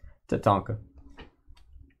 Tatanka.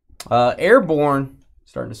 Airborne.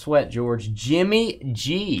 Starting to sweat, George. Jimmy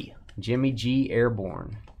G. Jimmy G.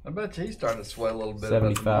 Airborne. I bet he's starting to sweat a little bit.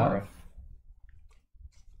 75.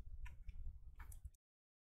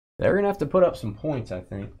 They're going to have to put up some points, I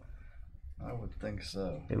think. I would think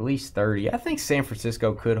so. At least 30. I think San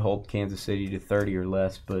Francisco could hold Kansas City to 30 or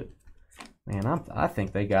less, but, man, I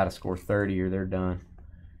think they got to score 30 or they're done.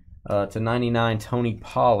 To 99, Tony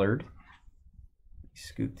Pollard.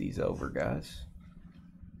 Scoot these over, guys.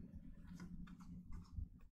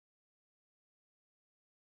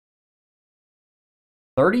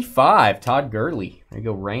 $35, Todd Gurley. There you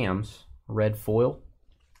go, Rams. Red foil.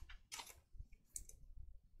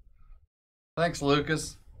 Thanks,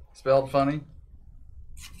 Lucas. Spelled funny.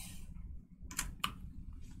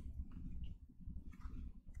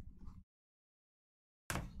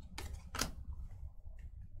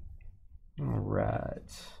 All right.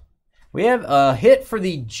 We have a hit for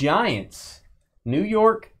the Giants. New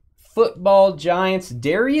York Football Giants.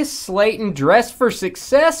 Darius Slayton, dressed for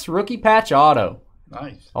success. Rookie patch auto.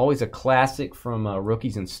 Nice. Always a classic from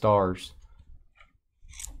Rookies and Stars.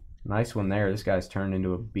 Nice one there. This guy's turned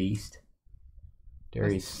into a beast.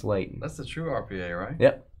 Darius Slayton. That's the true RPA, right?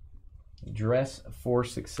 Yep. Dress for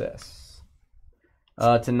success.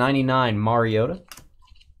 To 99, Mariota.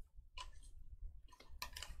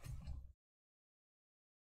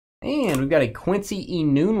 And we've got a Quincy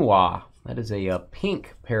Enunwa. That is a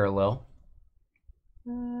pink parallel.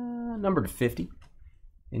 Number to 50.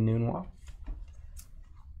 Enunwa.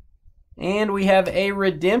 And we have a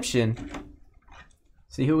redemption.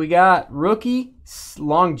 See who we got. Rookie,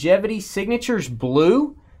 longevity, signatures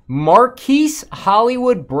blue. Marquise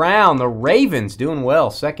Hollywood Brown. The Ravens doing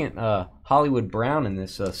well. Second Hollywood Brown in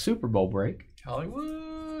this Super Bowl break.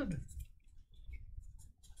 Hollywood.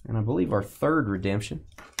 And I believe our third redemption.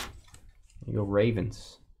 There you go,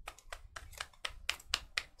 Ravens.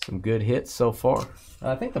 Some good hits so far.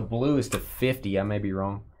 I think the blue is to 50. I may be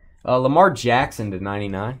wrong. Lamar Jackson to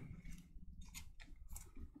 99.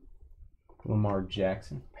 Lamar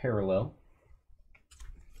Jackson, parallel.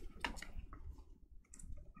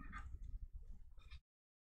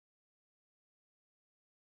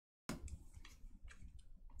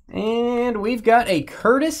 And we've got a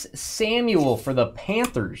Curtis Samuel for the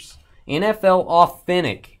Panthers. NFL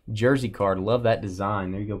Authentic jersey card. Love that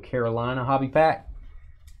design. There you go, Carolina hobby pack.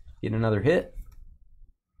 Getting another hit.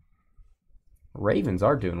 Ravens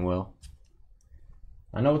are doing well.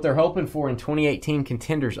 I know what they're hoping for in 2018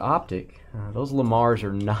 Contenders Optic. Those Lamars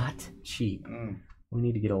are not cheap. We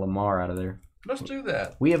need to get a Lamar out of there. Let's do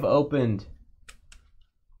that. We have opened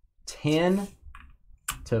 10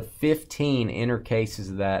 to 15 inner cases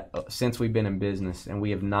of that since we've been in business, and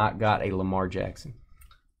we have not got a Lamar Jackson.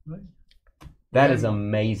 That is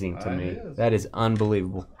amazing to me. That is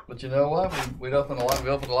unbelievable. But you know what? We opened a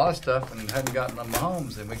lot of stuff and hadn't gotten a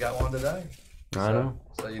Mahomes, and we got one today. I know.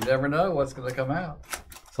 So you never know what's going to come out.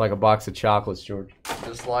 It's like a box of chocolates, George.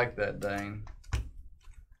 Just like that, Dane.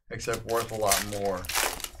 Except worth a lot more.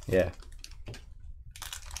 Yeah.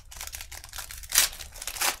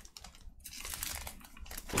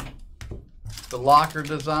 The locker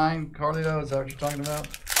design, Carlito, is that what you're talking about?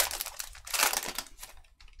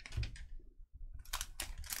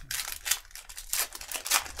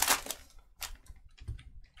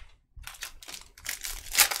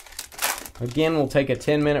 Again, we'll take a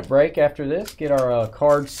 10-minute break after this. Get our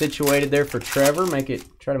cards situated there for Trevor.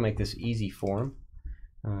 Try to make this easy for him.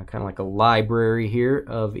 Kind of like a library here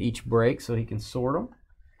of each break, so he can sort them.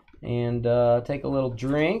 And take a little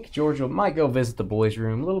drink. George might go visit the boys'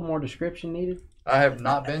 room. A little more description needed. I have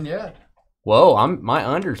not been yet. Whoa, my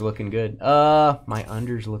under's looking good. My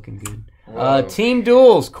under's looking good. Team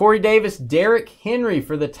duels: Corey Davis, Derrick Henry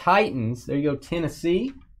for the Titans. There you go,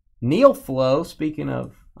 Tennessee. Neil Flo. Speaking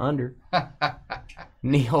of under.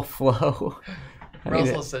 Neil Flo.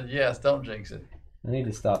 Russell said yes, don't jinx it. I need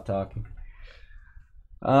to stop talking.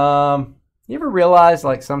 You ever realize,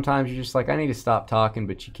 like, sometimes you're just like, I need to stop talking,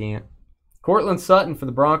 but you can't? Cortland Sutton for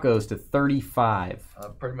the Broncos to 35.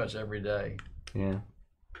 Pretty much every day. Yeah.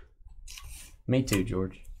 Me too,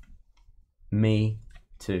 George. Me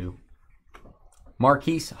too.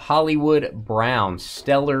 Marquise Hollywood Brown,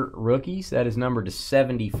 stellar rookies. That is numbered to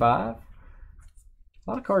 75. A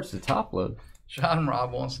lot of cards to top load. John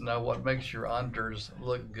Rob wants to know what makes your unders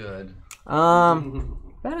look good.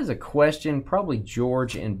 That is a question probably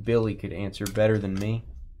George and Billy could answer better than me.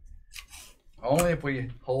 Only if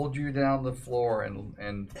we hold you down the floor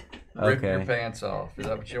and rip your pants off. Is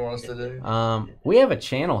that what you want us to do? We have a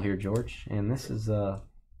channel here, George, and this is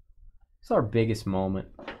our biggest moment.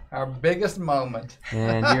 Our biggest moment.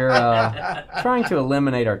 And you're trying to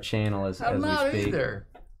eliminate our channel as we speak. I'm not either.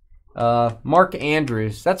 Mark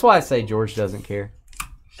Andrews. That's why I say George doesn't care.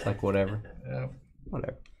 It's like whatever. Yeah.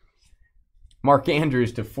 Whatever. Mark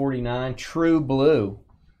Andrews to 49. True blue.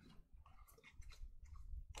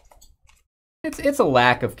 It's a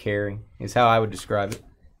lack of caring is how I would describe it.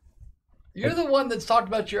 You're the one that's talked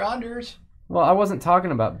about your unders. Well, I wasn't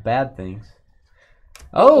talking about bad things.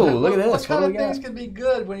 Oh, look at this. What kind of things could be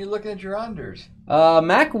good when you're looking at your unders?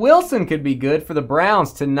 Mac Wilson could be good for the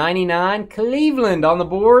Browns to 99. Cleveland on the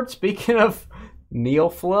board. Speaking of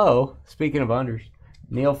Neil Flo. Speaking of unders.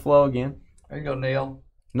 Neil Flo again. There you go, Neil.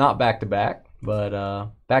 Not back-to-back,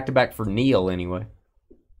 but back-to-back for Neil anyway.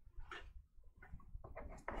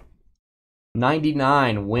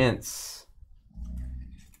 99, Wentz.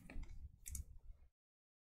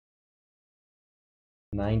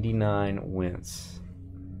 Wentz.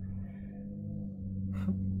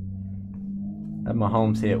 That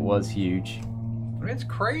Mahomes hit was huge. It's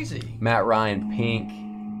crazy. Matt Ryan, pink.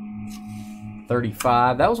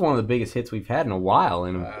 35. That was one of the biggest hits we've had in a while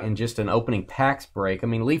in just an opening packs break. I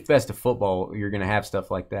mean, Leaf Best of Football, you're going to have stuff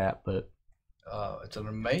like that, but it's an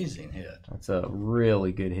amazing hit. That's a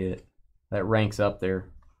really good hit. That ranks up there.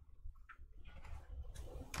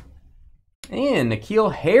 And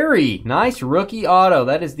N'Keal Harry, nice rookie auto.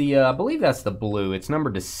 That is the, I believe that's the blue. It's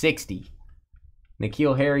numbered to 60.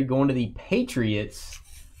 N'Keal Harry going to the Patriots.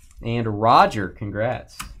 And Roger,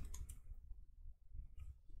 congrats.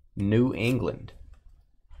 New England.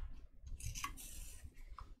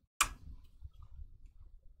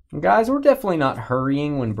 And guys, we're definitely not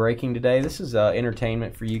hurrying when breaking today. This is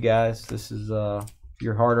entertainment for you guys. This is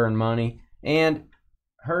your hard-earned money. And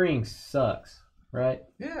hurrying sucks, right?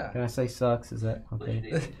 Yeah. Can I say sucks? Is that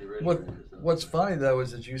okay? What's funny, though,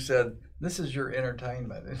 is that you said, this is your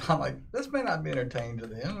entertainment. And I'm like, this may not be entertaining to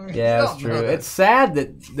them. Yeah, that's true. It's sad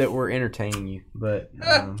that we're entertaining you, but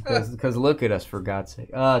because look at us, for God's sake.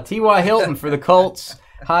 T.Y. Hilton for the Colts.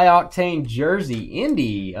 High-octane jersey.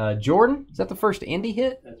 Indy. Jordan, is that the first Indy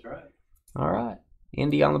hit? That's right. All right.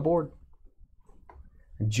 Indy on the board.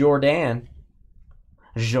 Jordan.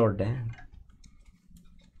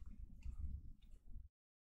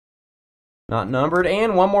 Not numbered.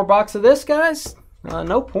 And one more box of this, guys.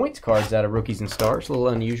 No points cards out of Rookies and Stars. A little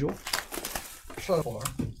unusual. So far.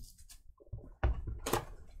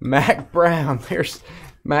 Mac Brown. There's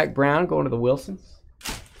Mac Brown going to the Wilsons.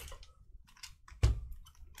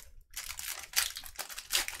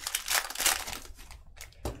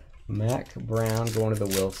 Mac Brown going to the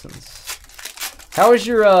Wilsons. How was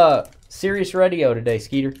your Sirius radio today,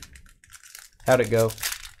 Skeeter? How'd it go?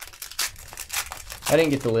 I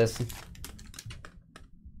didn't get to listen.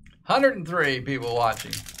 103 people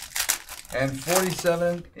watching and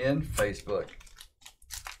 47 in Facebook.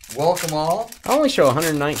 Welcome all. I only show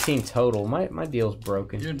 119 total. My deal's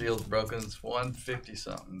broken. Your deal's broken. It's 150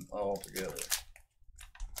 something altogether.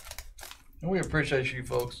 And we appreciate you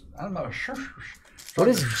folks. I'm not sure. What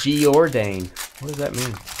is Giordane? What does that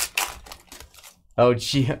mean? Oh,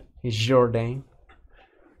 Jourdain.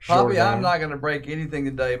 Probably I'm not going to break anything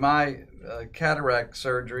today. My cataract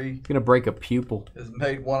surgery Gonna break a pupil. has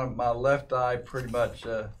made one of my left eye pretty much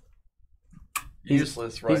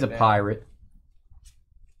useless right now. He's a pirate.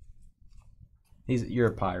 You're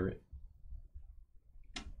a pirate.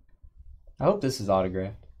 I hope this is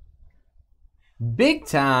autographed. Big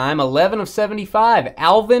time, 11 of 75.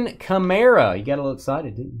 Alvin Kamara. You got a little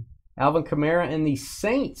excited, didn't you? Alvin Kamara and the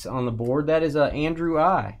Saints on the board. That is Andrew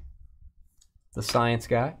I, the science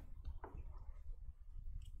guy.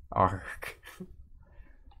 Ark.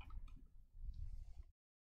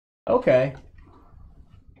 Okay.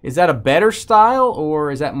 Is that a better style,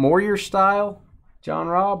 or is that more your style, John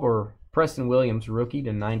Robb, or Preston Williams, rookie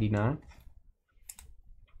to 99?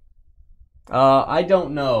 I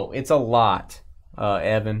don't know. It's a lot,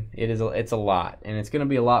 Evan. It's a lot, and it's going to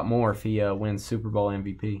be a lot more if he wins Super Bowl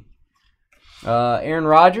MVP. Aaron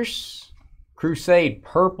Rodgers, Crusade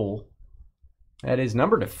purple. That is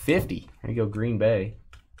numbered to 50. There you go, Green Bay.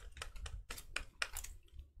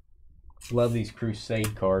 Love these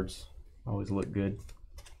Crusade cards. Always look good.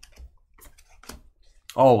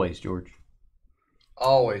 Always, George.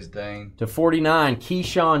 Always, Dane. To 49,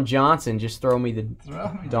 Keyshawn Johnson. Just throw me the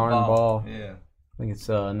darn ball. Yeah. I think it's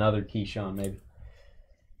another Keyshawn, maybe.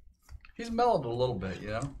 He's mellowed a little bit,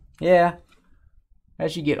 you know? Yeah.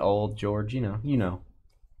 As you get old, George, you know.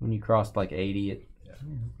 When you crossed like 80, it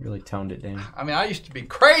really toned it down. I mean, I used to be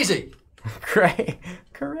crazy.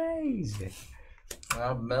 Crazy.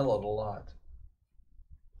 I've mellowed a lot.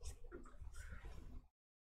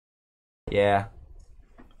 Yeah.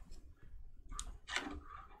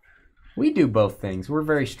 We do both things. We're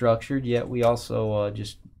very structured, yet we also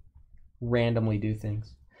just randomly do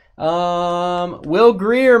things. Will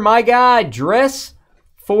Greer, my guy, dress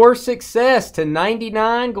for success to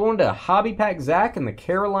 99, going to Hobby Pack Zach and the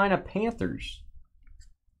Carolina Panthers.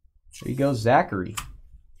 There you go, Zachary.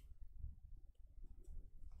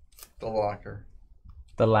 The locker.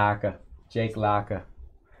 The Laka. Jake Laka.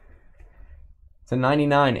 To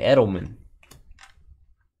 99, Edelman.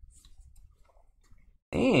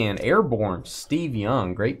 And Airborne, Steve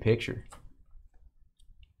Young. Great picture.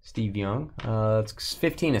 Steve Young. It's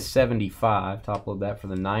 15 of 75. Top load that for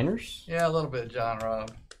the Niners. Yeah, a little bit, John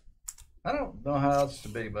Robb. I don't know how else to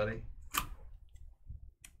be, buddy.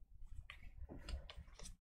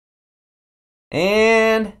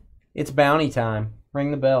 And it's bounty time.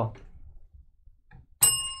 Ring the bell.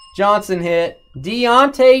 Johnson hit.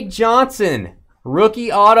 Deontay Johnson.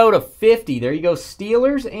 Rookie auto to 50. There you go.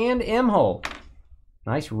 Steelers and M-Hole.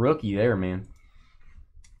 Nice rookie there, man.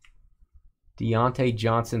 Deontay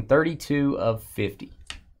Johnson, 32 of 50.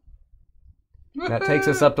 That takes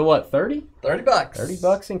us up to what, 30? 30 bucks. 30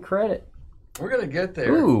 bucks in credit. We're going to get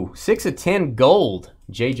there. Ooh, 6 of 10 gold.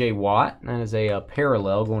 J.J. Watt. That is a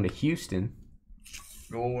parallel going to Houston.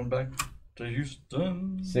 Going back to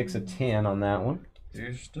Houston. 6 of 10 on that one.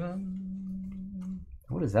 Houston.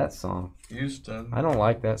 What is that song? Houston. I don't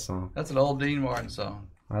like that song. That's an old Dean Martin song.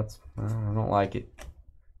 I don't like it.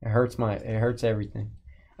 It hurts everything.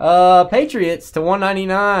 Patriots to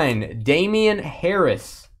 199. Damian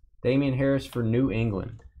Harris. Damian Harris for New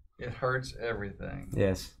England. It hurts everything.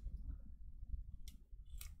 Yes.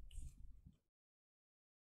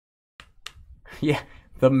 Yeah,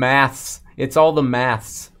 the maths. It's all the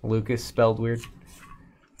maths. Lucas, spelled weird.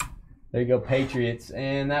 There you go, Patriots.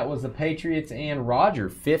 And that was the Patriots and Roger.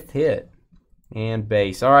 5th hit. And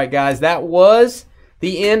base. All right, guys, that was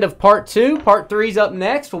the end of part 2. Part 3's up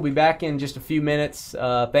next. We'll be back in just a few minutes.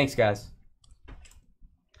 Thanks, guys.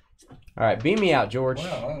 All right, beam me out, George.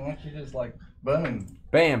 Wow, why don't you just like boom?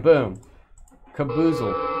 Bam, boom.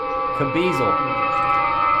 Caboozle. Cabeazle.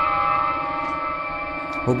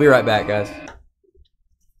 We'll be right back, guys.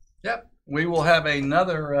 Yep. We will have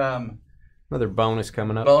another Another bonus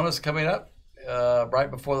coming up. bonus coming up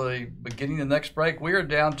right before the beginning of the next break. We are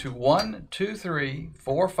down to 1, 2, 3,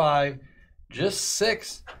 4, 5, just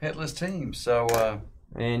 6 hitless teams. So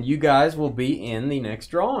And you guys will be in the next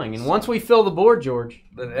drawing. And once we fill the board, George,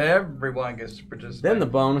 then everyone gets to participate. then the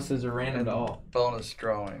bonuses are random in to all. bonus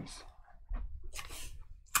drawings.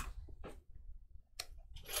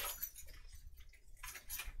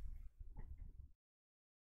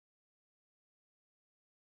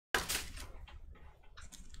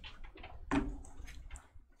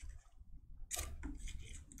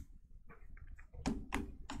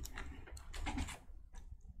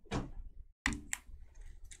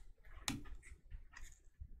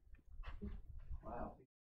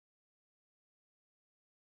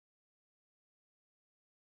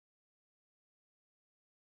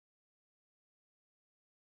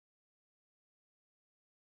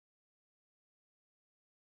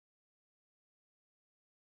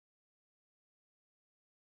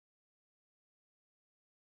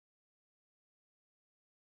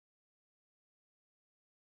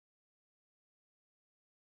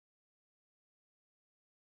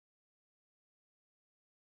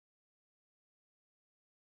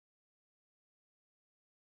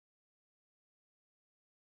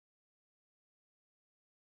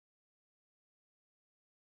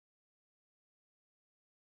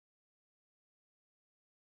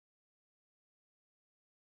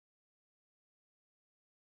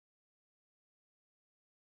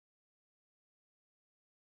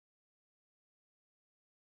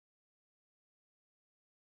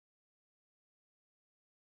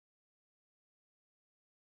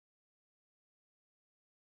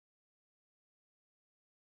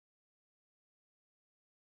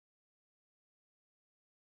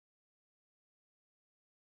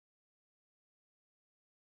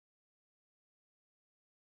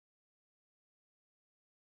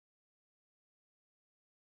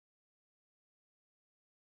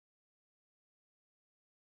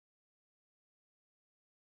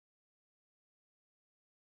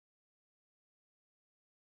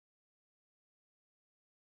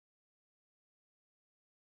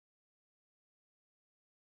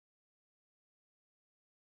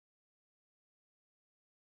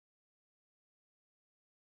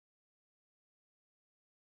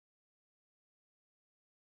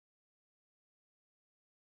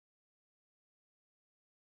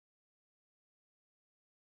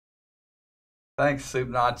 Thanks, Soup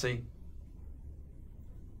Nazi.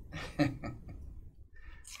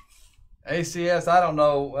 ACS, I don't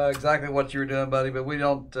know exactly what you were doing, buddy, but we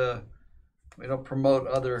don't promote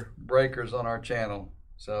other breakers on our channel.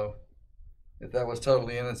 So if that was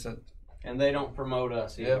totally innocent. And they don't promote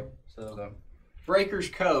us either. Yep. So breakers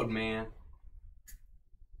code, man.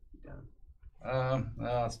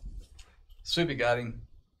 Soupy got him.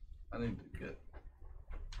 I need to get.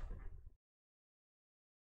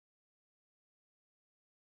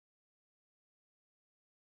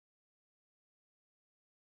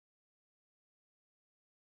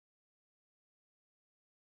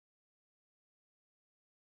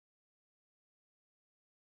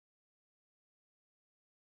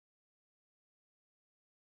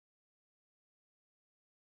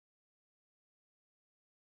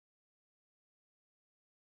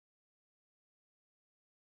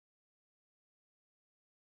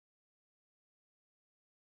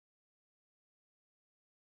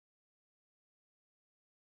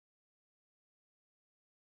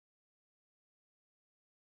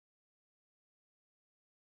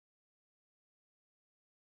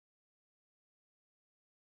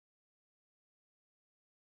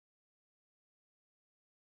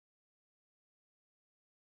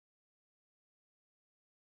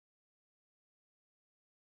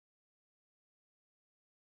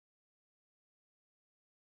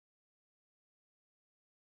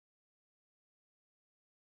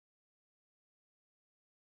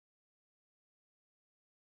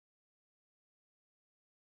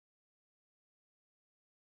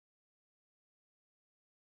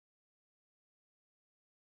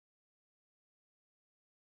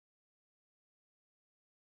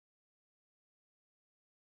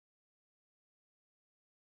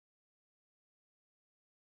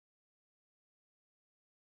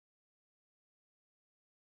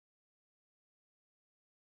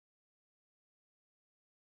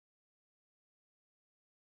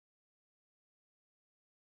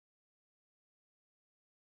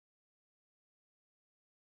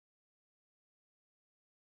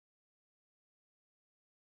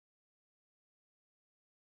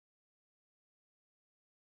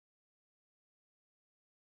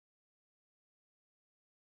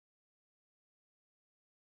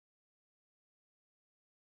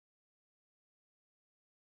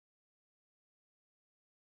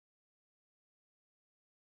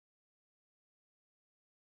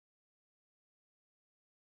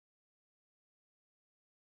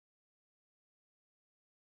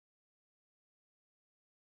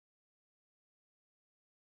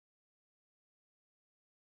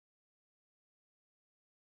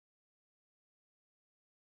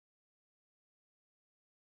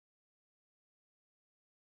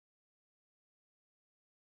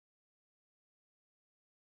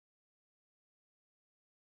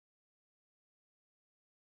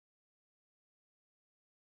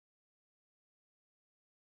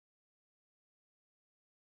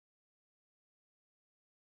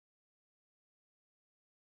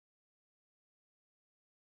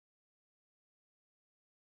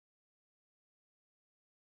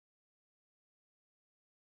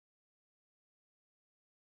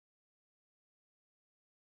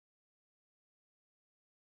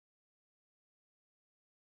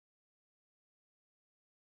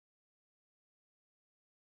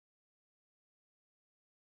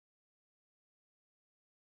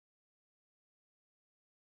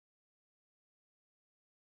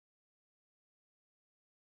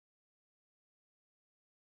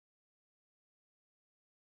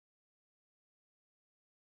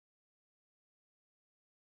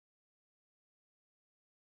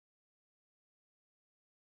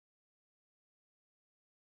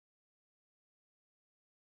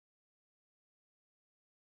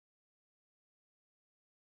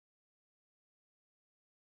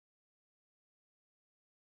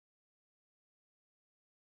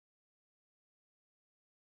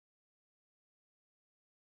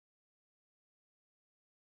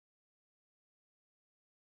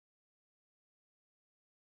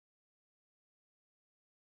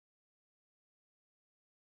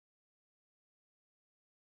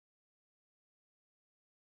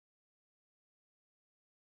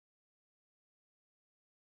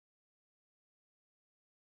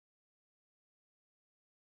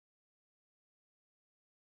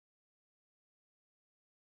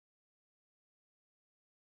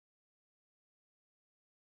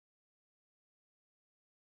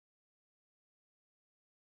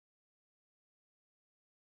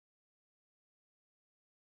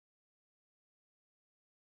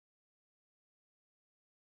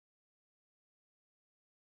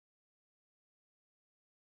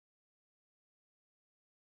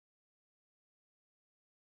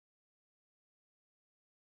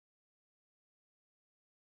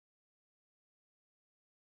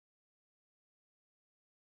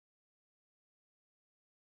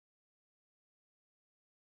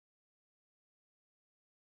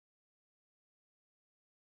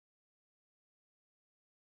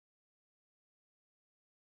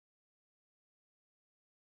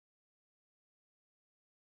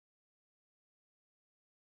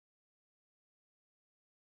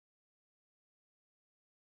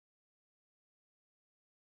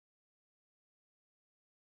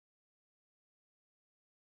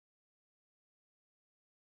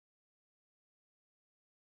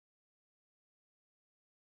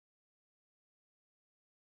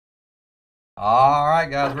 All right,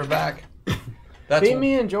 guys, we're back. That's Beat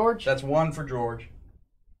me in, George. That's 1 for George.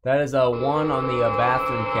 That is a 1 on the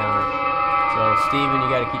bathroom counter. So, Steven, you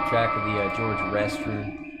got to keep track of the George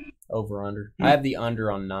restroom over-under. I have the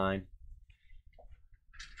under on 9.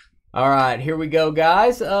 All right, here we go,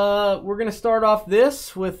 guys. We're going to start off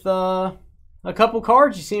this with a couple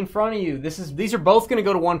cards you see in front of you. These are both going to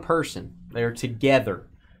go to one person. They're together.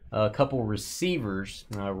 A couple receivers,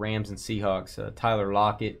 Rams and Seahawks. Tyler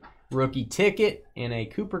Lockett, rookie ticket, and a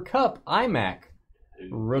Cooper Kupp iMac.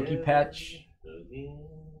 Rookie patch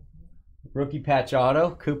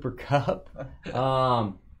auto, Cooper Kupp.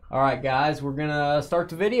 All right, guys, we're going to start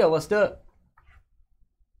the video. Let's do it.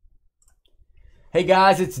 Hey,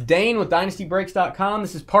 guys, it's Dane with DynastyBreaks.com.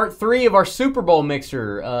 This is part 3 of our Super Bowl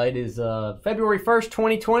mixer. It is February 1st,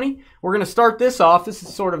 2020. We're going to start this off. This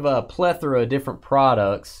is sort of a plethora of different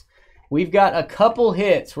products. We've got a couple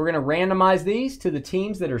hits. We're going to randomize these to the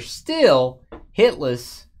teams that are still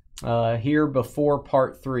hitless here before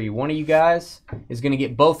part 3. One of you guys is going to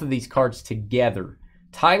get both of these cards together.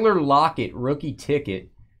 Tyler Lockett, rookie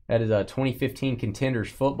ticket. That is a 2015 Contenders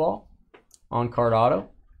football on-card auto.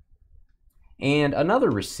 And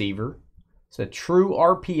another receiver. It's a true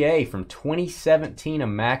RPA from 2017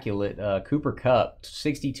 Immaculate Cooper Kupp,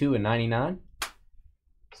 62 and 99.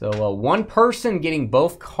 So one person getting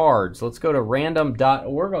both cards. Let's go to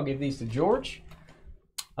random.org. I'll give these to George.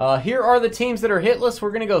 Here are the teams that are hitless.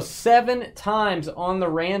 We're going to go 7 times on the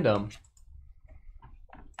random.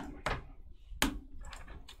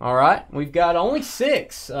 All right, we've got only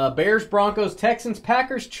 6. Bears, Broncos, Texans,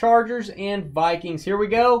 Packers, Chargers, and Vikings. Here we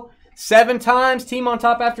go. 7 times. Team on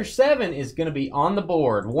top after 7 is going to be on the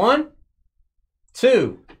board. 1,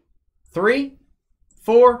 2, 3,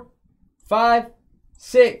 4, 5,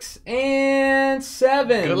 6, and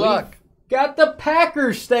 7. Good luck. We've got the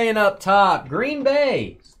Packers staying up top. Green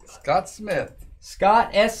Bay. Scott Smith.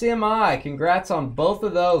 Scott SMI. Congrats on both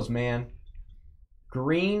of those, man.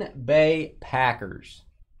 Green Bay Packers.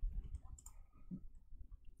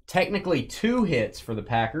 Technically 2 hits for the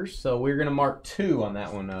Packers, so we're going to mark 2 on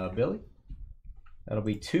that one, Billy. That'll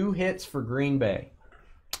be 2 hits for Green Bay.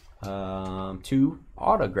 2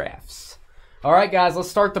 autographs. All right, guys, let's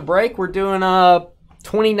start the break. We're doing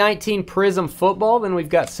 2019 Prism football. Then we've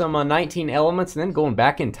got some 19 elements, and then going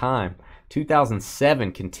back in time,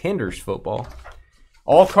 2007 Contenders football.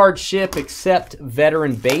 All cards ship except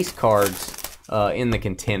veteran base cards in the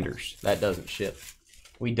Contenders. That doesn't ship.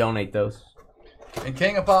 We donate those. And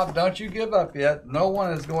King of Pop, don't you give up yet. No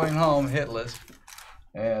one is going home hitless.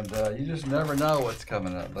 And you just never know what's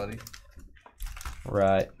coming up, buddy.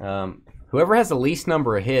 Right. Whoever has the least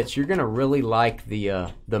number of hits, you're going to really like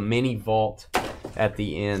the mini vault at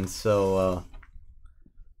the end. So,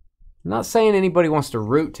 I'm not saying anybody wants to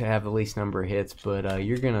root to have the least number of hits, but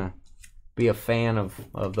you're going to be a fan of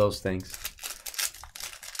those things.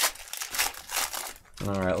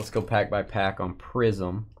 All right, let's go pack by pack on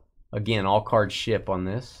Prism. Again, all cards ship on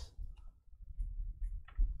this.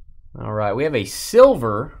 All right, we have a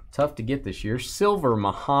silver, tough to get this year, silver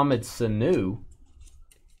Mohamed Sanu.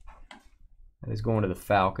 That is going to the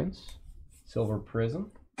Falcons. Silver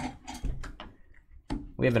Prism.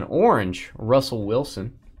 We have an orange Russell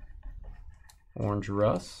Wilson. Orange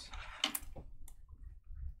Russ.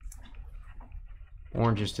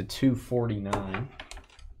 Orange is to 249.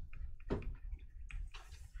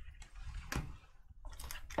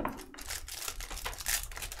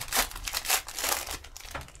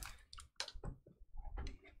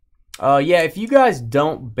 Yeah, if you guys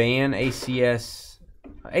don't ban ACS,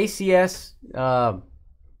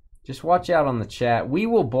 just watch out on the chat. We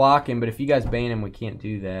will block him, but if you guys ban him, we can't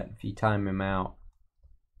do that if you time him out.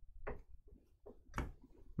 I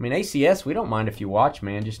mean, ACS, we don't mind if you watch,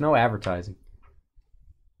 man. Just no advertising.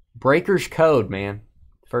 Breaker's Code, man.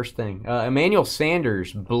 First thing. Emmanuel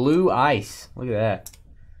Sanders, Blue Ice. Look at that.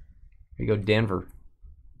 Here you go, Denver.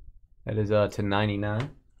 That is to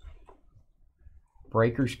 99.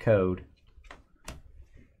 Breaker's Code.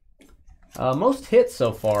 Most hits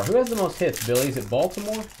so far. Who has the most hits, Billy? Is it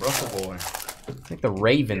Baltimore? Russell Boy. I think the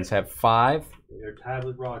Ravens have 5. They're tied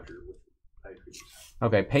with Roger with Patriots.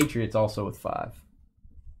 Okay, Patriots also with 5.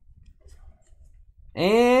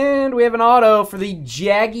 And we have an auto for the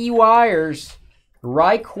Jaguars.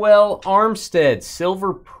 Raquel Armstead,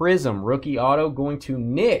 Silver Prism, rookie auto going to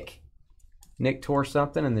Nick. Nick tore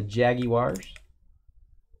something in the Jaguars.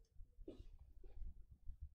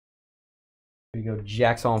 Here you go,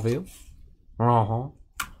 Jacksonville.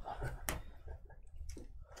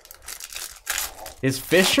 Is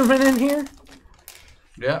Fisherman in here?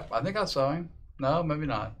 Yeah, I think I saw him. No, maybe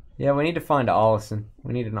not. Yeah, we need to find Allison.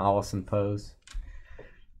 We need an Allison pose.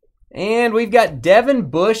 And we've got Devin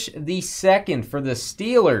Bush II for the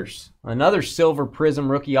Steelers. Another Silver Prism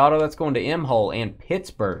rookie auto. That's going to M-Hole and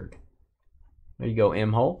Pittsburgh. There you go,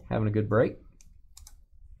 M-Hole. Having a good break.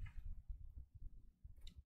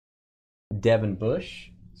 Devin Bush,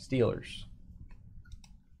 Steelers.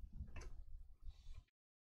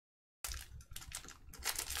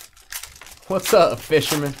 What's up,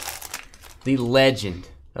 Fisherman? The legend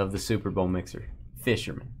of the Super Bowl mixer.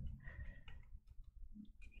 Fisherman.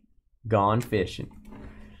 Gone fishing.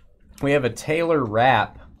 We have a Taylor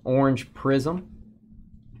Rapp orange prism.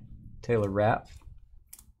 Taylor Rapp.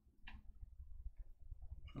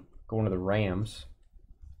 Going to the Rams.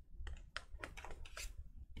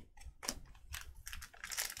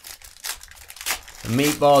 A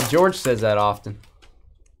meatball. George says that often.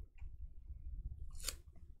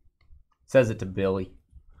 Says it to Billy.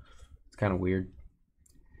 It's kind of weird.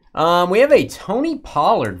 We have a Tony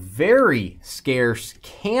Pollard, very scarce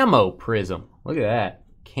camo prism. Look at that.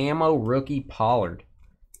 Camo rookie Pollard.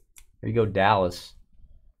 There you go, Dallas.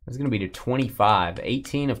 That's going to be to 25.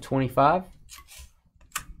 18 of 25.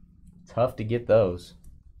 Tough to get those.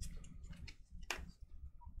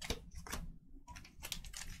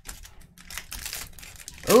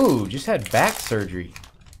 Ooh, just had back surgery.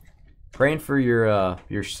 Praying for your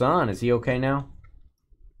son. Is he okay now?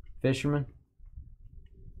 Fisherman.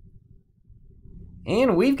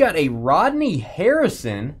 And we've got a Rodney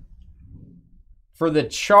Harrison for the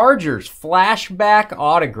Chargers. Flashback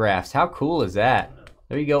autographs. How cool is that?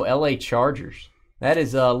 There you go, LA Chargers. That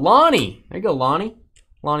is Lonnie. There you go, Lonnie.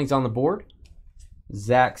 Lonnie's on the board.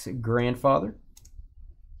 Zach's grandfather.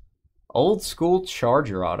 Old school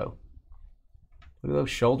Charger auto. Look at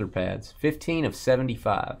those shoulder pads. 15 of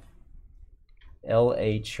 75.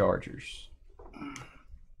 LA Chargers.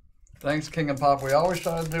 Thanks, King of Pop. We always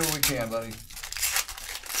try to do what we can, buddy.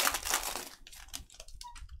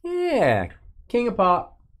 Yeah, King of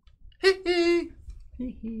Pop.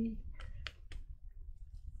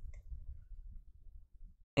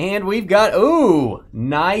 And we've got, ooh,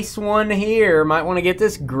 nice one here. Might want to get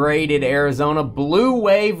this graded, Arizona. Blue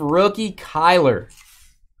Wave rookie Kyler.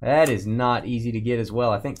 That is not easy to get as well.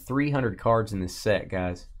 I think 300 cards in this set,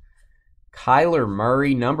 guys. Kyler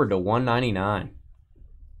Murray, numbered to 199.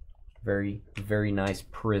 Very, very nice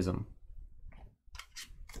prism.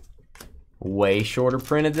 Way shorter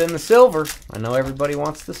printed than the silver. I know everybody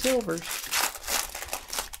wants the silvers.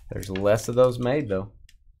 There's less of those made, though.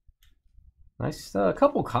 Nice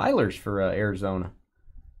couple Kylers for Arizona.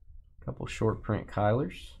 Couple short print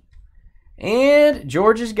Kylers. And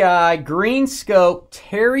George's guy, Green Scope,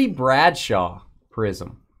 Terry Bradshaw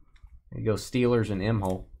prism. There you go, Steelers and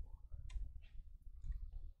M-Hole.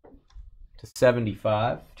 To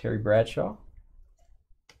 75, Terry Bradshaw.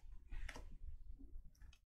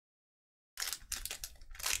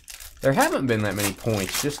 There haven't been that many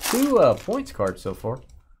points. Just 2 points cards so far.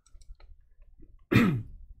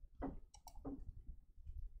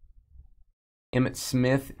 Emmitt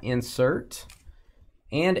Smith insert.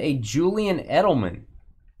 And a Julian Edelman.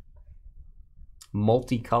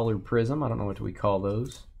 Multicolored prism. I don't know what we call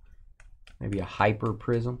those. Maybe a hyper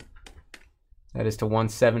prism. That is to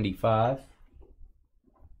 175.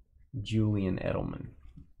 Julian Edelman.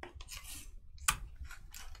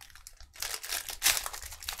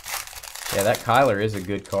 Yeah, that Kyler is a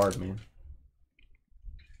good card, man.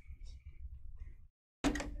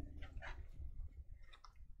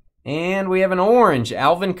 And we have an orange,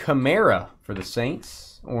 Alvin Kamara for the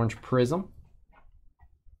Saints. Orange prism.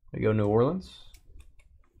 There you go, New Orleans.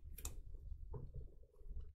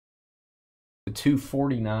 The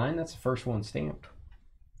 249, that's the first one stamped.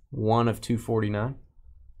 1 of 249.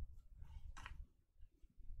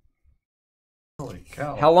 Holy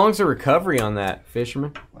cow. How long's the recovery on that,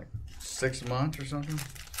 Fisherman? Like 6 months or something?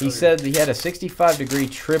 He said he had a 65-degree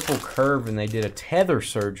triple curve and they did a tether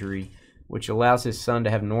surgery, which allows his son to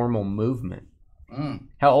have normal movement.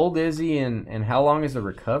 How old is he and how long is the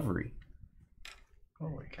recovery?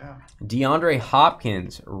 Holy cow. DeAndre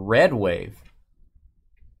Hopkins, Red Wave.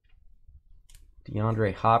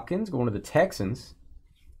 DeAndre Hopkins going to the Texans.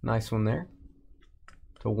 Nice one there.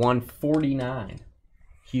 To 149.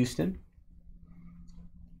 Houston.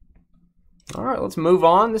 All right, let's move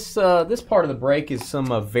on. This part of the break is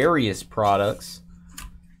some various products.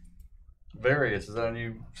 Various, is that a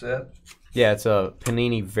new set? Yeah, it's a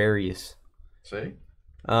Panini Various. See?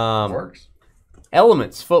 Works.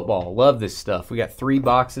 Elements football. Love this stuff. We got 3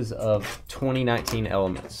 boxes of 2019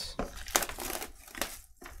 Elements.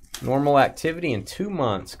 Normal activity in 2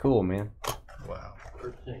 months. Cool, man. Wow.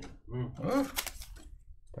 13.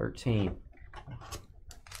 13.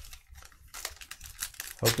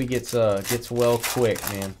 Hope he gets well quick,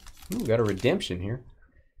 man. Ooh, got a redemption here.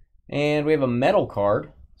 And we have a metal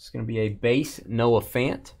card. It's going to be a base Noah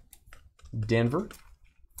Fant, Denver.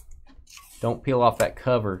 Don't peel off that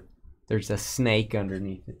cover. There's a snake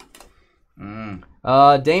underneath it.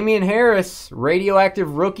 Damian Harris,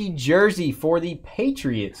 radioactive rookie jersey for the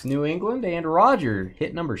Patriots, New England, and Roger,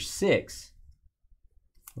 hit number 6.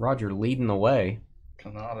 Roger leading the way.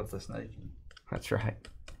 Coming out of the snake. That's right.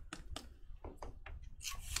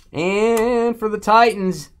 And for the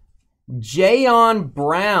Titans, Jayon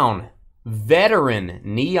Brown, veteran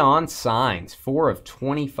neon signs, 4 of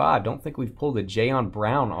 25. Don't think we've pulled a Jayon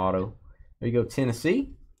Brown auto. There you go,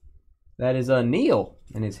 Tennessee. That is Neil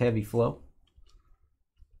in his heavy flow.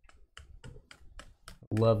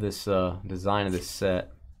 Love this design of this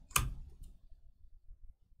set.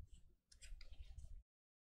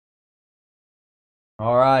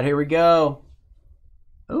 All right, here we go.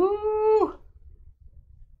 Ooh.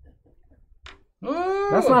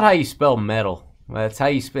 That's not how you spell metal. That's how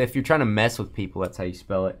you spell. If you're trying to mess with people, that's how you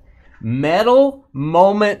spell it. Metal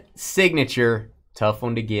Moment Signature. Tough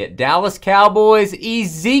one to get. Dallas Cowboys,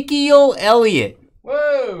 Ezekiel Elliott.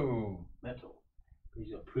 Whoa. Metal. He's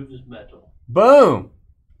going to prove his metal. Boom.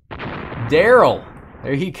 Daryl.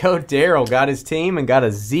 There you go, Daryl. Got his team and got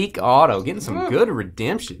a Zeke auto. Getting some good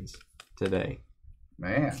redemptions today.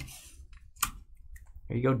 Man.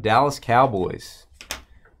 There you go, Dallas Cowboys.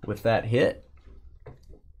 With that hit.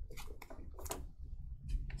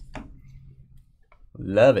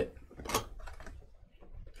 Love it.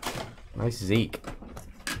 Nice Zeke.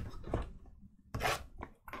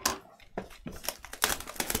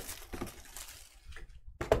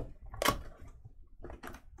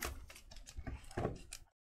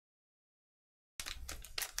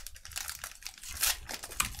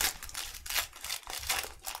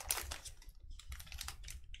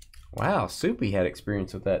 Wow, Soupy had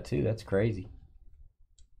experience with that too. That's crazy.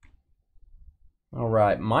 All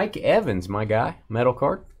right, Mike Evans, my guy. Metal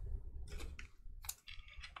card.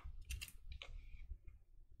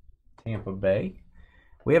 Tampa Bay.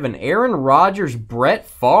 We have an Aaron Rodgers, Brett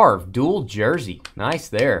Favre dual jersey. Nice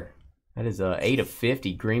there. That is a 8 of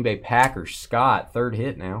 50. Green Bay Packers. Scott, 3rd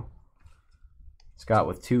hit now. Scott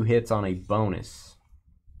with 2 hits on a bonus.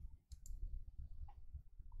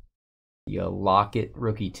 The Lockett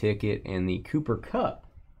rookie ticket and the Cooper Kupp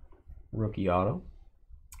rookie auto.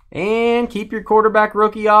 And keep your quarterback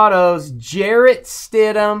rookie autos. Jarrett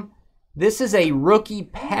Stidham. This is a rookie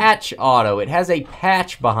patch auto. It has a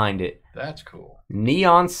patch behind it. That's cool.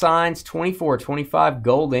 Neon signs, 24/25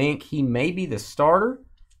 gold ink. He may be the starter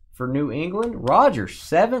for New England. Rodgers,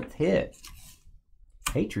 7th hit.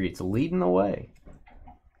 Patriots leading the way.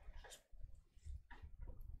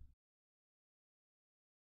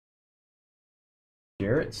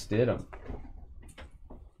 Jarrett Stidham.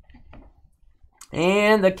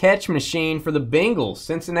 And the catch machine for the Bengals,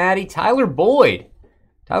 Cincinnati, Tyler Boyd.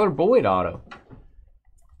 Tyler Boyd auto.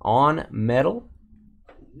 On metal.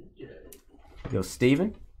 Go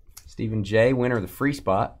Steven. Steven J, winner of the free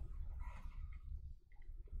spot.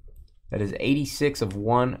 That is 86 of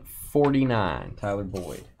 149, Tyler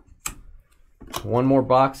Boyd. One more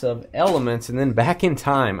box of elements and then back in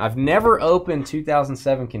time. I've never opened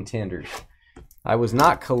 2007 contenders. I was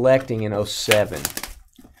not collecting in 07.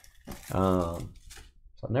 So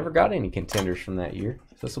I've never got any contenders from that year.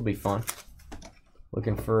 So this will be fun.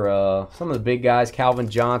 Looking for some of the big guys. Calvin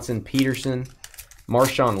Johnson, Peterson,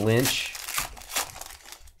 Marshawn Lynch.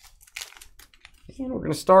 And we're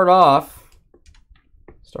going to start off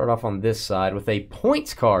on this side with a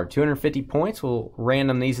points card. 250 points. We'll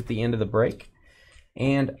random these at the end of the break.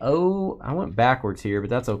 And, oh, I went backwards here, but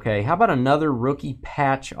that's okay. How about another rookie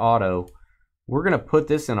patch auto? We're going to put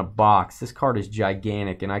this in a box. This card is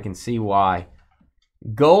gigantic, and I can see why.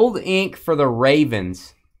 Gold ink for the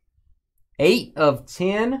Ravens. 8 of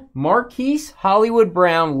 10. Marquise Hollywood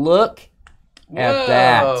Brown. Look at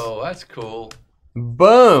that. Oh, that's cool.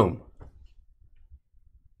 Boom.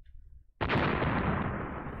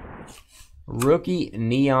 Rookie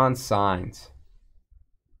neon signs.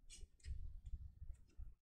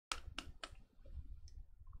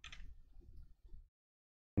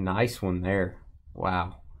 Nice one there.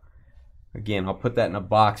 Wow. Again, I'll put that in a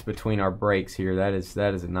box between our breaks here. That is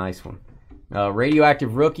a nice one.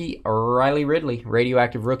 Radioactive rookie, Riley Ridley.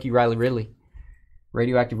 Radioactive rookie, Riley Ridley.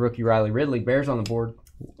 Radioactive rookie, Riley Ridley. Bears on the board.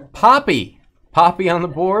 Poppy. Poppy on the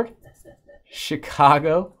board.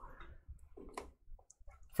 Chicago.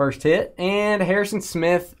 First hit. And Harrison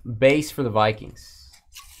Smith, base for the Vikings.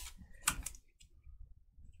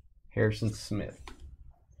 Harrison Smith.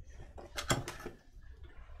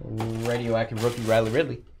 Radioactive rookie, Riley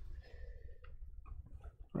Ridley.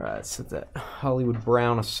 All right, set that Hollywood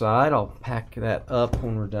Brown aside. I'll pack that up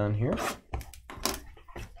when we're done here.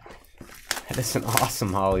 That is an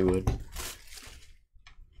awesome Hollywood.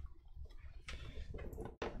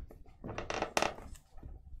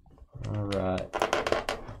 All right.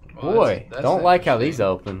 Well, Boy, that's don't like how interesting. these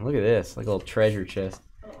open. Look at this, like a little treasure chest.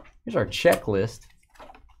 Here's our checklist.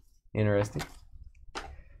 Interesting.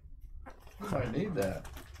 You might need that.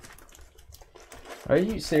 Are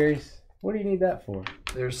you serious? What do you need that for?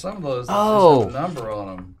 There's some of those that Oh. just have a number on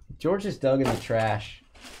them. George just dug in the trash.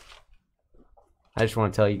 I just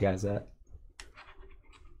want to tell you guys that.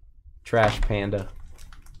 Trash Panda.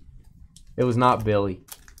 It was not Billy.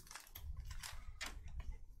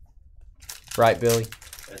 Right, Billy?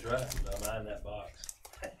 That's right. I'm eyeing that box.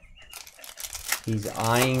 He's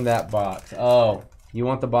eyeing that box. Oh, you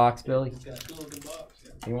want the box, Billy? It's got a cool looking box.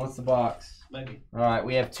 Yeah. He wants the box. Maybe. All right,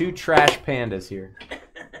 we have 2 trash pandas here.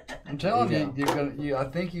 I'm telling There you you, I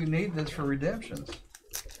think you need this for redemptions.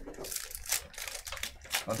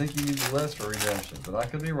 I think you need the list for redemptions, but I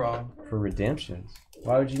could be wrong. For redemptions?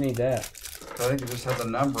 Why would you need that? I think it just has a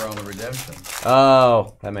number on the redemption.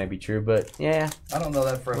 Oh, that may be true, but yeah. I don't know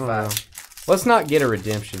that for a I don't fact. Let's not get a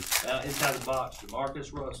redemption. Now inside the box,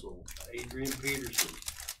 Marcus Russell, Adrian Peterson,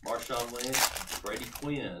 Marshawn Lynch, Brady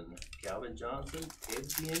Quinn, Calvin Johnson, Ed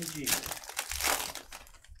Jr.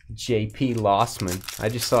 JP Lossman. I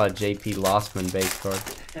just saw a JP Lossman base card.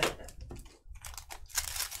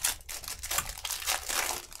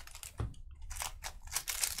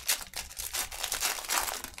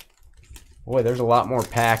 Boy, there's a lot more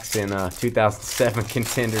packs in 2007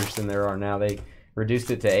 contenders than there are now. They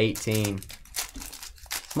reduced it to 18.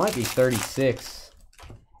 This might be 36.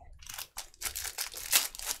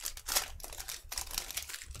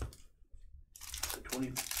 The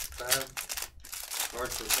 25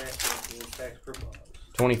 cards per pack, 24 packs per box.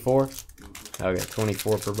 24? Mm-hmm. Okay,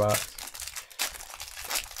 24 per box.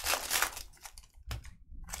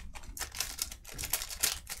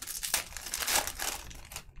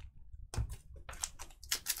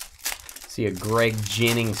 See a Greg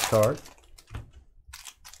Jennings card.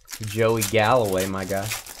 Joey Galloway, my guy.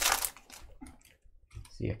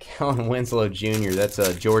 See a Kellen Winslow Jr. That's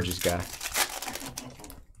George's guy.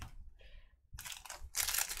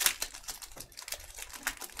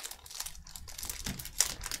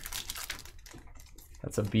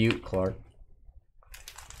 That's a Butte, Clark.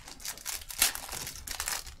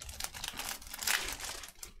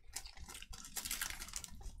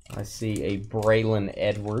 I see a Braylon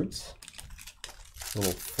Edwards.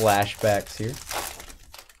 Little flashbacks here.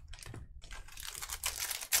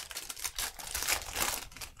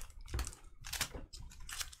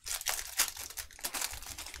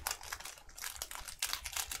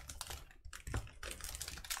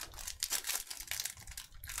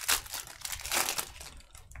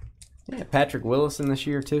 Yeah, Patrick Willison this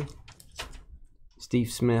year too. Steve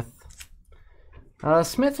Smith.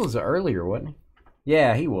 Smith was earlier, wasn't he?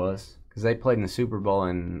 Yeah, he was, because they played in the Super Bowl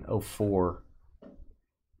in 04.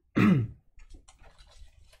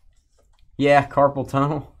 Yeah, carpal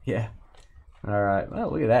tunnel. Yeah. All right.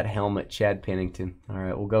 Well, look at that helmet, Chad Pennington. All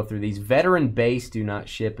right, we'll go through these. Veteran base do not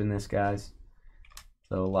ship in this, guys.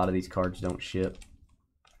 So a lot of these cards don't ship.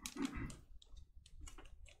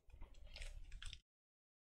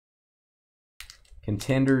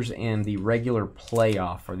 Contenders and the regular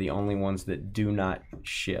playoff are the only ones that do not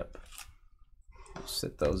ship.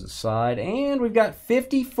 Set those aside. And we've got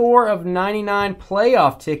 54 of 99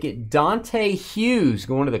 playoff ticket. Dante Hughes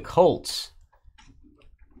going to the Colts.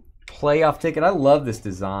 Playoff ticket. I love this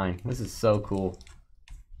design. This is so cool.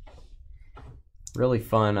 Really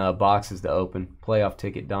fun boxes to open. Playoff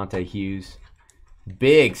ticket, Dante Hughes.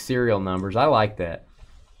 Big serial numbers. I like that.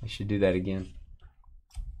 I should do that again.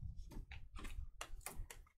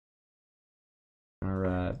 All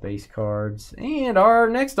right, base cards. And our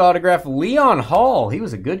next autograph, Leon Hall. He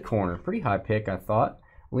was a good corner. Pretty high pick, I thought.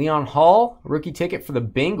 Leon Hall, rookie ticket for the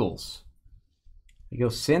Bengals. Here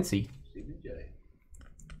goes Cincy. Stephen J.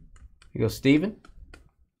 Here goes Steven.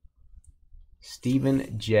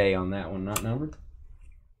 Stephen J on that one, not numbered.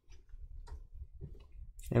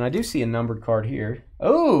 And I do see a numbered card here.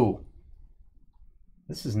 Oh!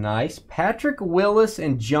 This is nice. Patrick Willis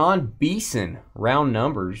and John Beeson. Round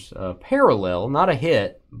numbers. Parallel. Not a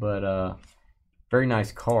hit, but very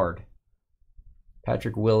nice card.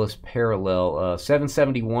 Patrick Willis parallel.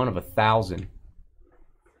 771 of 1,000.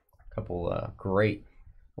 Couple great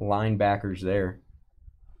linebackers there.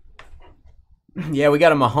 Yeah, we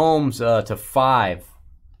got a Mahomes to 5.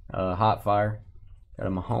 Hot fire. Got a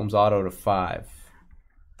Mahomes auto to 5.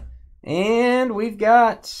 And we've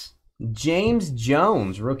got James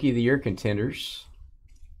Jones, Rookie of the Year contenders.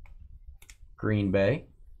 Green Bay.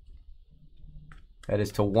 That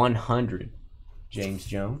is to 100, James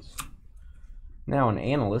Jones. Now an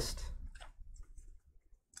analyst.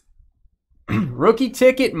 Rookie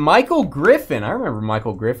ticket, Michael Griffin. I remember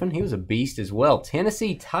Michael Griffin. He was a beast as well.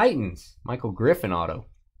 Tennessee Titans, Michael Griffin auto.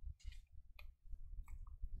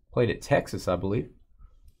 Played at Texas, I believe.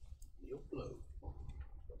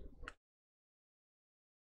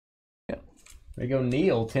 Yep. There you go,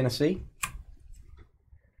 Neil, Tennessee.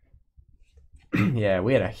 Yeah,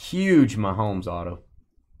 we had a huge Mahomes auto.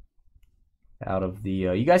 Out of the,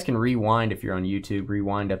 you guys can rewind if you're on YouTube.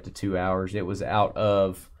 Rewind up to 2 hours. It was out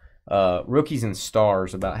of Rookies and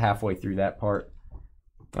Stars, about halfway through that part.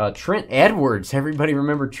 Trent Edwards. Everybody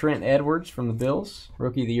remember Trent Edwards from the Bills?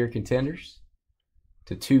 Rookie of the Year contenders.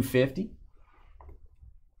 To 250.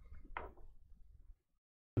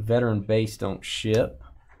 Veteran base don't ship.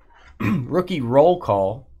 Rookie roll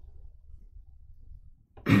call.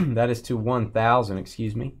 That is to 1,000,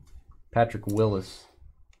 excuse me. Patrick Willis.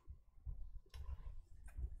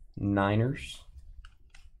 Niners.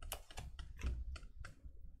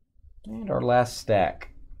 And our last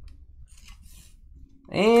stack.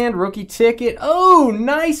 And rookie ticket. Oh,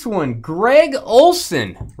 nice one. Greg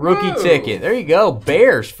Olsen. Rookie ticket. There you go.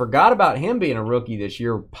 Bears. Forgot about him being a rookie this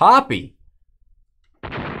year. Poppy.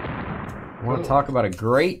 I want to talk about a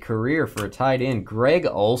great career for a tight end. Greg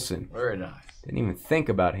Olsen. Very nice. Didn't even think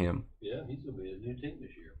about him. Yeah, he's going to be a new team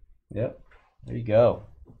this year. Yep. There you go.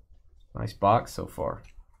 Nice box so far.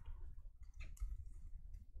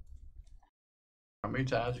 How many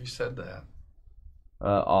times you said that?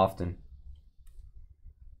 Often.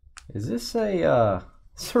 Is this a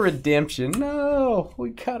it's a redemption? No,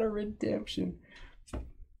 we got a redemption.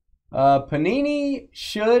 Panini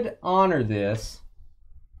should honor this.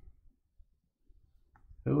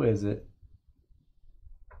 Who is it?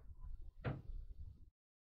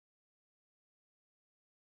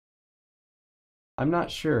 I'm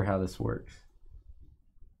not sure how this works.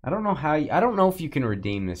 I don't know how I don't know if you can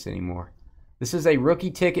redeem this anymore. This is a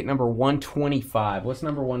rookie ticket number 125. What's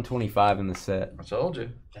number 125 in the set? I told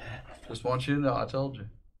you. Just want you to know I told you.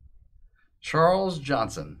 Charles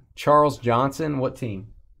Johnson. Charles Johnson, what team?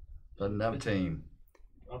 Doesn't have a team.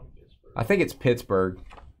 I think it's Pittsburgh.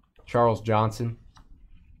 Charles Johnson.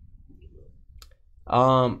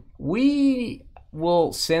 We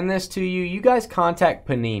will send this to you. You guys contact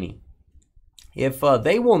Panini. If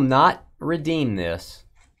they will not redeem this,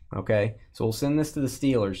 okay, so we'll send this to the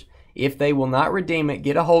Steelers. If they will not redeem it,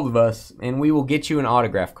 get a hold of us, and we will get you an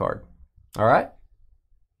autograph card. All right?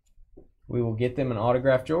 We will get them an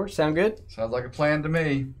autograph, George. Sound good? Sounds like a plan to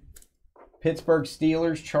me. Pittsburgh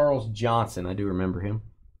Steelers, Charles Johnson. I do remember him.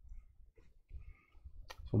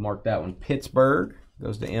 So we'll mark that one. Pittsburgh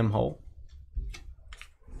goes to M-Hole.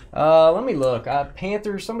 Let me look.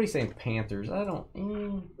 Panthers. Somebody's saying Panthers. I don't.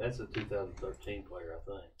 That's a 2013 player, I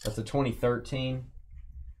think. That's a 2013.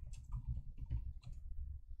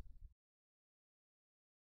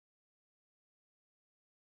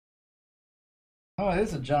 Oh, it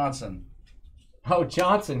is a Johnson. Oh,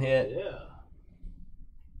 Johnson hit. Yeah.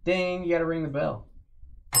 Ding, you got to ring the bell.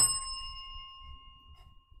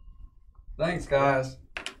 Thanks, guys.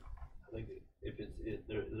 I think if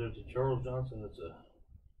there's a Charles Johnson, it's a.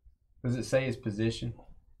 Does it say his position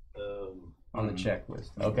on the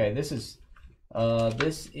checklist? Okay, this is Carolina,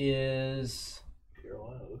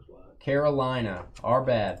 looks like. Carolina. Our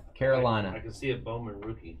bad. Carolina. I can see a Bowman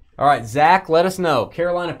rookie. All right, Zach, let us know.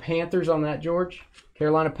 Carolina Panthers on that, George?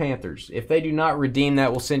 Carolina Panthers. If they do not redeem that,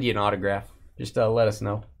 we'll send you an autograph. Just let us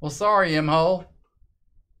know. Well, sorry, M-Hole.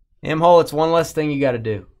 M-Hole, it's one less thing you got to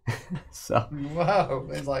do. So. Whoa,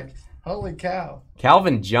 it's like, holy cow.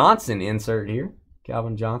 Calvin Johnson insert here.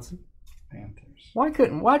 Calvin Johnson. Panthers.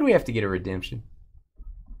 Why do we have to get a redemption?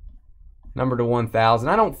 Number to 1,000.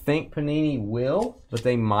 I don't think Panini will, but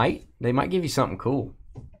they might. They might give you something cool.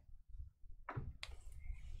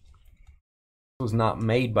 It was not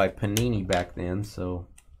made by Panini back then, so.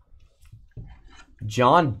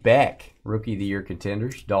 John Beck, Rookie of the Year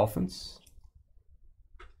contenders, Dolphins.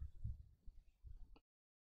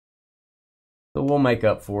 So we'll make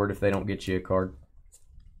up for it if they don't get you a card.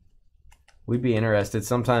 We'd be interested.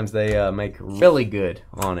 Sometimes they make really good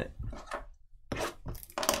on it.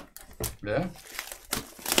 Yeah.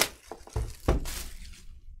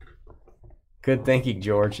 Good thinking,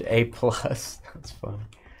 George. A+. That's funny.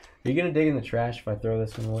 Are you going to dig in the trash if I throw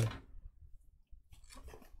this one away?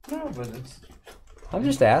 No, but it's... I'm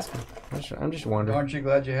just asking. I'm just wondering. Aren't you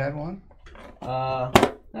glad you had one? I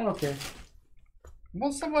don't care.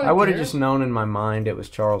 Well, somebody I would have cares. just known in my mind it was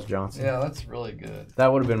Charles Johnson. Yeah, that's really good.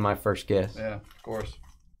 That would have been my first guess. Yeah, of course.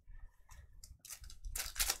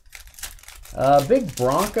 Big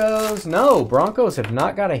Broncos. No, Broncos have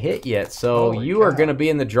not got a hit yet. So Holy you are cow. going to be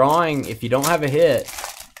in the drawing. If you don't have a hit,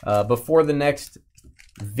 before the next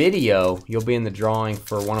video, you'll be in the drawing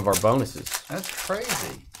for one of our bonuses. That's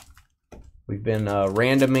crazy. We've been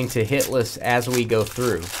randoming to hitless as we go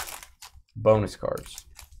through bonus cards.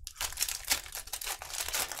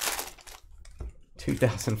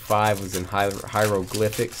 2005 was in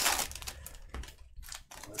hieroglyphics.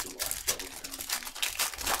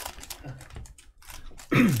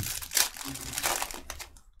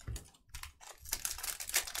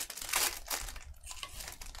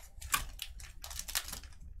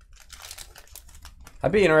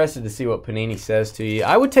 I'd be interested to see what Panini says to you.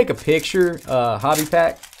 I would take a picture, hobby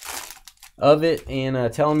pack, of it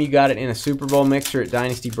and tell them you got it in a Super Bowl mixer at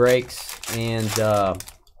Dynasty Breaks and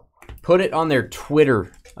put it on their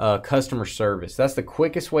Twitter customer service. That's the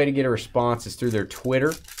quickest way to get a response is through their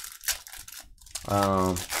Twitter.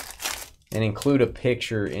 And include a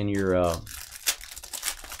picture in your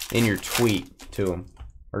tweet to them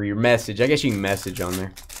or your message. I guess you can message on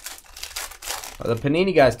there. The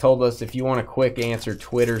Panini guys told us if you want a quick answer,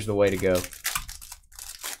 Twitter's the way to go.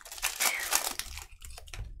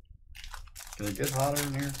 Can it get hotter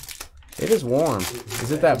in here? It is warm. Is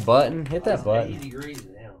it that button? Hit that button. 80 degrees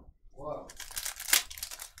now. Wow.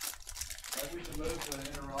 Maybe we should move to an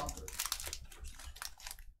inner office.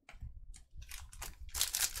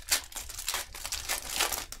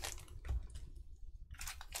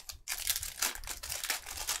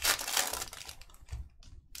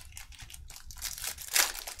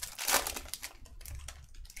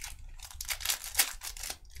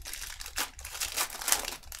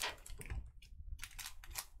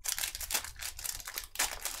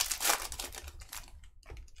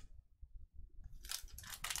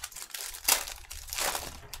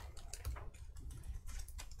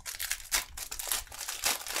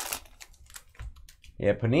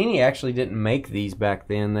 Yeah, Panini actually didn't make these back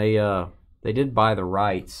then. They did buy the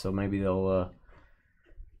rights, so maybe they'll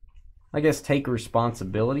I guess take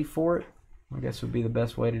responsibility for it. I guess would be the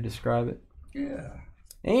best way to describe it. Yeah.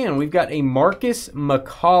 And we've got a Marcus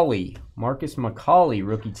McCauley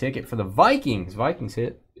rookie ticket for the Vikings. Vikings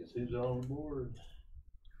hit. Guess who's on board?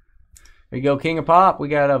 There you go, King of Pop. We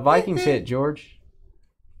got a Vikings hit, George.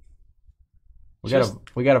 We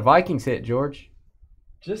got a Vikings hit, George.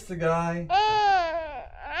 Just the guy.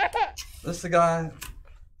 This is the guy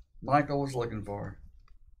Michael was looking for.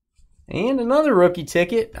 And another rookie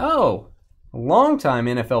ticket. Oh, a longtime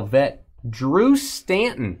NFL vet, Drew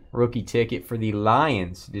Stanton, rookie ticket for the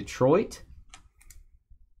Lions. Detroit.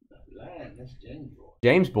 Lion, that's James Boy.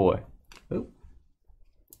 James Boy. Oop.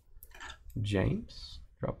 James.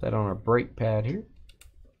 Drop that on our brake pad here.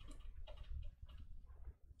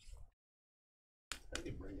 I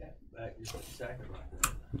can bring that back just a second like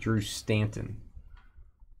that. Drew Stanton.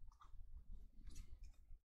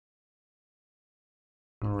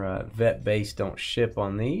 All right, vet base don't ship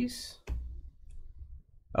on these.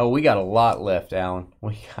 Oh, we got a lot left, Alan.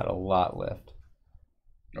 We got a lot left.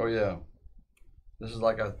 Oh, yeah. This is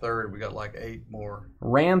like our third. We got like 8 more.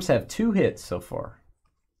 Rams have 2 hits so far.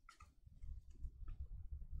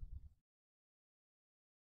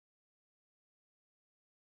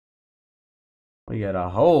 We got a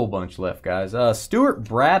whole bunch left, guys. Stuart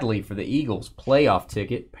Bradley for the Eagles, playoff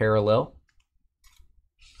ticket, parallel.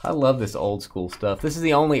 I love this old school stuff. This is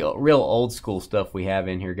the only real old school stuff we have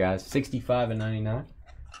in here, guys. 65 and 99.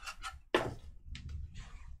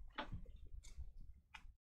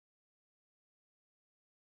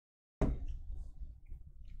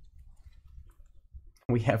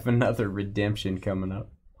 We have another redemption coming up.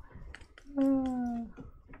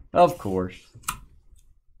 Of course.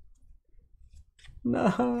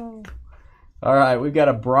 No. All right, we've got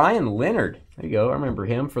a Brian Leonard. There you go. I remember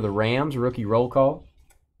him for the Rams, rookie roll call.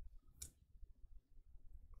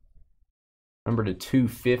 Number to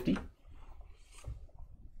 250. Going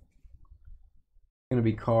to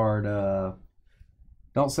be card,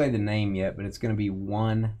 don't say the name yet, but it's going to be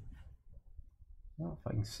 1, I don't know if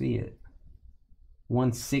I can see it,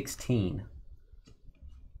 116.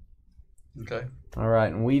 Okay. All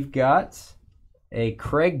right, and we've got a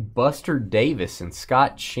Craig Buster Davis and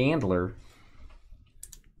Scott Chandler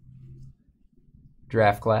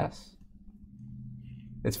draft class.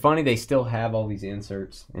 It's funny they still have all these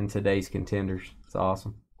inserts in today's contenders. It's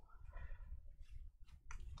awesome.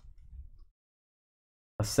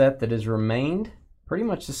 A set that has remained pretty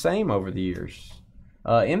much the same over the years.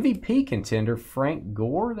 MVP contender Frank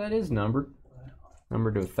Gore, that is numbered.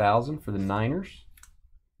 Numbered to 1,000 for the Niners.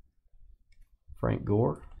 Frank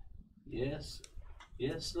Gore. Yes.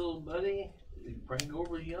 Yes, little buddy. Frank Gore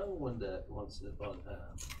was young once upon a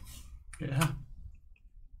time. Yeah.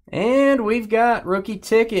 And we've got rookie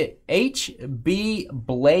ticket, HB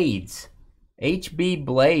Blades. HB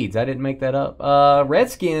Blades. I didn't make that up.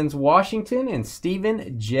 Redskins, Washington, and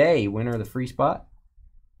Stephen J. Winner of the free spot.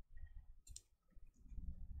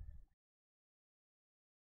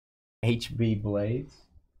 HB Blades.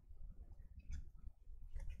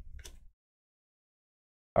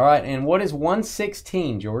 All right, and what is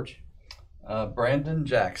 116, George? Brandon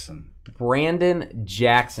Jackson. Brandon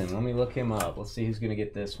Jackson. Let me look him up. Let's see who's going to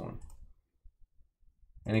get this one.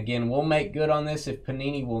 And again, we'll make good on this if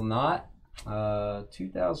Panini will not.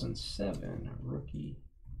 2007 rookie.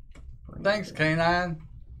 Thanks, K9.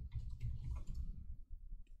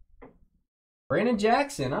 Brandon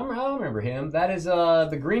Jackson. I remember him. That is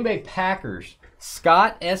the Green Bay Packers.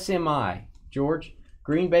 Scott SMI. George,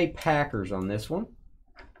 Green Bay Packers on this one.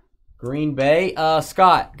 Green Bay.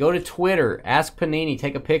 Scott, go to Twitter. Ask Panini.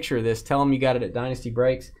 Take a picture of this. Tell them you got it at Dynasty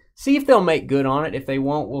Breaks. See if they'll make good on it. If they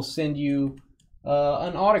won't, we'll send you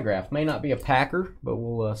an autograph. May not be a Packer, but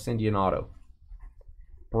we'll send you an auto.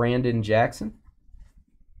 Brandon Jackson.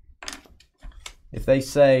 If they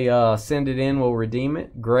say send it in, we'll redeem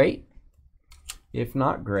it. Great. If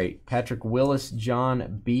not, great. Patrick Willis,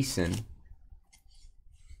 John Beeson.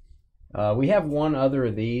 We have one other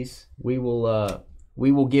of these. We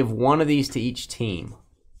will give one of these to each team.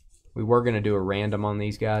 We were going to do a random on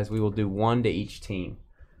these guys. We will do one to each team.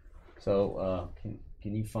 So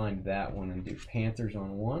can you find that one and do Panthers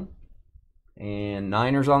on one and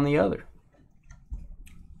Niners on the other?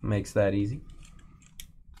 Makes that easy.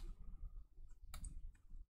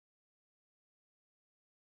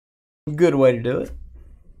 Good way to do it.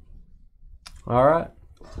 All right.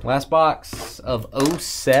 Last box of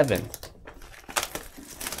 07.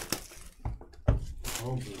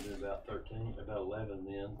 Holmes was in about 13, about 11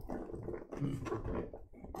 then.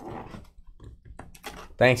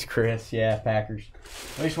 Thanks, Chris. Yeah, Packers.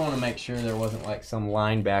 I just want to make sure there wasn't like some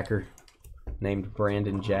linebacker named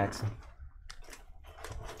Brandon Jackson.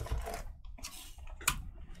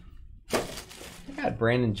 I got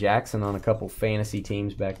Brandon Jackson on a couple fantasy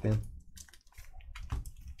teams back then.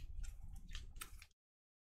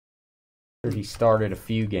 He started a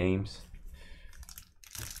few games.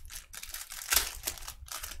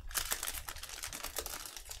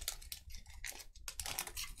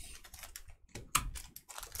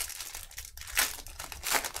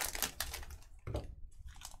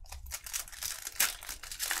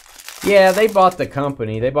 Yeah, they bought the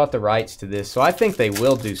company. They bought the rights to this, so I think they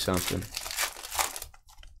will do something.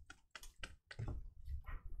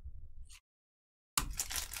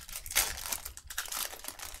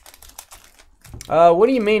 What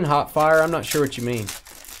do you mean, hot fire? I'm not sure what you mean.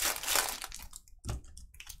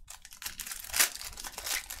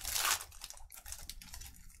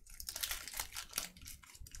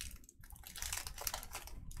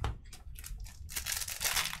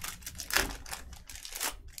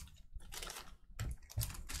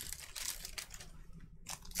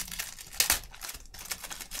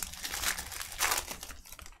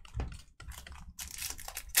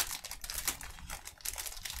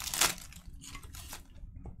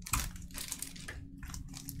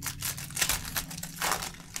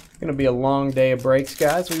 Going to be a long day of breaks,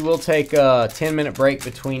 guys. We will take a 10-minute break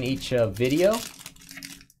between each video.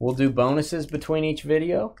 We'll do bonuses between each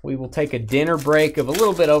video. We will take a dinner break of a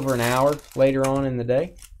little bit over an hour later on in the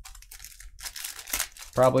day.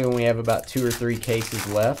 Probably when we have about 2 or 3 cases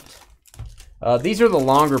left. These are the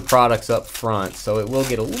longer products up front, so it will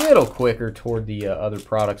get a little quicker toward the other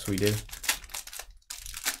products we do.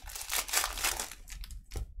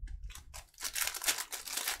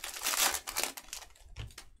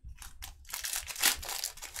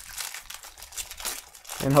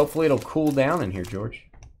 And hopefully it'll cool down in here, George.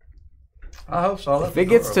 I hope so. If it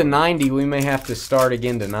gets to 90, we may have to start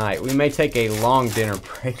again tonight. We may take a long dinner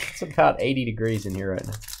break. It's about 80 degrees in here right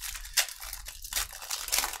now.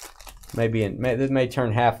 This may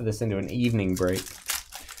turn half of this into an evening break.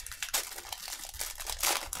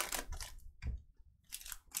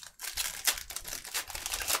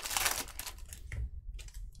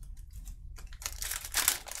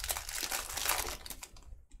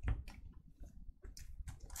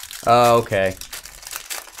 Oh, okay.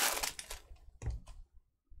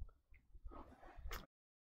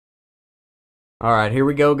 All right, here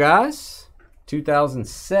we go, guys.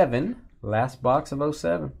 2007, last box of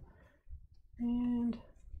 07. And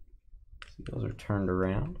those are turned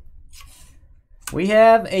around. We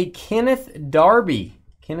have a Kenneth Darby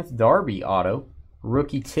auto.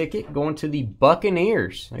 Rookie ticket going to the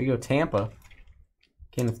Buccaneers. There you go, Tampa.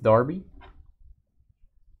 Kenneth Darby.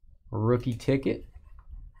 Rookie ticket.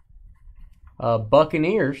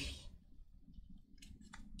 Buccaneers.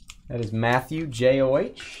 That is Matthew,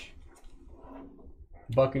 J-O-H.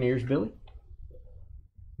 Buccaneers, Billy.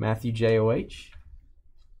 Matthew, J-O-H.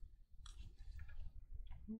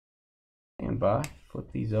 Stand by. Flip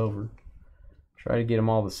these over. Try to get them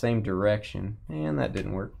all the same direction. And that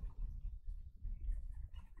didn't work.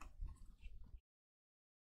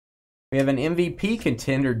 We have an MVP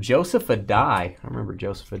contender, Joseph Adai. I remember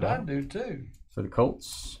Joseph Adai. I do too. For the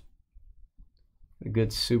Colts. A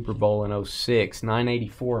good Super Bowl in 06.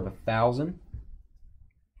 984 of 1,000.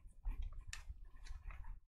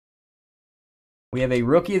 We have a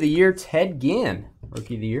Rookie of the Year, Ted Ginn.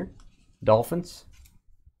 Rookie of the Year. Dolphins.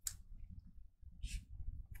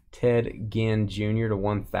 Ted Ginn Jr. to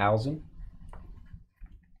 1,000.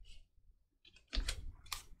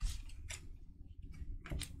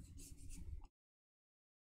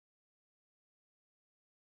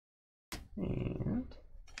 And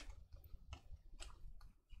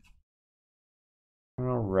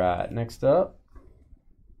all right, next up.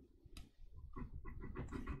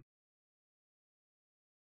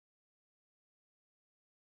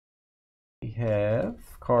 We have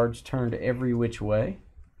cards turned every which way.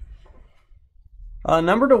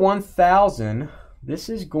 Number to 1,000. This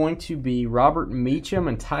is going to be Robert Meacham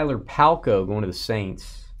and Tyler Palko going to the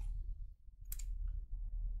Saints.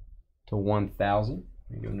 To 1,000.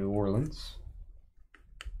 There you go, New Orleans.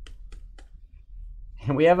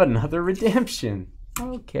 And we have another redemption.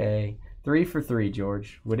 Okay. 3 for 3,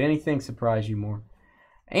 George. Would anything surprise you more?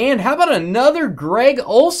 And how about another Greg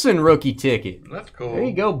Olsen rookie ticket? That's cool. There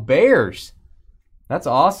you go, Bears. That's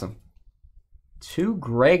awesome. 2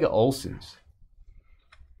 Greg Olsens.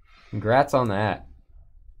 Congrats on that.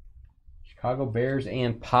 Chicago Bears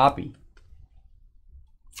and Poppy.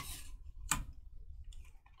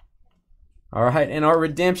 All right, and our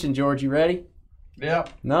redemption, George, you ready? Yep.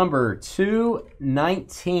 Number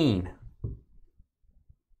 219.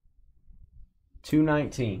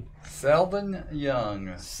 219. Selvin Young.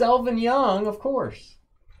 Selvin Young, of course.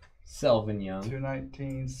 Selvin Young.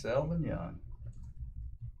 219, Selvin Young.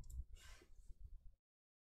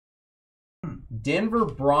 Denver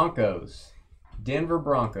Broncos. Denver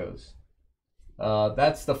Broncos.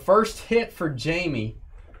 That's the first hit for Jamie.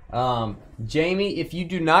 Jamie, if you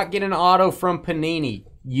do not get an auto from Panini,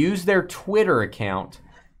 use their Twitter account.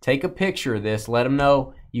 Take a picture of this. Let them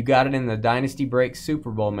know you got it in the Dynasty Breaks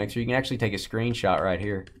Super Bowl. Make sure you can actually take a screenshot right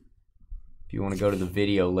here if you want to go to the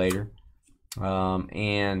video later.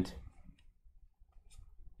 And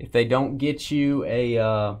if they don't get you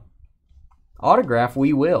a autograph,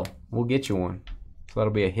 we will. We'll get you one. So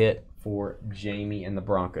that'll be a hit for Jamie and the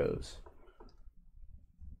Broncos.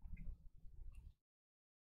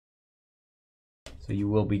 So you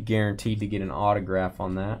will be guaranteed to get an autograph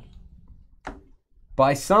on that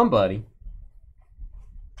by somebody.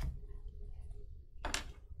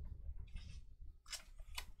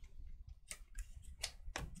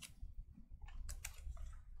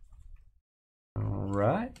 All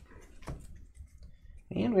right.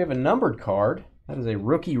 And we have a numbered card. That is a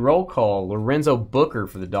rookie roll call. Lorenzo Booker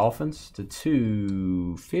for the Dolphins to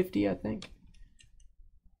 250, I think.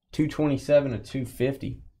 227 to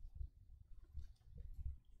 250.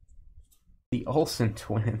 The Olsen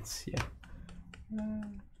twins, yeah.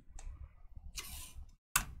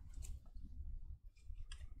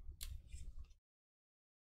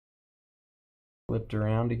 Flipped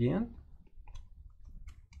around again.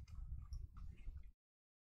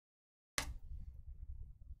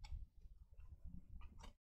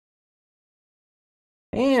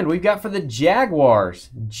 And we've got for the Jaguars,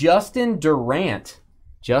 Justin Durant.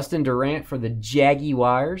 Justin Durant for the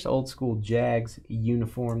Jaguars, old school Jags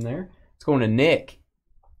uniform there. It's going to Nick.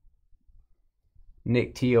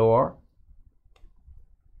 Nick T-O-R.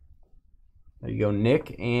 There you go,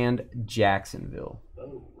 Nick and Jacksonville.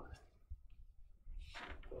 Oh.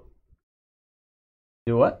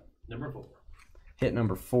 Do what? Number 4. Hit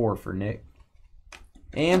number 4 for Nick.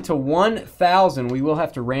 And to 1,000, we will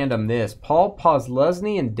have to random this. Paul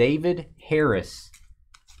Posluszny and David Harris.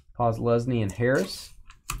 Posluszny and Harris.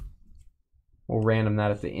 We'll random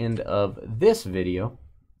that at the end of this video.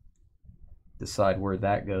 Decide where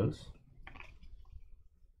that goes.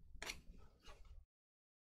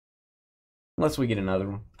 Unless we get another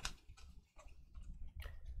one.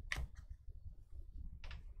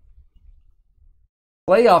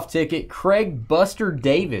 Playoff ticket, Craig Buster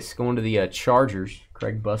Davis going to the Chargers.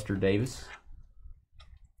 Craig Buster Davis.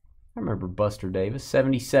 I remember Buster Davis.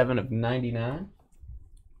 77 of 99.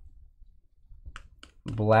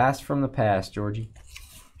 Blast from the past, Georgie.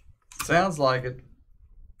 Sounds like it.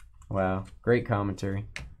 Wow, great commentary.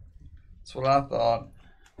 That's what I thought.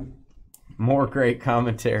 More great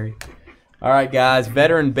commentary. All right, guys.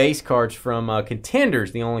 Veteran base cards from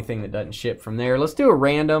Contenders. The only thing that doesn't ship from there. Let's do a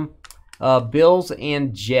random. Bills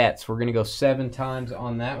and Jets. We're going to go 7 times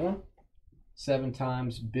on that one. 7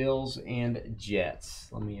 times Bills and Jets.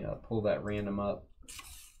 Let me pull that random up.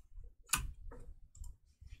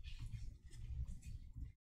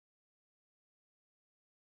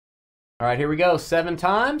 All right, here we go. 7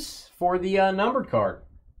 times for the numbered card.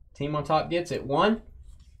 Team on top gets it. 1,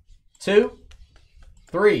 2,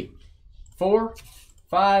 3, 4,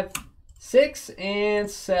 5, 6, and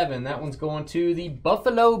 7. That one's going to the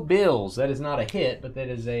Buffalo Bills. That is not a hit, but that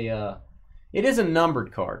is it is a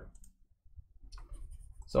numbered card.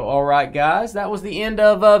 So, all right, guys, that was the end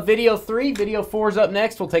of video 3. Video 4 is up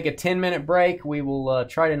next. We'll take a 10-minute break. We will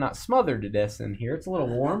try to not smother to death in here. It's a little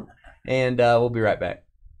warm, and we'll be right back.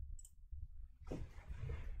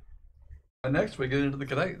 And next we get into the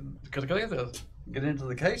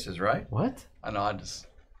cases, right? What? I know.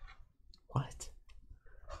 What?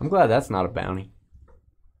 I'm glad that's not a bounty.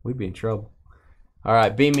 We'd be in trouble. All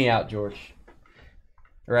right, beam me out, George.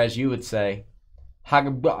 Or as you would say, hey,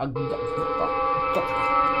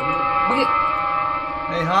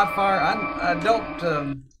 Hotfire, I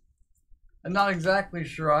don't. I'm not exactly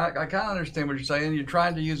sure. I kind of understand what you're saying. You're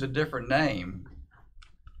trying to use a different name.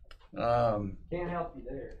 Can't help you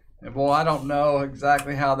there. And boy, I don't know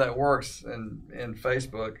exactly how that works in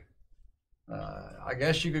Facebook. I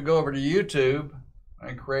guess you could go over to YouTube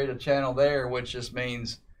and create a channel there, which just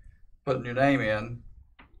means putting your name in,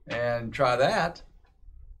 and try that.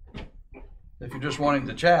 If you're just wanting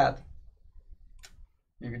to chat,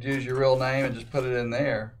 you could use your real name and just put it in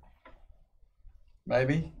there.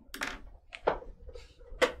 Maybe.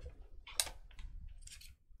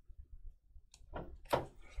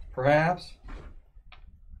 Perhaps.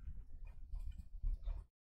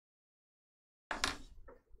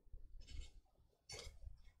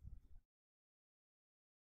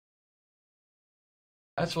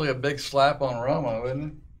 That's really a big slap on Romo, isn't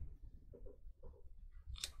it?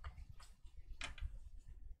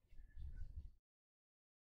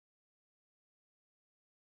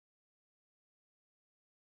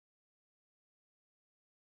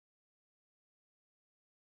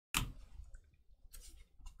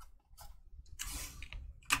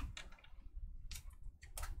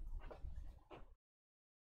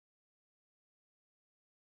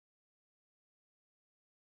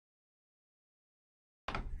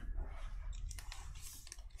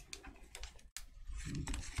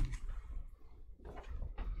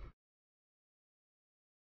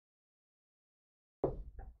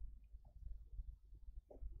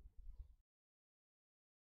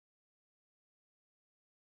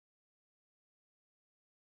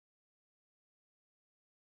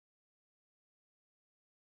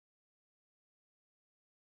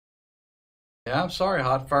 Yeah, I'm sorry,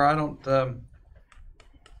 Hotfire. I don't.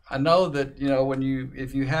 I know that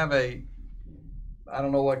if you have I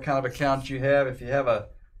don't know what kind of account you have. If you have a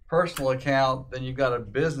personal account, then you've got a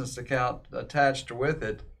business account attached with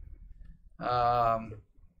it.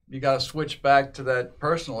 You got to switch back to that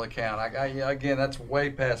personal account. Again, that's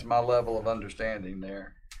way past my level of understanding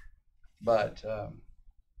there. But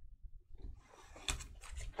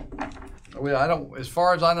I don't. As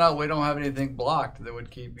far as I know, we don't have anything blocked that would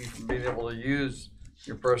keep you from being able to use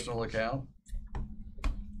your personal account.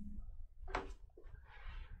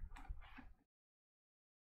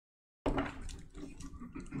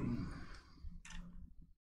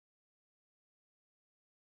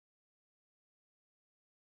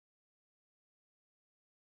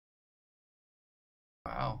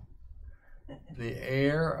 Wow. The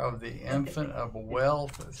heir of the infant of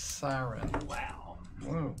wealth siren. Wow.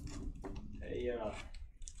 Whoa. Hey,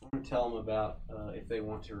 I'm going to tell them about if they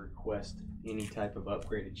want to request any type of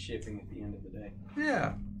upgraded shipping at the end of the day.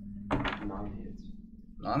 Yeah. Non-hits.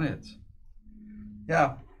 Non-hits.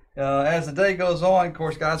 Yeah. As the day goes on, of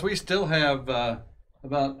course, guys, we still have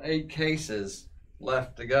about 8 cases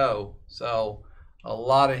left to go. So a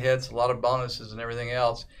lot of hits, a lot of bonuses and everything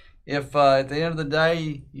else. If at the end of the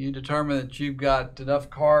day you determine that you've got enough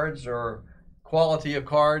cards or quality of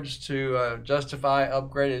cards to justify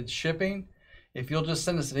upgraded shipping, if you'll just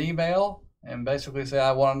send us an email and basically say,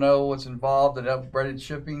 I want to know what's involved in upgraded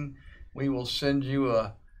shipping, we will send you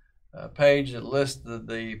a page that lists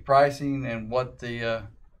the pricing and what the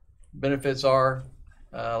benefits are.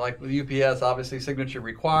 Like with UPS, obviously signature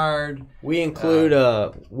required. We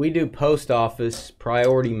include, we do post office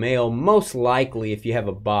priority mail, most likely if you have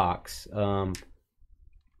a box, but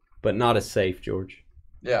not as safe, George.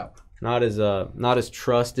 Yeah. Not as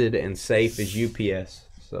trusted and safe as UPS.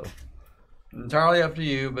 So entirely up to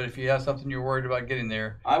you, but if you have something you're worried about getting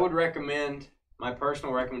there, I would recommend my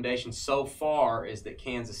personal recommendation so far is that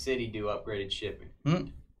Kansas City do upgraded shipping.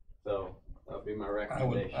 So that would be my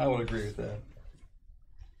recommendation. I would agree with that.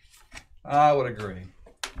 I would agree.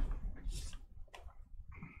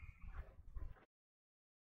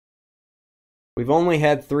 We've only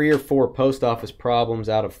had 3 or 4 post office problems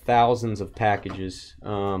out of thousands of packages,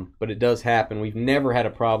 but it does happen. We've never had a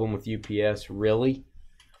problem with UPS, really.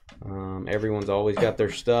 Everyone's always got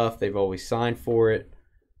their stuff. They've always signed for it.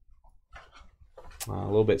 A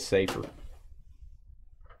little bit safer.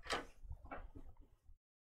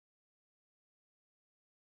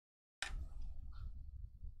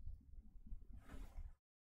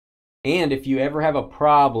 And if you ever have a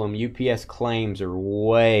problem, UPS claims are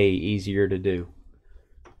way easier to do.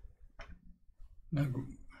 No.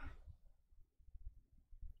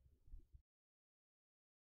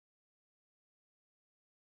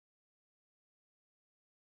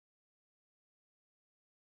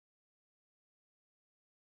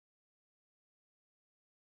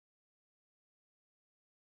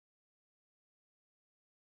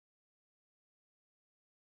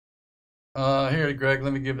 Here, Greg,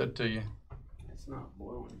 let me give that to you. It's not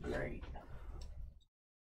blowing great.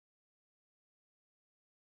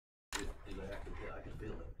 I can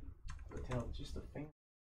feel it. But tell it's just a fan.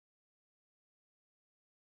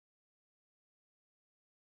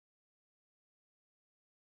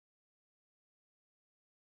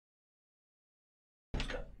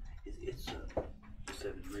 It's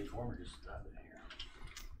 7 degrees warmer just out in here.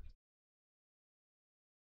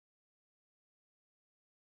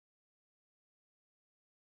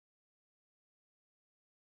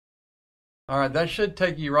 All right, that should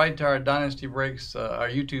take you right to our Dynasty Breaks, our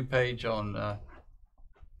YouTube page on our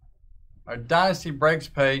Dynasty Breaks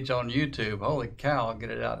page on YouTube. Holy cow! I'll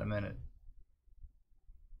get it out in a minute.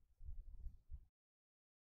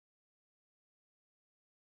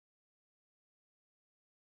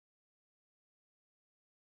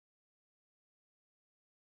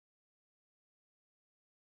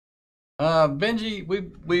 Benji,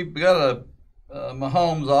 we've got a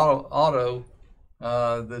Mahomes auto.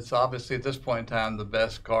 That's obviously at this point in time the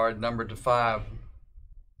best card, numbered to 5.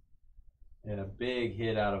 And a big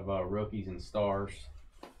hit out of Rookies and Stars.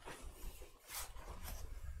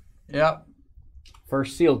 Yep.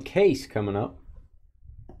 First sealed case coming up.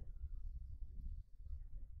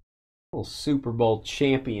 Little Super Bowl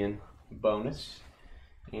champion bonus.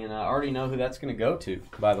 And I already know who that's going to go to,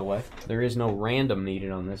 by the way. There is no random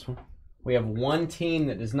needed on this one. We have one team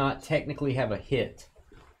that does not technically have a hit.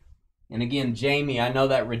 And again, Jamie, I know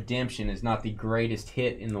that redemption is not the greatest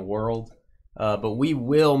hit in the world, but we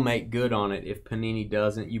will make good on it if Panini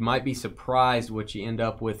doesn't. You might be surprised what you end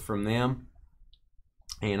up with from them,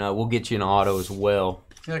 and we'll get you an auto as well.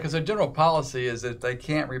 Yeah, because their general policy is that if they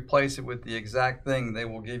can't replace it with the exact thing, they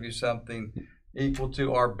will give you something equal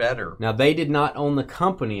to or better. Now, they did not own the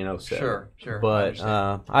company in 07. Sure. But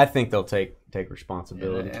I think they'll take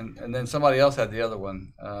responsibility. And then somebody else had the other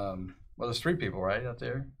one. Well, there's 3 people, right, out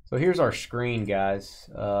there? So here's our screen, guys.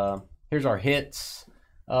 Here's our hits.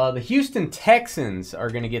 The Houston Texans are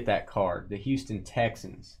going to get that card. The Houston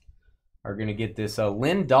Texans are going to get this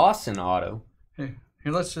Lynn Dawson auto. Here,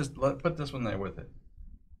 let's just put this one there with it.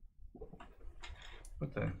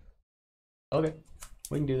 Put the. Okay,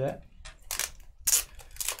 we can do that.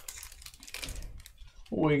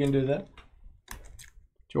 We can do that.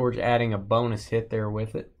 George adding a bonus hit there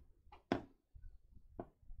with it.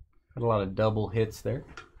 Got a lot of double hits there.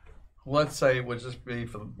 Let's say it would just be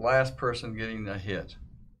for the last person getting a hit.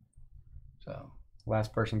 So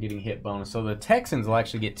last person getting hit bonus. So the Texans will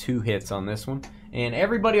actually get 2 hits on this one. And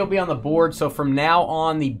everybody will be on the board. So from now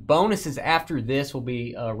on, the bonuses after this will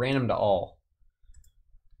be random to all.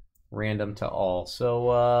 Random to all.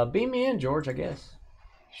 So beam me in, George, I guess.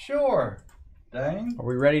 sure. Dang. Are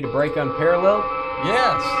we ready to break unparalleled?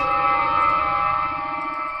 Yes.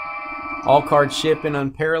 All card shipping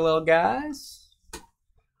unparalleled, guys.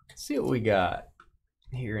 Let's see what we got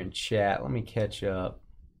here in chat. Let me catch up.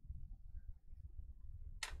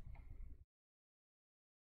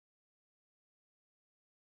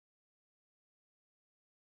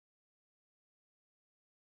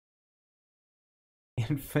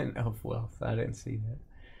 Infant of Wealth. I didn't see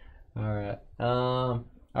that. All right.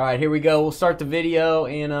 All right, here we go. We'll start the video,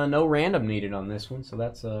 and no random needed on this one, so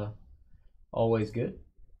that's always good.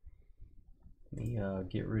 Let me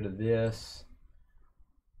get rid of this.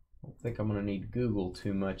 I don't think I'm going to need Google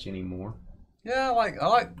too much anymore. Yeah, I like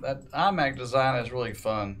that iMac design. Is really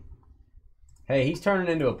fun. Hey, he's turning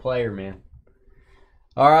into a player, man.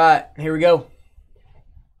 All right, here we go.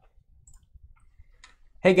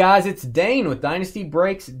 Hey guys, it's Dane with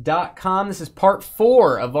DynastyBreaks.com. This is part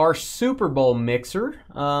 4 of our Super Bowl mixer.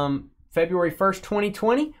 February 1st,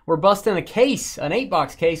 2020. We're busting a case, an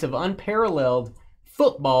 8-box case of Unparalleled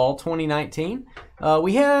Football 2019.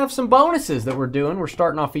 We have some bonuses that we're doing. We're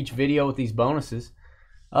starting off each video with these bonuses.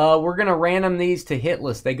 We're going to random these to hit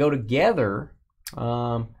list. They go together.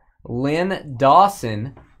 Lynn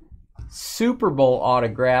Dawson, Super Bowl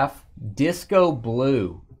autograph, Disco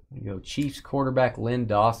Blue. There you go, Chiefs quarterback Lynn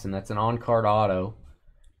Dawson. That's an on-card auto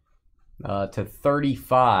to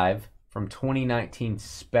 35 from 2019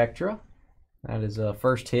 Spectra. That is a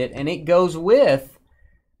first hit. And it goes with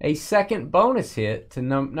a second bonus hit to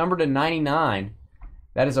number to 99.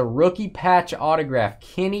 That is a rookie patch autograph,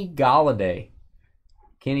 Kenny Galladay.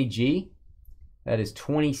 Kenny G. That is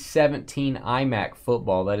 2017 iMac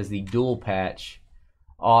football. That is the dual patch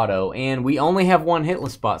auto, and we only have one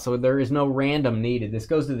hitless spot, so there is no random needed. This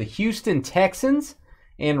goes to the Houston Texans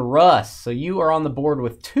and Russ. So you are on the board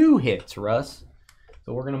with 2 hits, Russ.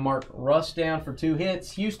 So we're going to mark Russ down for 2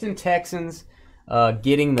 hits. Houston Texans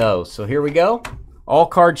getting those. So here we go. All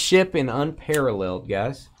card ship in Unparalleled,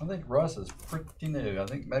 guys. I think Russ is pretty new. I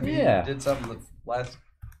think maybe he did something the last,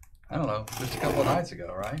 I don't know, just a couple of nights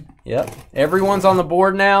ago, right? Yep. Everyone's on the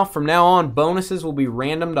board now. From now on, bonuses will be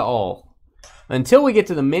random to all. Until we get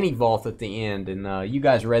to the mini vault at the end, and you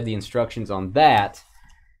guys read the instructions on that.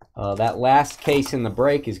 That last case in the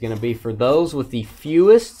break is going to be for those with the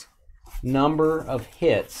fewest number of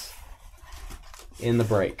hits in the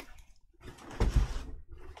break.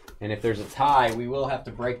 And if there's a tie, we will have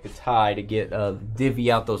to break the tie to get divvy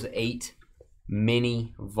out those 8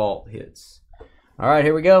 mini vault hits. All right,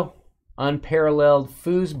 here we go. Unparalleled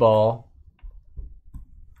foosball.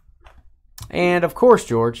 And, of course,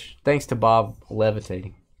 George, thanks to Bob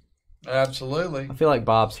levitating. Absolutely. I feel like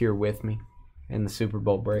Bob's here with me in the Super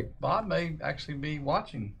Bowl break. Bob may actually be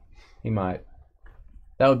watching. He might.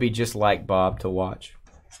 That would be just like Bob to watch.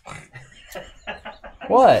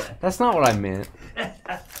 What? That's not what I meant.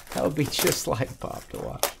 That would be just like Bob to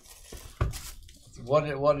watch.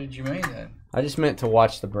 What did you mean then? I just meant to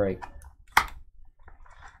watch the break.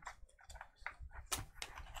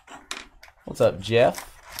 What's up, Jeff?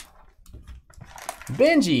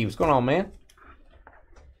 Benji, what's going on, man?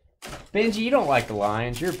 Benji, you don't like the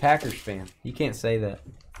Lions. You're a Packers fan. You can't say that.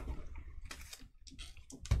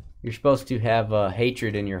 You're supposed to have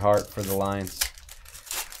hatred in your heart for the Lions.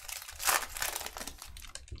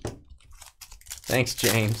 Thanks,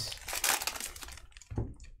 James.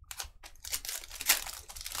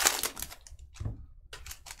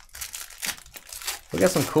 We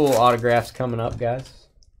got some cool autographs coming up, guys.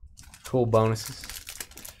 Cool bonuses.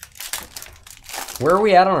 Where are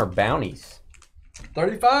we at on our bounties?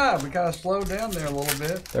 35. We kind of slowed down there a little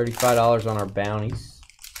bit. $35 on our bounties.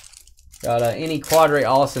 Got any Quadre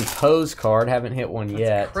Allison pose card. Haven't hit one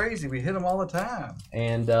yet. That's crazy. We hit them all the time.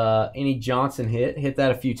 And any Johnson hit. Hit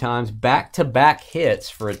that a few times. Back-to-back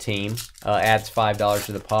hits for a team. Adds $5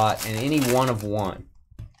 to the pot. And any one of one.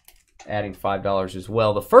 Adding $5 as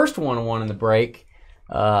well. The first one in the break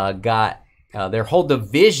got their whole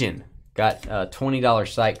division. Got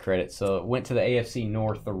 $20 site credit, so it went to the AFC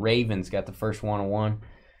North. The Ravens got the first 1-on-1.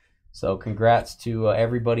 So congrats to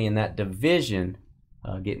everybody in that division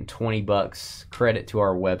getting $20 credit to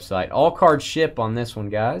our website. All card ship on this one,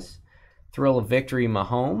 guys. Thrill of Victory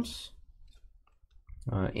Mahomes.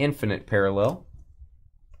 Infinite parallel.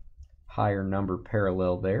 Higher number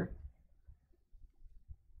parallel there.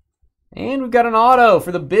 And we've got an auto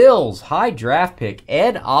for the Bills. High draft pick,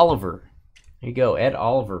 Ed Oliver. There you go, Ed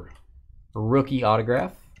Oliver. Rookie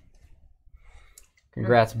autograph.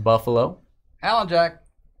 Congrats, Buffalo. Alan Jack.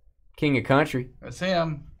 King of Country. That's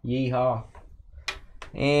him. Yeehaw.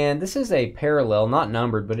 And this is a parallel, not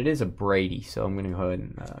numbered, but it is a Brady. So I'm going to go ahead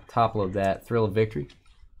and top load that. Thrill of Victory.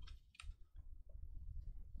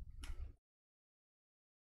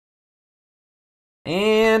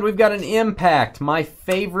 And we've got an Impact. My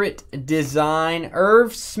favorite design.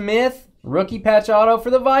 Irv Smith. Rookie patch auto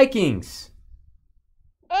for the Vikings.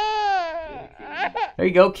 There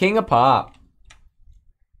you go, King of Pop.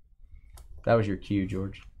 That was your cue,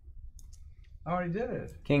 George. I already did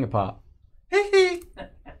it. King of Pop.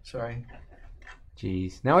 Sorry.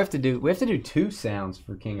 Jeez. Now we have to do 2 sounds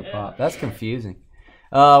for King of Pop. That's confusing.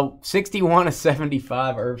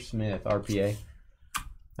 61/75, Irv Smith, RPA.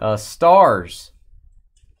 Stars.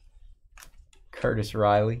 Curtis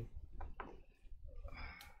Riley.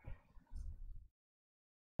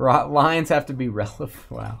 Lions have to be relevant.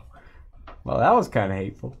 Wow. Well, that was kind of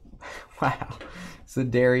hateful. Wow.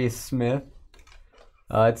 Darius Smith.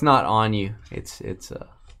 It's not on you. It's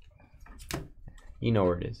you know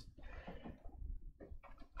where it is.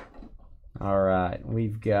 All right,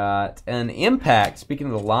 we've got an impact. Speaking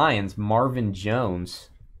of the Lions, Marvin Jones.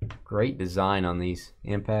 Great design on these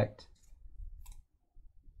impact.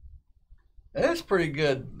 That's pretty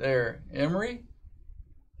good there, Emery.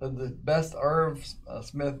 The best Irv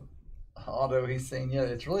Smith auto he's seen yet.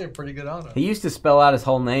 It's really a pretty good auto. He used to spell out his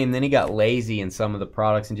whole name, then he got lazy in some of the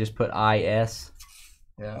products and just put IS.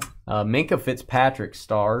 Yeah. Minka Fitzpatrick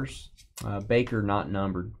stars. Baker not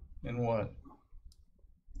numbered. And what?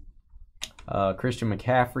 Christian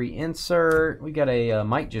McCaffrey insert. We got a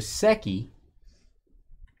Mike Gesicki.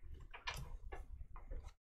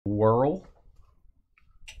 Whirl.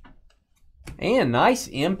 And nice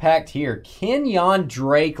impact here. Kenyon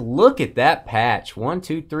Drake. Look at that patch. 1,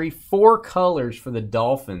 2, 3, 4 colors for the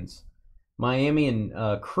Dolphins. Miami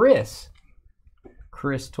and Chris.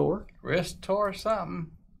 Chris Tor. Chris Tor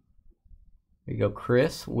something. There you go,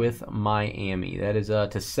 Chris with Miami. That is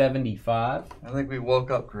to 75. I think we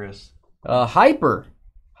woke up Chris. Hyper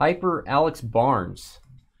Alex Barnes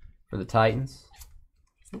for the Titans.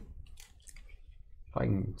 If I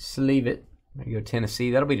can sleeve it. There you go,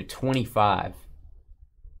 Tennessee. That'll be to 25.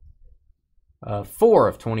 4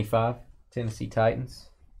 of 25, Tennessee Titans.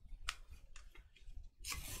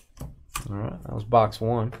 All right, that was box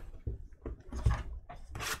 1.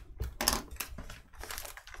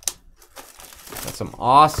 Got some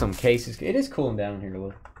awesome cases. It is cooling down here,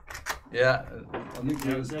 look. Yeah.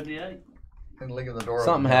 Number 78. And look at the door.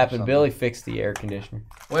 Something happened. Billy fixed the air conditioner.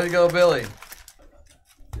 Way to go, Billy.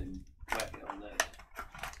 Didn't crack it on that.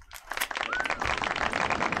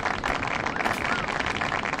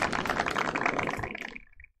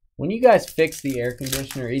 When you guys fix the air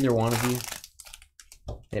conditioner, either one of you,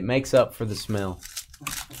 it makes up for the smell.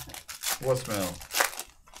 What smell?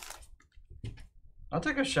 I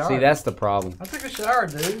took a shower. See, that's the problem. I took a shower,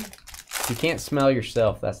 dude. If you can't smell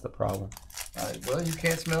yourself, that's the problem. Well, you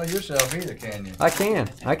can't smell yourself either, can you? I can.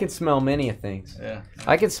 I can smell many of things. Yeah.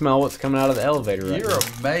 I can smell what's coming out of the elevator right You're now.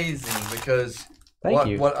 amazing because Thank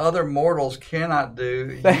you. what other mortals cannot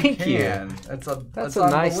do, Thank you you. can. That's a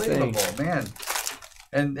nice unbelievable, thing. man.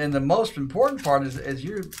 And the most important part is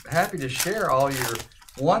you're happy to share all your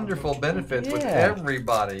wonderful benefits with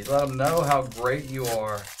everybody. Let them know how great you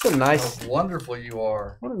are. It's a nice, how wonderful you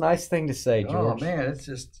are. what a nice thing to say, Oh George. man, it's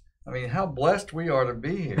just. I mean, how blessed we are to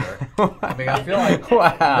be here. I mean, I feel like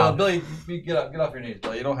wow. Billy, you get off your knees,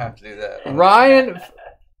 Billy. You don't have to do that. Ryan,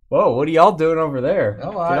 whoa, what are y'all doing over there?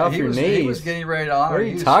 No, Get off your knees. He was getting ready to honor What are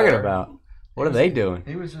you. you talking sir. about? What are they doing?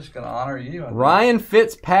 He was just going to honor you. I think. Ryan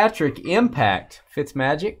Fitzpatrick impact.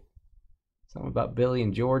 Fitzmagic. Something about Billy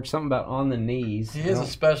and George. Something about on the knees. He is a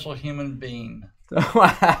special human being.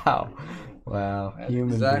 Wow. Wow. That's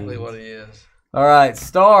Human exactly beings. what he is. All right,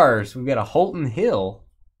 stars. We've got a Holton Hill.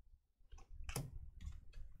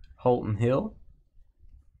 Holton Hill.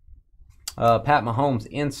 Pat Mahomes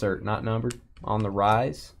insert, not numbered, on the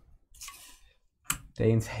rise.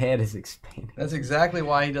 Dane's head is expanding. That's exactly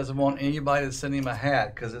why he doesn't want anybody to send him a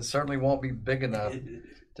hat, because it certainly won't be big enough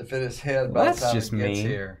to fit his head by the That's time just he gets mean.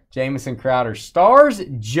 here. Jamison Crowder. Stars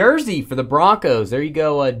jersey for the Broncos. There you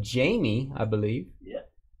go, Jamie, I believe. Yeah.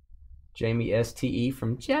 Jamie STE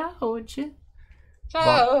from Georgia.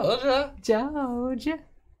 Georgia.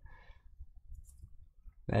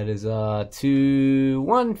 That is to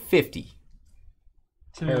 150.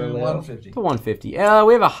 To Parallel 150. To 150. We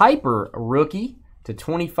have a hyper rookie to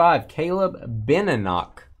 25. Caleb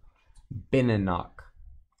Benenoch.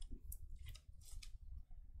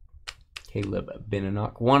 Caleb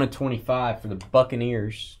Benenoch. 1 of 25 for the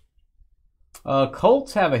Buccaneers.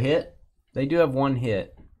 Colts have a hit. They do have one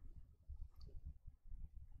hit.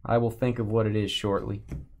 I will think of what it is shortly.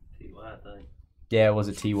 T.Y. thing. Yeah, it was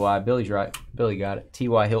a T.Y. Billy's right. Billy got it.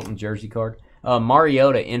 T.Y. Hilton jersey card.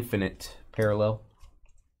 Mariota Infinite parallel.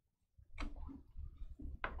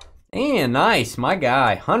 And nice, my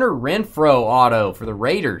guy. Hunter Renfrow auto for the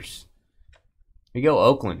Raiders. Here you go,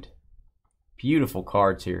 Oakland. Beautiful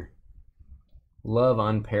cards here. Love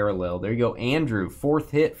unparalleled. There you go, Andrew. 4th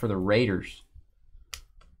hit for the Raiders. I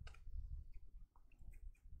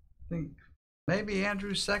think maybe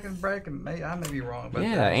Andrew's second break, and I may be wrong about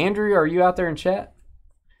Yeah, that. Andrew, are you out there in chat?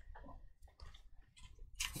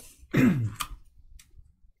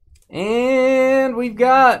 And we've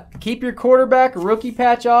got, keep your quarterback rookie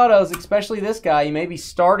patch autos, especially this guy. You may be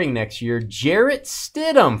starting next year. Jarrett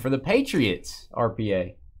Stidham for the Patriots,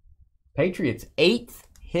 RPA. Patriots 8th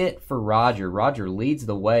hit for Roger. Roger leads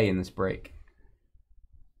the way in this break.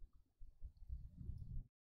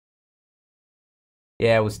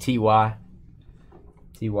 Yeah, it was T.Y.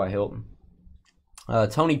 T.Y. Hilton.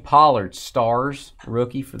 Tony Pollard, stars,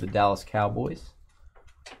 rookie for the Dallas Cowboys.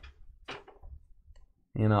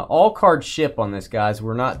 And all card ship on this, guys.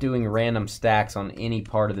 We're not doing random stacks on any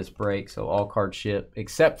part of this break, so all card ship,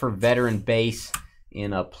 except for veteran base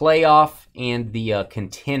in a playoff and the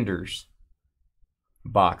contenders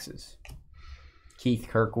boxes. Keith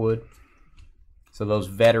Kirkwood. So those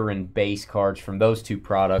veteran base cards from those two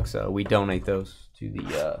products, we donate those to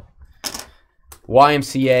the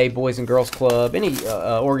YMCA, Boys and Girls Club, any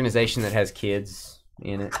organization that has kids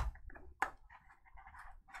in it.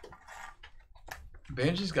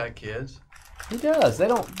 Benji's got kids. He does. They're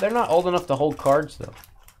not old enough to hold cards though.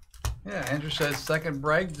 Yeah, Andrew says second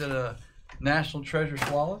break did a National Treasure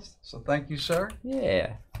Flawless. So thank you, sir.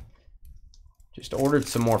 Yeah. Just ordered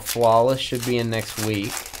some more Flawless. Should be in next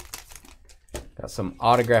week. Got some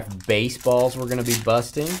autographed baseballs we're going to be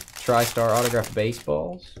busting. TriStar autographed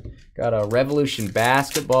baseballs. Got a Revolution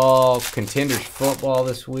basketball, Contenders football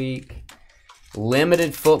this week.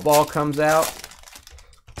 Limited football comes out.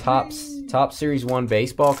 Top Series 1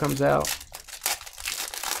 baseball comes out.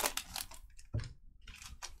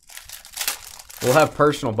 We'll have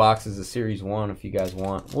personal boxes of Series 1 if you guys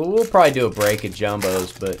want. We'll probably do a break of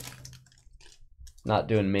jumbos, but not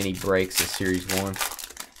doing many breaks of Series 1.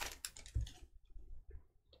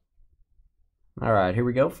 All right, here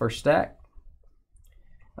we go. First stack.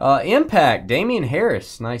 Impact, Damian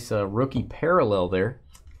Harris. Nice rookie parallel there.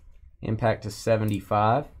 Impact to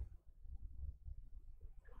 75.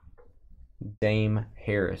 Dame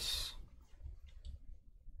Harris.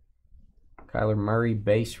 Kyler Murray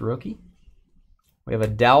base rookie. We have a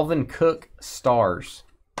Dalvin Cook Stars.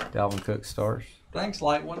 Dalvin Cook Stars. Thanks,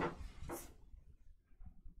 Light One.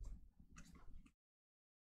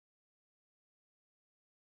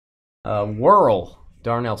 Whirl.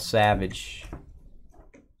 Darnell Savage.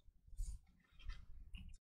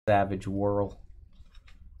 Savage Whirl.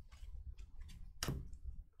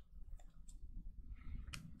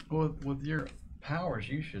 With your powers,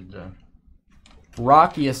 you should...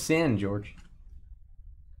 Rocky Ascend, George.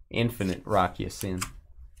 Infinite Rocky Ascend.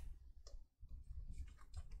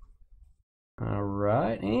 All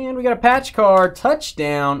right, and we got a patch card.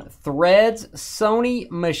 Touchdown. Threads.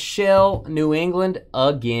 Sony Michel, New England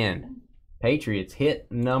again. Patriots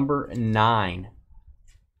hit number 9.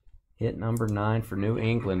 Hit number 9 for New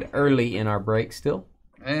England early in our break still.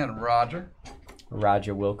 And Roger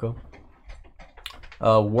Wilco.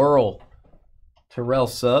 Whirl. Terrell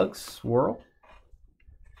Suggs. Whirl.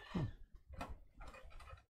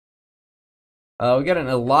 We got an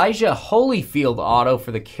Elijah Holyfield auto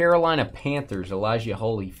for the Carolina Panthers. Elijah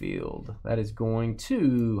Holyfield. That is going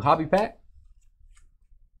to Hobby Pack.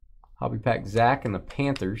 Hobby Pack Zach and the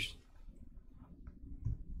Panthers.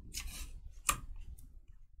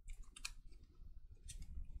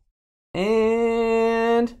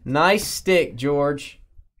 And nice stick, George.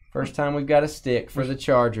 First time we've got a stick for the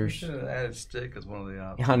Chargers. should have added stick as one of the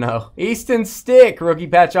options. I know. Easton Stick, rookie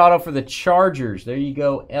patch auto for the Chargers. There you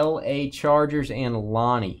go, L.A. Chargers and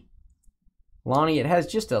Lonnie. Lonnie, it has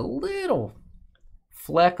just a little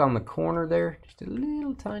fleck on the corner there. Just a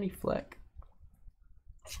little tiny fleck.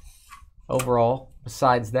 Overall,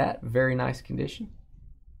 besides that, very nice condition.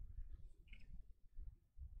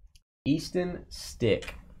 Easton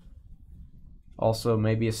Stick. Also,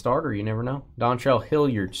 maybe a starter, you never know. Dontrell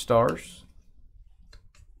Hilliard Stars.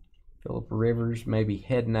 Phillip Rivers maybe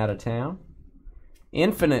heading out of town.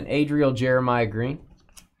 Infinite Adriel Jeremiah Green.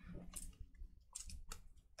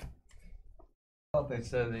 I thought they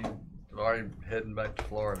said he was already heading back to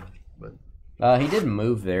Florida, but He didn't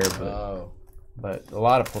move there, oh, but a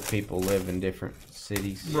lot of people live in different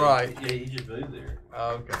cities. right. Yeah, he just moved there.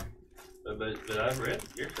 Oh, okay. But I read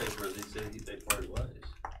yesterday where they said they parted ways.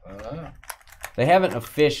 They haven't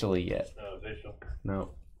officially yet. No official.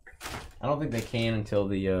 No. I don't think they can until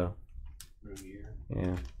the, New year.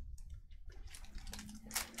 yeah.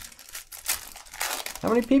 How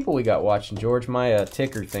many people we got watching, George? My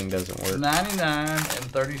ticker thing doesn't work. 99 and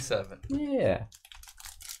 37. Yeah.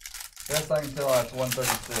 Best I can tell, that's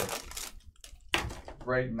 136.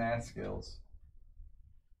 Great math skills.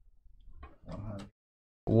 100.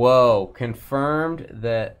 Whoa, confirmed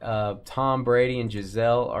that Tom Brady and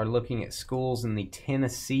Giselle are looking at schools in the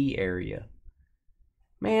Tennessee area.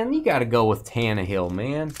 Man, you got to go with Tannehill,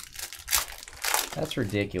 man. That's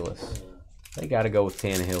ridiculous. They got to go with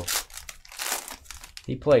Tannehill.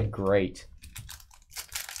 He played great.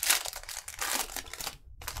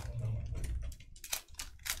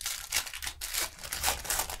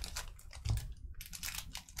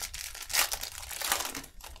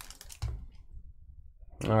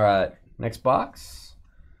 All right, next box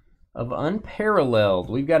of Unparalleled.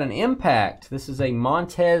 We've got an Impact. This is a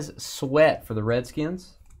Montez Sweat for the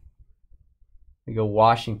Redskins. We go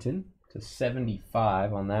Washington. to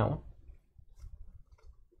 75 on that one.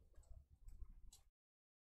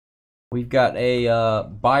 We've got a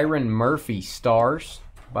Byron Murphy Stars.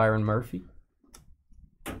 Byron Murphy.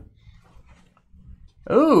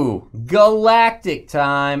 Ooh, Galactic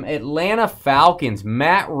time. Atlanta Falcons.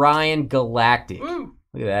 Matt Ryan Galactic. Woo.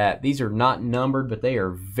 Look at that. These are not numbered, but they are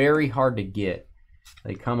very hard to get.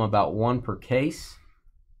 They come about 1 per case.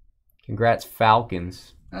 Congrats,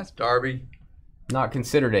 Falcons. That's Darby. Not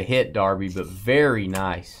considered a hit, Darby, but very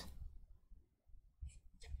nice.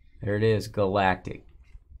 There it is, Galactic.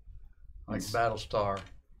 Like Battlestar.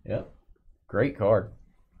 Yep. Great card.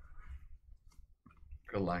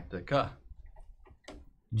 Galactica.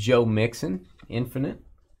 Joe Mixon, Infinite.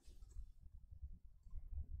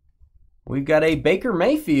 We've got a Baker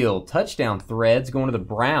Mayfield touchdown threads going to the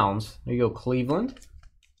Browns. There you go, Cleveland.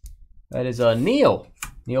 That is Neil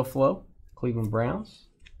Flo, Cleveland Browns.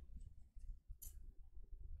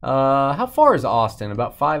 How far is Austin?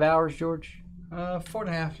 About 5 hours, George?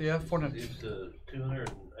 4.5, yeah, 4.5. It's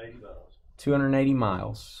 280 miles. 280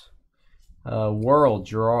 miles. World,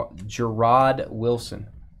 Gerard Wilson.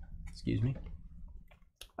 Excuse me.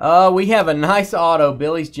 We have a nice auto.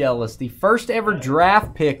 Billy's jealous. The first ever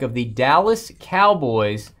draft pick of the Dallas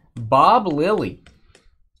Cowboys, Bob Lilly.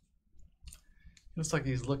 Looks like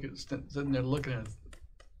he's sitting there looking at it.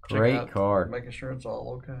 Great card. Making sure it's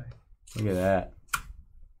all okay. Look at that.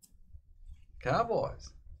 Cowboys.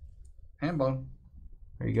 Hambone.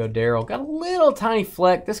 There you go, Daryl. Got a little tiny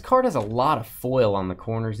fleck. This card has a lot of foil on the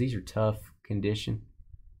corners. These are tough condition.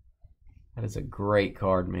 That is a great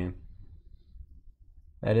card, man.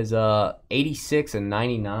 That is 86 and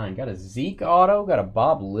 99. Got a Zeke auto. Got a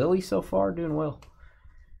Bob Lilly so far. Doing well.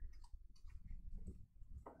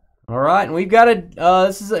 All right, and we've got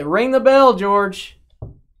this is a ring the bell, George.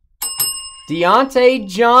 Deontay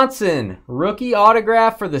Johnson, rookie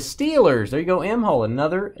autograph for the Steelers. There you go, M-Hole.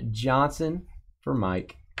 Another Johnson for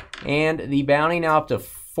Mike. And the bounty now up to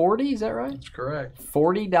 40, is that right? That's correct.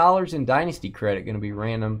 $40 in Dynasty credit going to be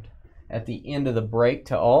random at the end of the break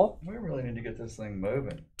to all. We really need to get this thing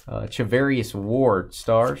moving. Chavarius Ward,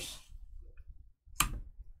 Stars.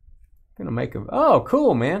 Gonna make a... Oh,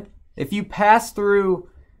 cool, man. If you pass through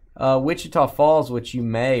Wichita Falls, which you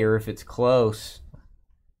may, or if it's close...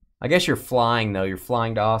 I guess you're flying, though. You're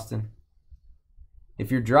flying to Austin.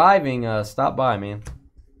 If you're driving, stop by, man.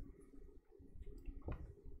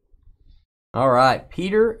 All right.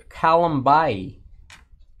 Peter Kalambai.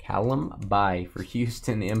 Kalambai for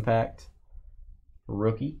Houston Impact.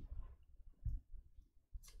 Rookie.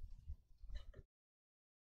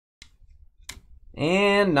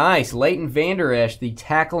 And nice. Leighton Vander Esch, the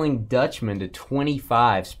tackling Dutchman to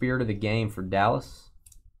 25. Spirit of the game for Dallas.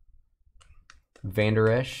 Vander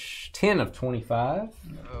Esch, 10 of 25.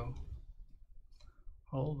 No.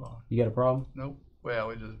 Hold on. You got a problem? Nope.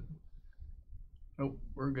 Well, nope,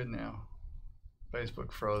 we're good now.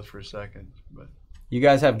 Facebook froze for a second, but You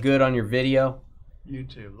guys have good on your video?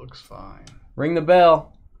 YouTube looks fine. Ring the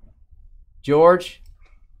bell. George,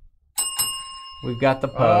 we've got the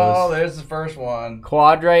pose. Oh, there's the first one.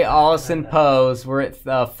 Quadre Allison pose. We're at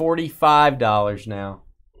 $45 now.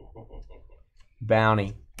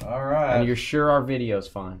 Bounty. All right. And you're sure our video's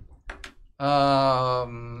fine?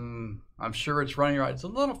 I'm sure it's running right. It's a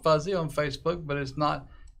little fuzzy on Facebook, but it's not.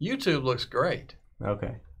 YouTube looks great.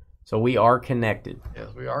 Okay. So we are connected. Yes,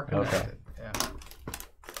 we are connected. Okay. Yeah.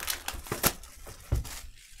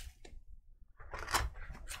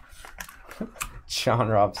 Sean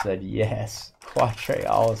Robb said yes. Quadre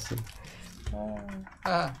Allison.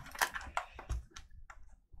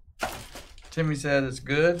 Timmy said it's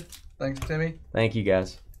good. Thanks, Timmy. Thank you,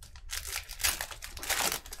 guys.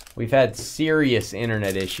 We've had serious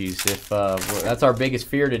internet issues. If that's our biggest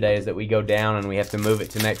fear today, is that we go down and we have to move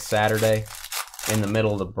it to next Saturday in the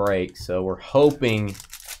middle of the break. So we're hoping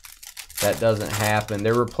that doesn't happen.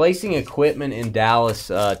 They're replacing equipment in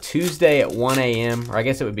Dallas Tuesday at 1 a.m. Or I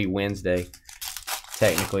guess it would be Wednesday,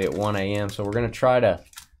 technically at 1 a.m. So we're going to try to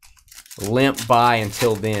limp by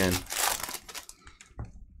until then.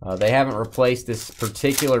 They haven't replaced this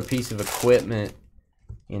particular piece of equipment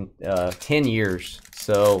in 10 years.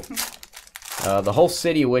 So the whole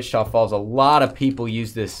city of Wichita Falls, a lot of people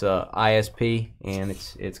use this ISP, and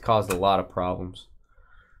it's caused a lot of problems.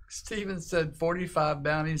 Steven said 45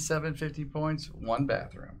 bounties, 750 points, 1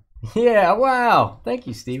 bathroom. Yeah, wow. Thank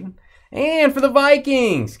you, Steven. And for the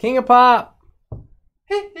Vikings, King of Pop.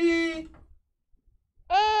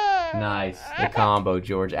 Nice. The combo,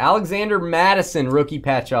 George. Alexander Madison, rookie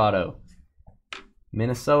patch auto.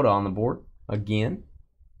 Minnesota on the board again.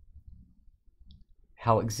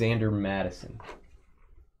 Alexander Madison.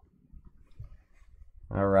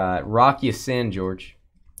 All right. Rock you sin, George.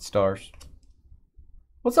 Stars.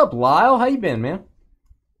 What's up, Lyle? How you been, man?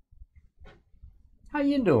 How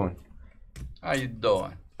you doing? How you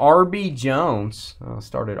doing? RB Jones.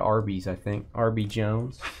 Started Arby's, I think. RB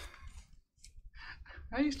Jones.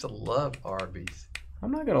 I used to love Arby's.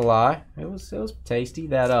 I'm not gonna lie, it was tasty.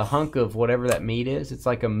 That hunk of whatever that meat is, it's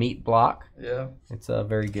like a meat block. Yeah. It's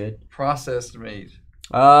very good. Processed meat.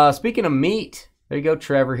 Speaking of meat, there you go,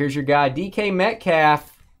 Trevor. Here's your guy, DK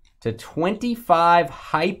Metcalf /25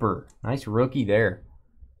 hyper. Nice rookie there.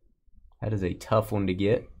 That is a tough one to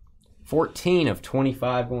get. 14 of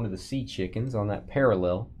 25 going to the Sea Chickens on that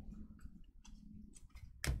parallel.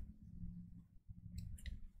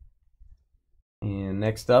 And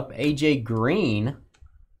next up, AJ Green,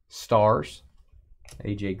 Stars.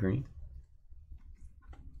 AJ Green.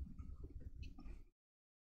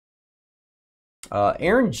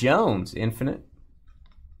 Aaron Jones, Infinite.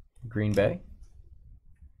 Green Bay.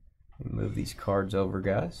 Move these cards over,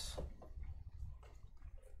 guys.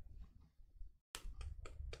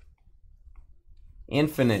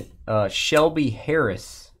 Infinite, Shelby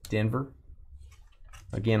Harris, Denver.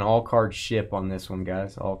 Again, all cards ship on this one,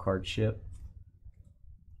 guys. All cards ship.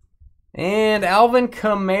 And Alvin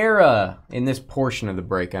Kamara in this portion of the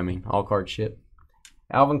break, all card ship.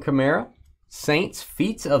 Alvin Kamara, Saints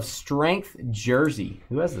Feats of Strength jersey.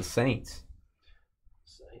 Who has the Saints?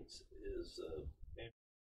 Saints is. There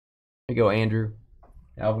you go, Andrew.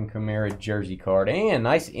 Alvin Kamara jersey card. And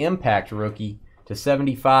nice impact rookie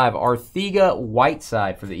 /75. Arthega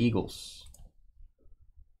Whiteside for the Eagles.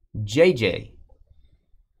 JJ.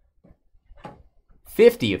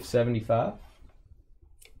 50 of 75.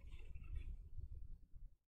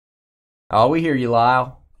 Oh, we hear you,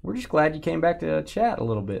 Lyle. We're just glad you came back to chat a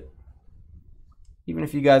little bit. Even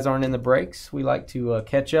if you guys aren't in the breaks, we like to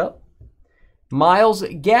catch up. Myles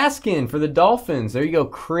Gaskin for the Dolphins. There you go,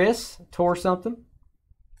 Chris. Tore something.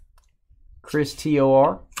 Chris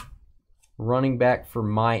Tor. Running back for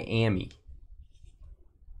Miami.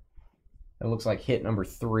 That looks like hit number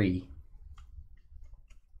 3.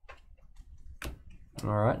 All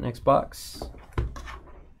right, next box.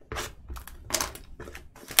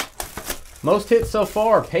 Most hits so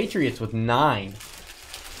far, Patriots with 9.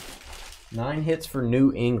 9 hits for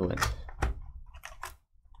New England.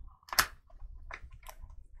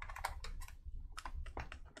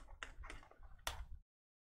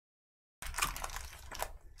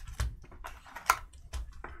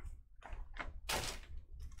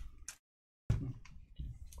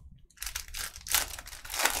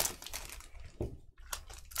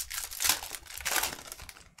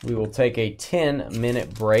 We will take a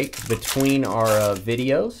 10-minute break between our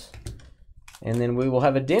videos, and then we will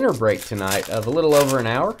have a dinner break tonight of a little over an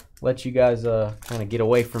hour. Let you guys kind of get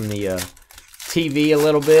away from the TV a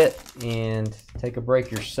little bit and take a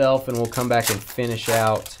break yourself, and we'll come back and finish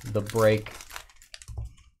out the break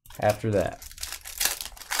after that.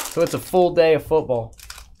 So it's a full day of football.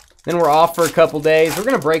 Then we're off for a couple days. We're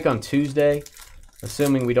going to break on Tuesday,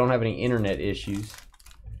 assuming we don't have any internet issues.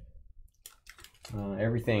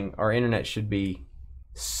 Our internet should be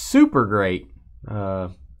super great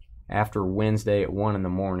after Wednesday at 1 in the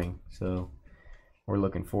morning. So we're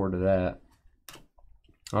looking forward to that.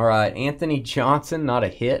 All right, Anthony Johnson, not a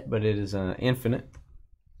hit, but it is an infinite.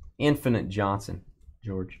 Infinite Johnson,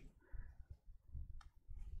 George.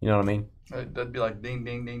 You know what I mean? That'd be like ding,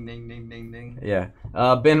 ding, ding, ding, ding, ding, ding. Yeah.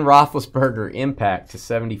 Ben Roethlisberger, impact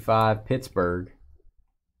 /75, Pittsburgh.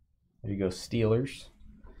 There you go, Steelers.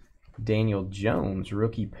 Daniel Jones,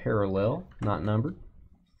 rookie parallel, not numbered.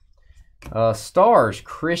 Stars,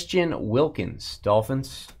 Christian Wilkins,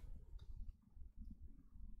 Dolphins.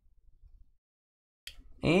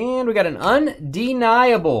 And we got an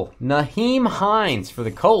undeniable Naheem Hines for the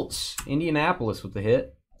Colts. Indianapolis with the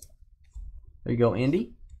hit. There you go,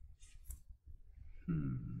 Indy.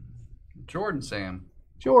 Jordan Sam.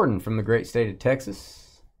 Jordan from the great state of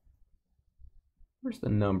Texas. Where's the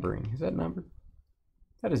numbering? Is that numbered?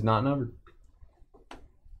 That is not numbered.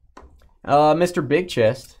 Mr. Big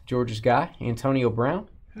Chest, George's guy, Antonio Brown.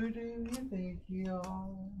 Who do you think you are,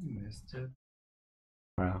 Mr.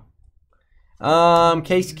 Wow.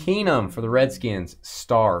 Case Keenum for the Redskins,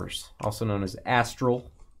 Stars, also known as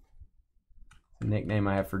Astral. The nickname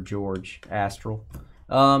I have for George, Astral.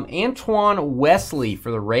 Antoine Wesley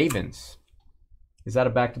for the Ravens. Is that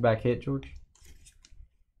a back-to-back hit, George?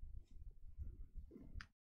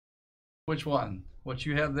 Which one? What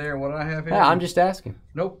you have there, what I have here? Yeah, I'm just asking.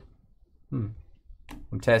 Nope. I'm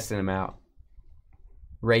testing him out.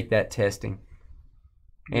 Rate that testing.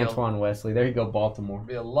 Antoine Wesley. There you go, Baltimore. It'd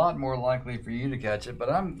be a lot more likely for you to catch it,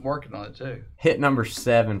 but I'm working on it too. Hit number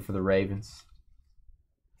 7 for the Ravens.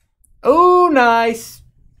 Oh, nice.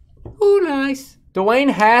 Ooh, nice.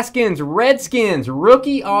 Dwayne Haskins, Redskins,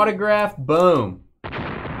 rookie autograph, boom.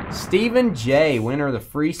 Stephen J, winner of the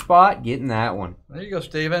free spot, getting that one. There you go,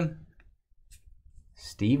 Stephen.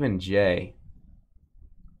 Stephen J.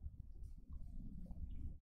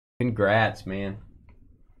 Congrats, man.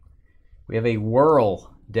 We have a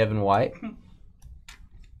whirl, Devin White.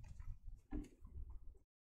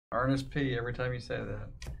 Ernest P. Every time you say that.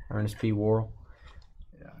 Ernest P. Worrell.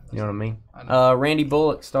 Yeah. You know what I mean? I know. Randy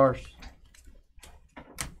Bullock, stars.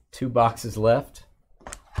 2 boxes left.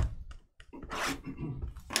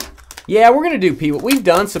 Yeah, we're going to do PYT. We've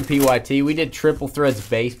done some PYT. We did Triple Threads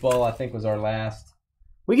Baseball, I think was our last.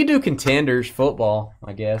 We could do Contenders Football,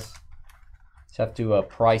 I guess. Just have to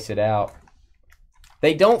price it out.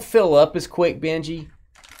 They don't fill up as quick, Benji.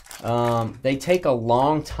 They take a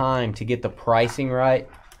long time to get the pricing right.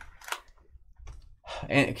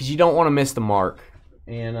 And because you don't want to miss the mark.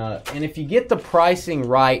 And if you get the pricing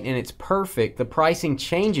right and it's perfect, the pricing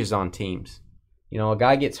changes on teams. You know, a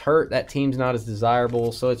guy gets hurt, that team's not as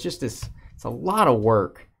desirable. So it's just it's a lot of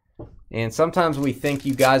work. And sometimes we think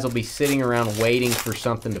you guys will be sitting around waiting for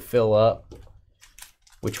something to fill up,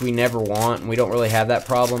 which we never want, and we don't really have that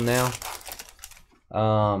problem now.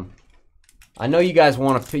 I know you guys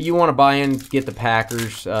want to buy in, get the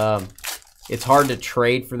Packers. It's hard to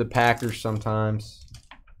trade for the Packers sometimes.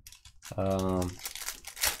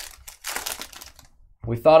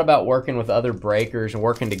 We thought about working with other breakers and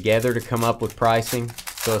working together to come up with pricing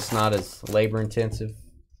so it's not as labor intensive.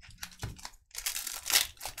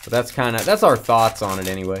 But that's our thoughts on it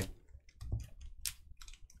anyway.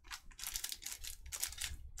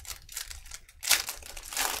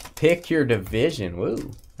 Pick your division.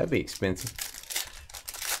 Woo, that'd be expensive.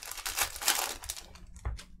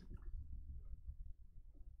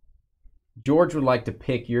 George would like to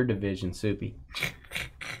pick your division, Soupy.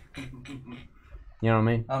 You know what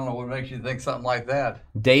I mean? I don't know what makes you think something like that.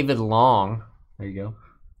 David Long. There you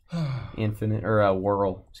go. Infinite, or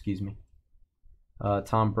Whirl, excuse me.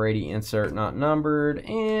 Tom Brady, insert not numbered.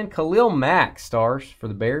 And Khalil Mack, stars for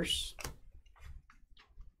the Bears.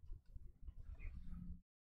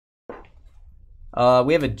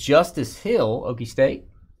 We have a Justice Hill, Okie State,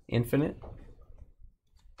 infinite.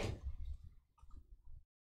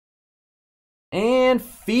 And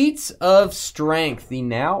Feats of Strength, the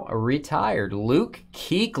now retired Luke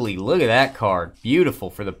Kuechly. Look at that card. Beautiful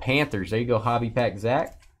for the Panthers. There you go, Hobby Pack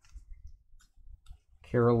Zach.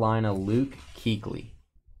 Carolina Luke Kuechly.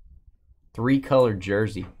 3-color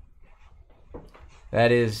jersey.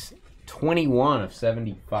 That is 21 of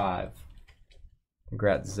 75.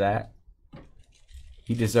 Congrats, Zach.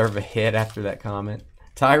 You deserve a hit after that comment.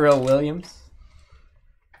 Tyrell Williams.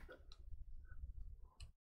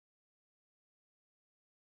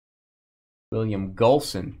 William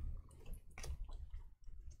Golson.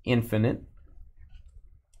 Infinite.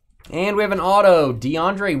 And we have an auto.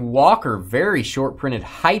 DeAndre Walker. Very short printed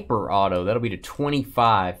hyper auto. That'll be to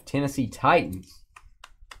 25. Tennessee Titans.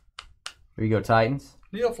 Here you go, Titans.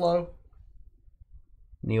 Neil Flo.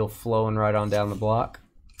 Neil flowing right on down the block.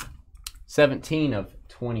 17 of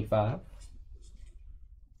 25.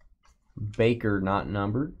 Baker not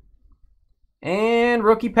numbered. And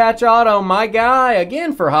rookie patch auto, my guy,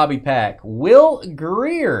 again for Hobby Pack, Will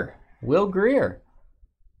Greer. Will Greer.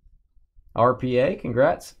 RPA,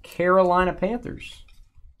 congrats. Carolina Panthers.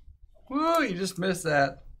 Woo, you just missed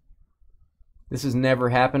that. This has never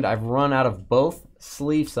happened. I've run out of both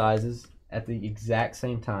sleeve sizes at the exact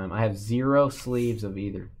same time. I have 0 sleeves of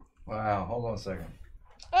either. Wow, hold on a second.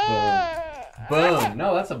 Boom. Boom.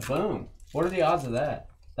 No, that's a boom. What are the odds of that?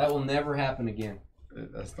 That will never happen again.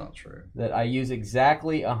 That's not true. That I use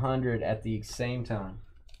exactly 100 at the same time.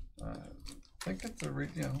 I think it's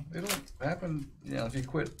it'll happen, if you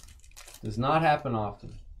quit. Does not happen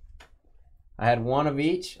often. I had 1 of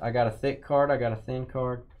each. I got a thick card. I got a thin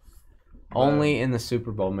card. Only in the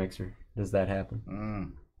Super Bowl mixer does that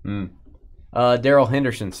happen. Darrell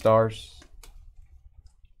Henderson, stars.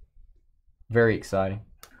 Very exciting.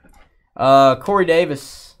 Corey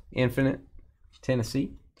Davis, infinite,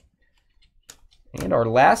 Tennessee. And our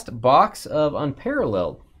last box of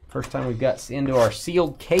Unparalleled. First time we've got into our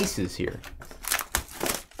sealed cases here.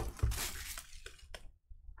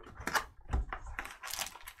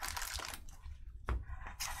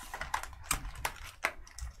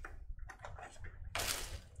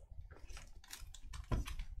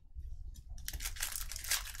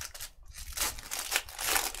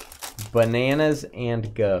 Bananas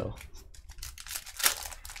and go.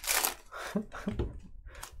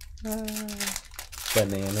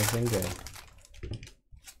 Bananas and go.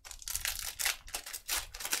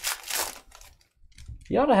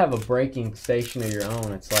 You ought to have a breaking station of your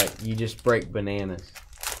own. It's like you just break bananas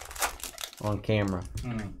on camera.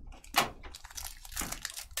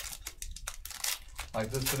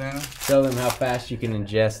 Like this banana? Show them how fast you can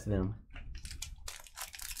ingest them.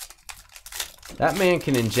 That man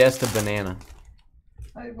can ingest a banana.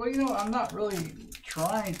 Hey, well, you know, I'm not really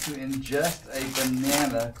trying to ingest a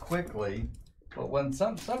banana quickly, but when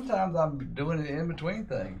sometimes I'm doing it in between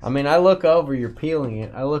things. I mean, I look over, you're peeling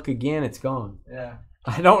it. I look again, it's gone. Yeah.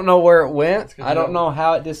 I don't know where it went. I don't know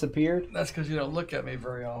how it disappeared. That's because you don't look at me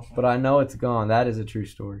very often. But I know it's gone. That is a true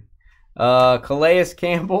story. Calais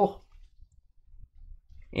Campbell.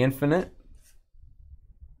 Infinite.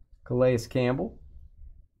 Calais Campbell.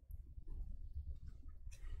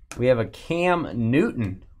 We have a Cam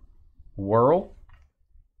Newton. Whirl.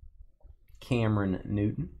 Cameron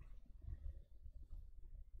Newton.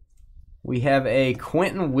 We have a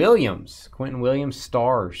Quentin Williams. Quentin Williams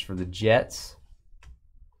stars for the Jets.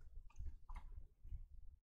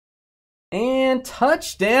 And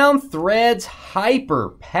Touchdown Threads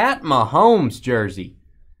Hyper Pat Mahomes jersey.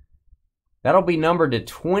 That'll be numbered to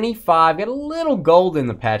 25. Got a little gold in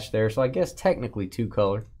the patch there, so I guess technically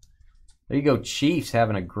 2-color. There you go, Chiefs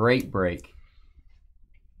having a great break.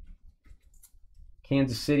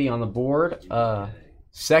 Kansas City on the board.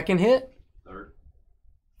 Second hit?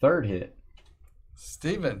 Third hit.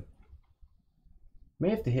 Steven.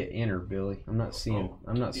 May have to hit enter, Billy. I'm not seeing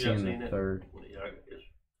the third. Yeah, I guess.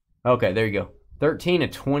 Okay, there you go. 13 to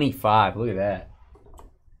 25. Look at that.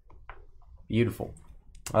 Beautiful.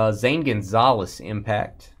 Zane Gonzalez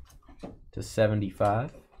impact to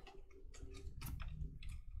 75.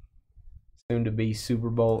 Soon to be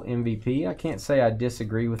Super Bowl MVP. I can't say I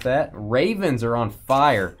disagree with that. Ravens are on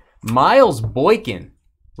fire. Miles Boykin,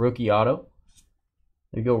 rookie auto.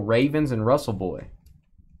 There you go, Ravens and Russell Boy.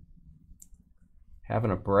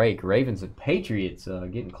 Having a break. Ravens and Patriots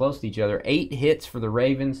getting close to each other. 8 hits for the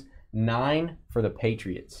Ravens, 9 for the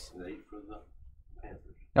Patriots. 8 for the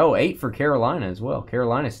Panthers. Oh, 8 for Carolina as well.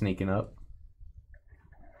 Carolina sneaking up.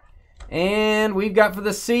 And we've got for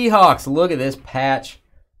the Seahawks, look at this patch.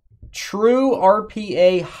 True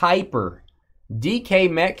RPA Hyper. DK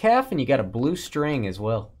Metcalf, and you got a blue string as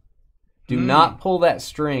well. Do not pull that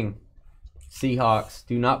string, Seahawks.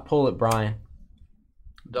 Do not pull it, Brian.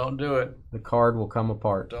 Don't do it. The card will come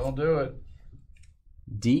apart. Don't do it.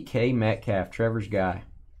 DK Metcalf, Trevor's guy.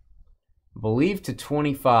 I believe to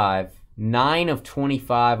 25. 9 of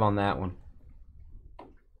 25 on that one.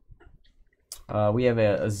 We have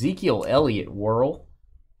a Ezekiel Elliott Whirl.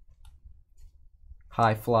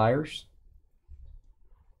 High Flyers.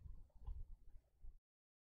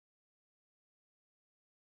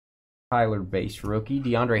 Tyler base rookie.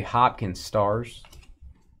 DeAndre Hopkins stars.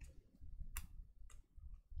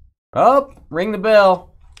 Oh, ring the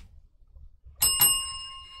bell.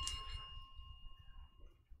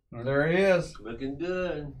 There he is. Looking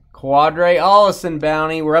good. Quadre Allison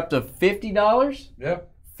bounty. We're up to $50.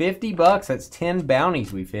 Yep. $50. That's 10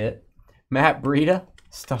 bounties we've hit. Matt Breida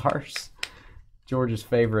stars. George's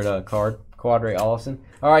favorite card. Quadre Allison.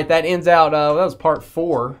 All right, that ends out. That was part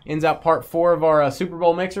 4. Ends out part 4 of our Super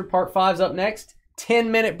Bowl mixer. Part 5's up next.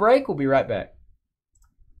 10-minute break. We'll be right back.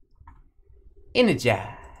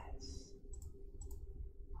 Energize.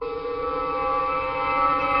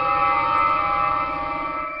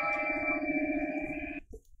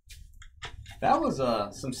 That was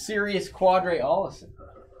some serious Quadre Allison.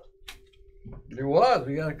 It was.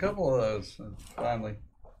 We got a couple of those finally.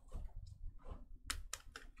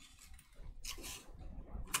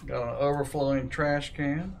 Got an overflowing trash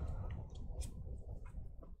can.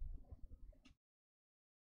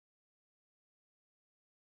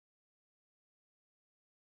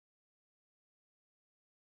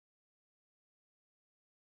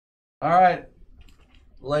 All right,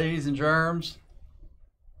 ladies and germs.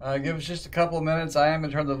 Give us just a couple of minutes. I am going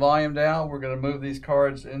to turn the volume down. We're going to move these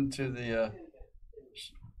cards into the.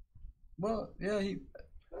 Well, yeah,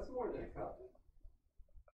 That's more than a cup.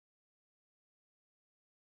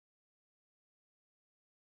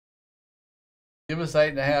 give us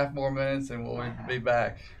 8.5 more minutes and we'll be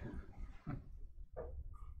back.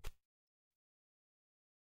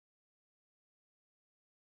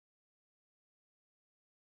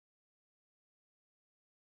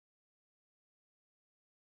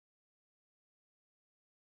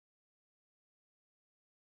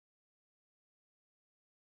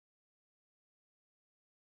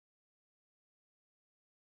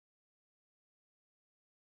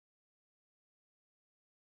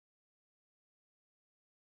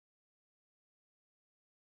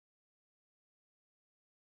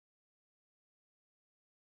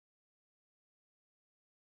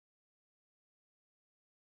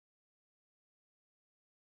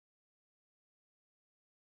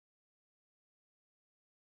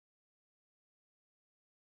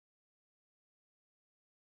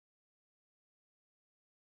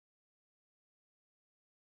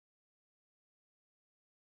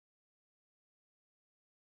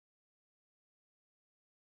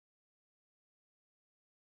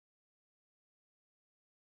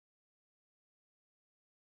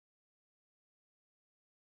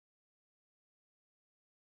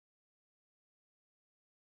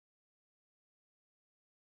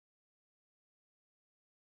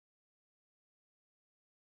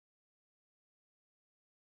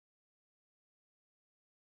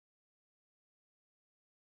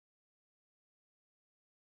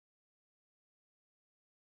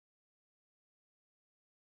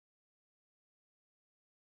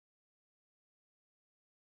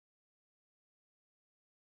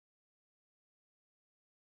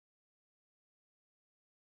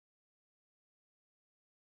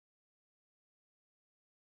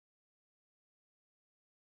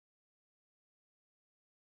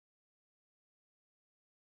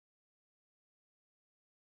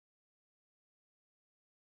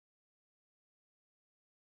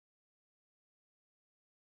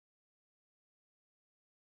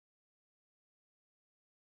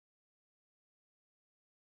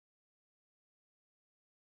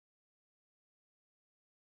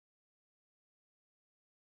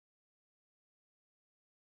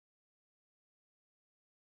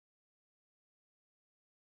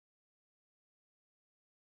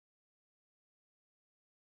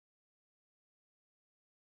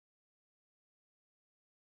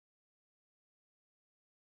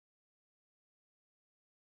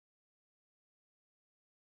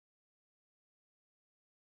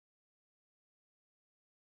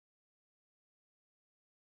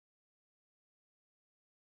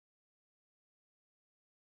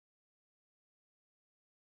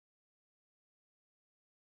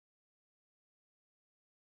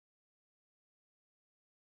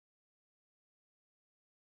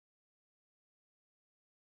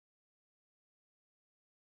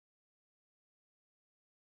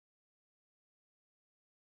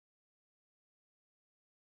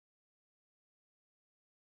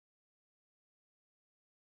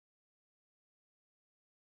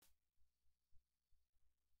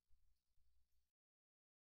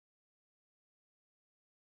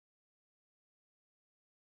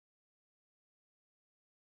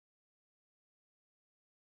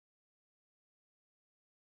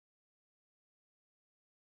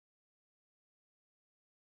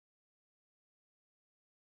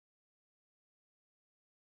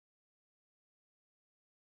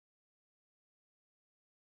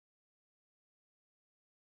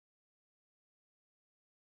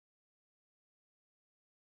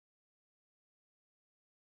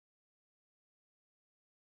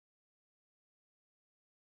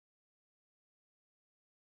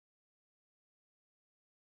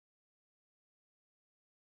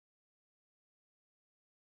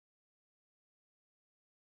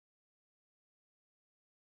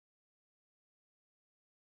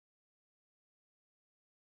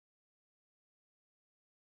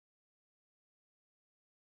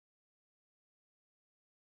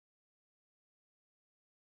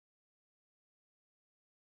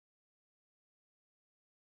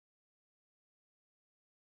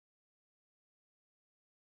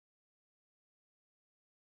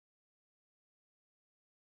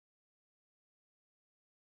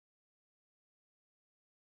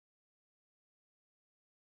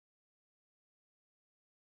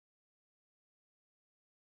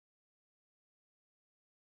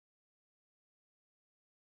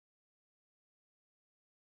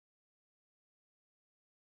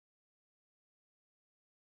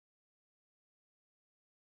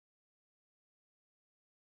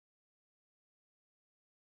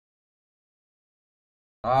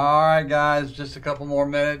 All right, guys, just a couple more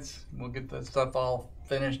minutes. We'll get this stuff all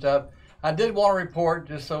finished up. I did want to report,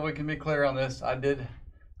 just so we can be clear on this. I did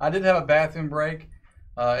have a bathroom break.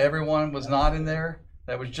 Everyone was not in there.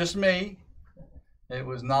 That was just me. It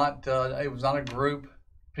was not a group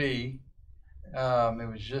P. It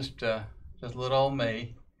was just little old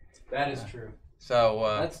me. That is true. So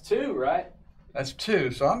that's 2, right? That's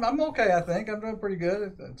 2. So I'm okay. I think I'm doing pretty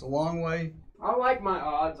good. It's a long way. I like my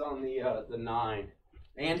odds on the 9.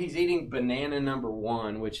 And he's eating banana number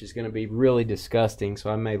 1, which is going to be really disgusting.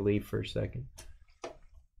 So I may leave for a second.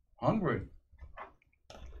 Hungry.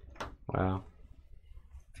 Wow.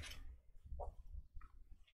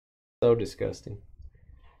 So disgusting.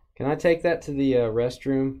 Can I take that to the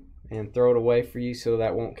restroom and throw it away for you so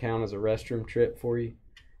that won't count as a restroom trip for you?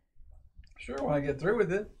 Sure, when I get through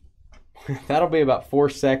with it. That'll be about 4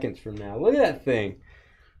 seconds from now. Look at that thing.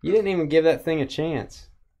 You didn't even give that thing a chance.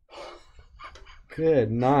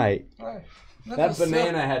 Good night. Right. That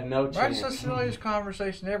banana had no chance. That's the silliest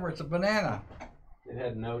conversation ever. It's a banana. It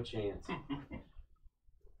had no chance.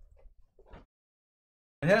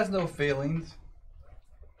 It has no feelings.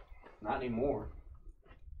 Not anymore.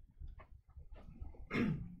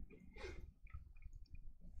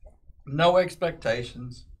 No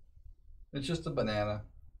expectations. It's just a banana.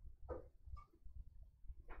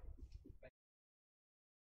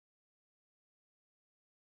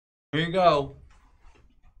 Here you go.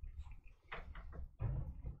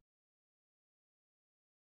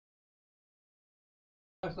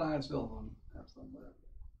 I still have some left.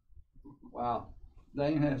 Wow.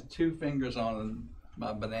 Dane has 2 fingers on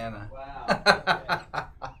my banana.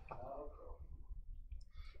 Wow.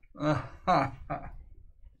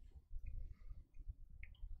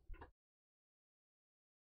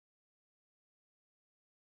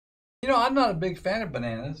 You know, I'm not a big fan of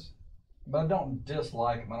bananas, but I don't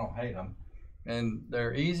dislike them. I don't hate them. And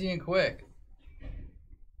they're easy and quick.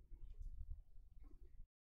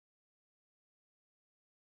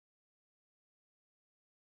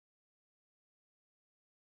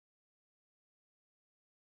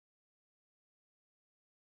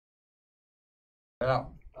 Yeah.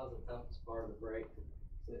 That was the toughest part of the break.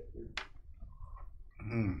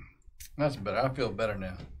 That's better. I feel better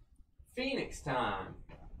now. Phoenix time.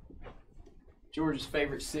 George's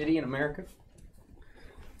favorite city in America?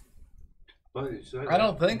 I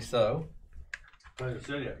don't think so. Like I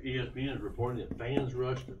said, ESPN is reporting that fans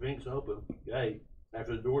rushed the Phoenix Open gate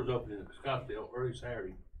after the doors opened in Scottsdale early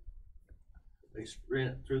Saturday. They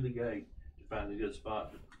sprint through the gate to find a good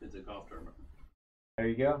spot at the golf tournament. There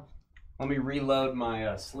you go. Let me reload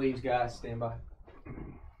my sleeves, guys. Stand by.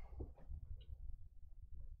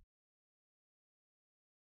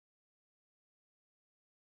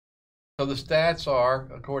 So the stats are,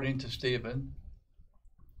 according to Stephen,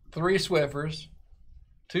 3 Swiffers,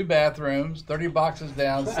 2 bathrooms, 30 boxes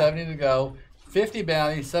down, 70 to go, 50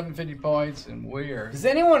 bounties, 750 points, and we're. Does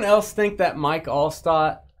anyone else think that Mike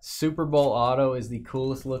Allstott Super Bowl auto is the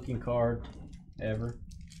coolest looking card ever?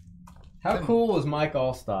 How cool was Mike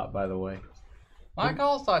Allstott, by the way? Mike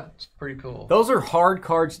Allstott's pretty cool. Those are hard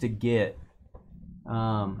cards to get.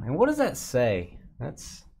 And what does that say?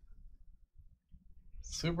 That's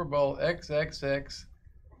Super Bowl XXX.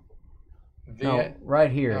 no,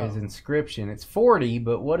 right here, his inscription. It's 40,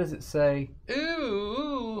 but what does it say?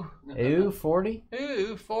 Ooh. Ooh, 40?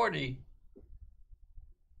 Ooh, 40.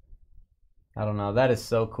 I don't know. That is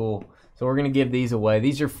so cool. So we're going to give these away.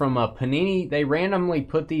 These are from Panini. They randomly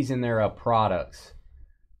put these in their products.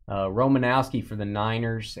 Romanowski for the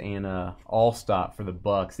Niners and Allstott for the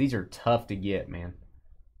Bucks. These are tough to get, man.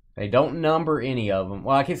 They don't number any of them.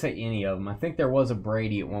 Well, I can't say any of them. I think there was a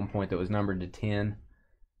Brady at one point that was numbered to 10.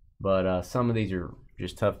 But some of these are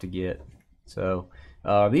just tough to get. So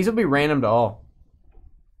these will be random to all.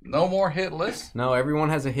 No more hit lists? No, everyone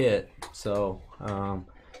has a hit. So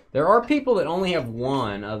there are people that only have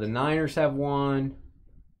one. The Niners have one.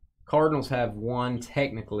 Cardinals have one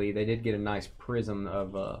technically. They did get a nice prism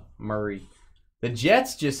of Murray. The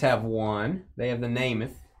Jets just have one. They have the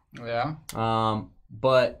Namath. Yeah.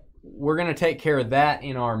 But we're going to take care of that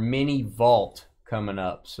in our mini vault coming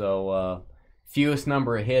up. So fewest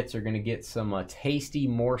number of hits are going to get some tasty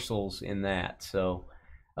morsels in that. So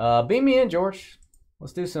beam me in, George.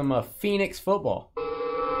 Let's do some Phoenix football.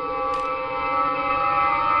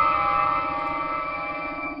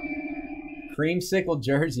 Creamsicle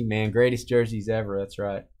jersey, man. Greatest jerseys ever. That's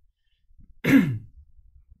right.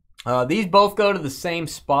 These both go to the same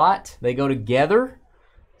spot. They go together.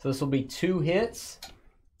 So this will be 2 hits.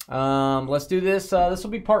 Let's do this. This will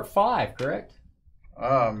be part 5, correct?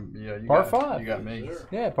 Yeah. Part 5. You got me.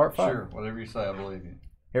 Yeah, part 5. Sure. Whatever you say, I believe you.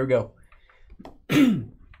 Here we go.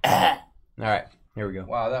 All right, here we go.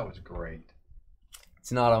 Wow, that was great.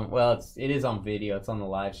 It's not on. Well, it is on video. It's on the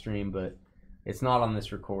live stream, but it's not on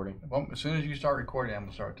this recording. Well, as soon as you start recording, I'm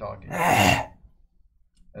gonna start talking.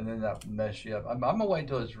 And then that mess you up. I'm gonna wait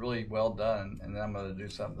till it's really well done, and then I'm gonna do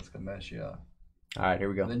something that's gonna mess you up. All right, here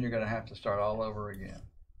we go. And then you're gonna have to start all over again,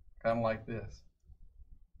 kind of like this.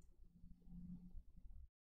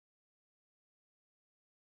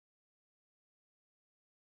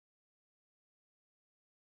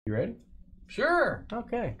 You ready? Sure.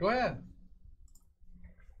 Okay. Go ahead.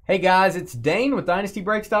 Hey guys, it's Dane with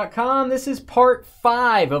DynastyBreaks.com. This is part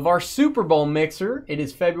 5 of our Super Bowl mixer. It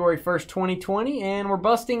is February 1st, 2020, and we're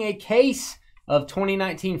busting a case of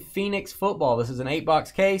 2019 Phoenix football. This is an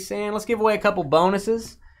 8-box case, and let's give away a couple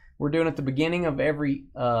bonuses. We're doing at the beginning of every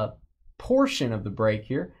portion of the break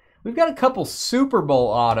here. We've got a couple Super Bowl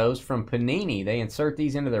autos from Panini. They insert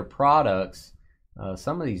these into their products.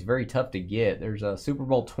 Some of these very tough to get. There's a Super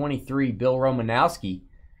Bowl 23 Bill Romanowski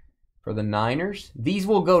for the Niners. These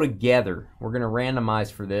will go together. We're going to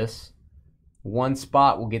randomize for this. One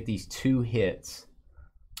spot will get these 2 hits.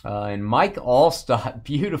 And Mike Allstott,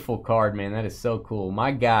 beautiful card, man. That is so cool.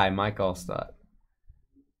 My guy, Mike Allstott.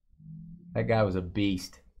 That guy was a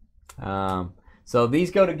beast. So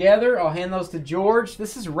these go together. I'll hand those to George.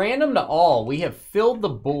 This is random to all. We have filled the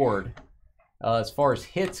board as far as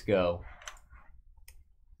hits go.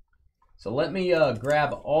 So let me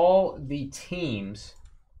grab all the teams.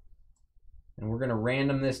 And we're going to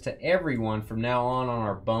random this to everyone from now on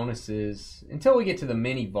our bonuses. Until we get to the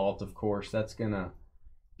mini vault, of course. That's going to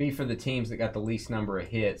be for the teams that got the least number of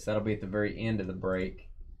hits. That'll be at the very end of the break.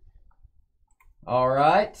 All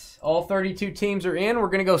right. All 32 teams are in. We're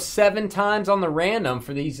going to go 7 times on the random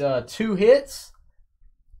for these 2 hits.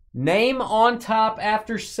 Name on top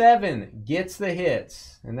after 7 gets the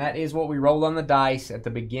hits. And that is what we rolled on the dice at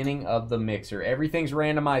the beginning of the mixer. Everything's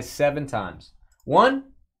randomized 7 times. 1,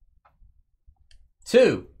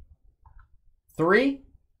 2, 3,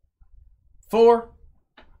 4,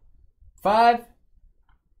 5,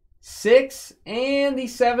 6, and the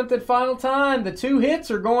 7th and final time. The 2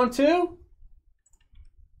 hits are going to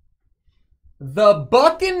the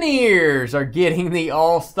Buccaneers. Are getting the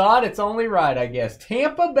All-Star. It's only right, I guess.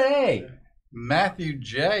 Tampa Bay. Matthew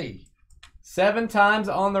J. 7 times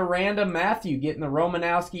on the random. Matthew getting the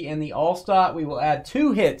Romanowski and the All-Star. We will add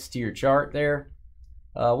 2 hits to your chart there.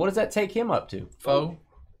 What does that take him up to?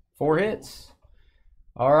 4 hits.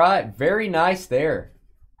 All right. Very nice there.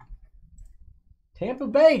 Tampa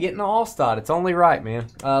Bay getting the All-Star. It's only right, man.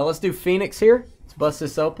 Let's do Phoenix here. Let's bust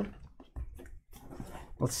this open.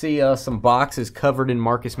 Let's see some boxes covered in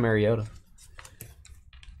Marcus Mariota.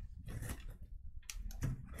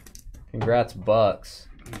 Congrats, Bucks.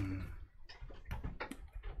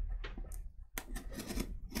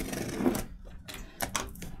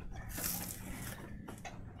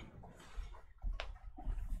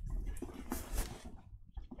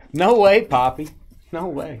 No way, Poppy. No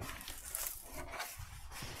way.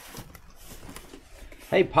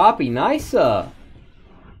 Hey, Poppy, nice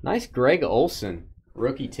Greg Olsen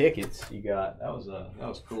rookie tickets you got. That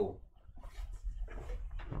was cool.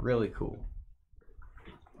 Really cool.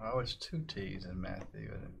 Oh, it's 2 T's in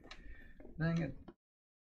Matthew. Dang it.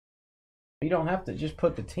 You don't have to just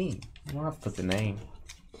put the team. You don't have to put the name.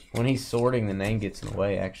 When he's sorting, the name gets in the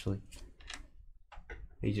way, actually.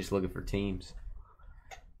 He's just looking for teams.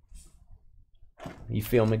 You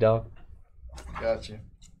feel me, dog? Got you.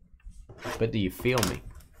 But do you feel me?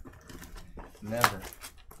 Never.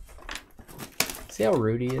 See how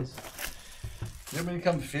rude he is? You want me to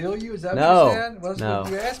come feel you? Is that No, what you said? What's no.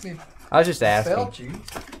 what you asked me? I was just asking. Felt you.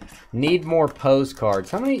 Need more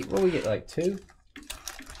postcards. How many? What do we get? Like 2?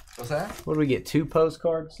 What's that? What do we get? 2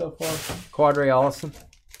 postcards so far? Quadre Allison.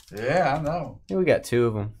 Yeah, I know. Yeah, we got 2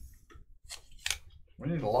 of them. We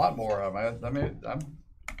need a lot more of them. I mean, I'm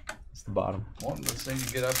It's the bottom. wanting this thing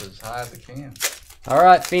to get up as high as it can. All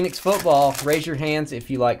right, Phoenix football. Raise your hands if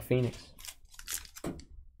you like Phoenix.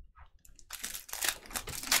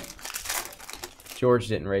 George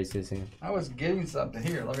didn't raise his hand. I was getting something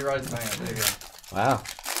here. Let me write it down. There you go. Wow.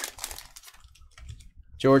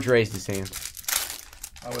 George raised his hand.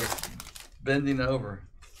 I was bending over.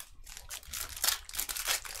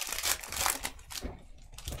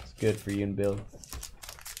 It's good for you and Billy.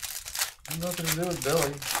 Nothing to do with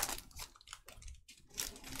Billy.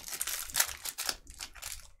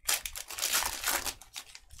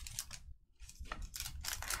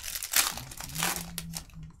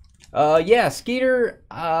 Yeah, Skeeter,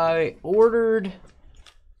 I ordered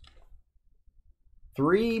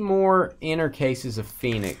 3 more inner cases of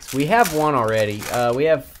Phoenix. We have 1 already.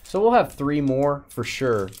 We'll have 3 more for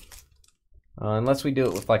sure. Unless we do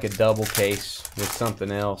it with like a double case with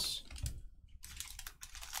something else.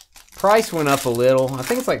 Price went up a little. I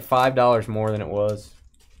think it's like $5 more than it was.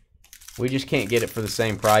 We just can't get it for the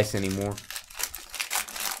same price anymore.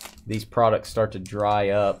 These products start to dry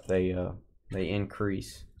up. They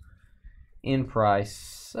increase in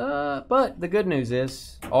price. But the good news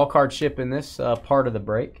is all cards ship in this part of the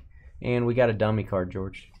break. And we got a dummy card,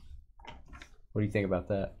 George. What do you think about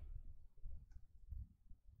that?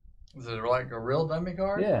 Is it like a real dummy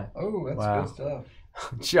card? Yeah. Oh, that's Wow. good stuff.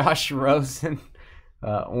 Josh Rosen,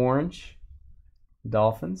 orange,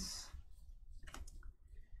 Dolphins.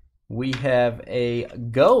 We have a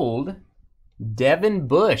gold Devin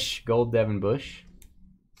Bush. Gold Devin Bush.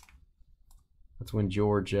 That's when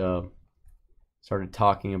George started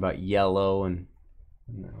talking about yellow, and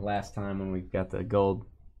last time when we got the gold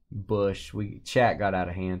Bush, chat got out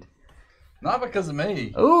of hand. Not because of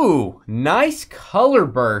me. Ooh, nice color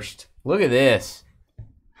burst. Look at this.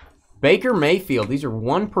 Baker Mayfield. These are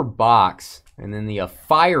 1 per box. And then the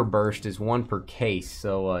fire burst is 1 per case.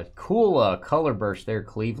 So cool color burst there,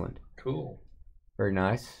 Cleveland. Cool. Very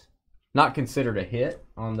nice. Not considered a hit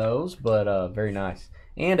on those, but very nice.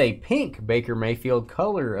 And a pink Baker Mayfield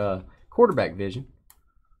color quarterback vision.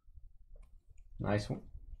 Nice one.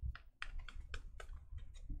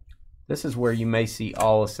 This is where you may see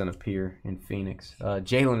Allison appear in Phoenix.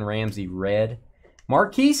 Jalen Ramsey red.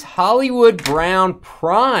 Marquise Hollywood Brown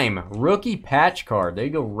Prime rookie patch card. There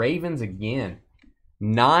you go, Ravens again.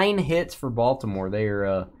 9 hits for Baltimore. They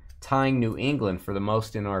are tying New England for the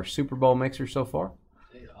most in our Super Bowl mixer so far.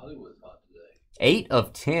 Hey, Hollywood's hot today. 8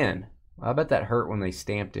 of 10. I bet that hurt when they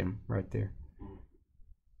stamped him right there.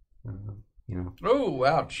 You know. Oh,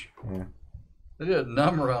 ouch. Yeah. They did a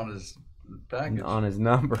number on his package. On his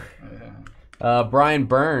number. Yeah. Brian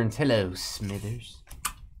Burns. Hello, Smithers.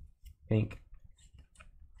 Pink.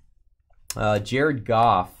 Jared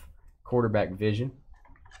Goff, quarterback vision.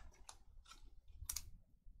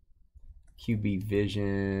 QB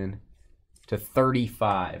vision to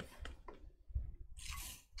 35.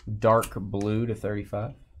 Dark blue to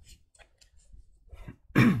 35.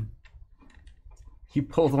 You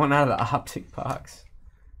pulled one out of the optic box.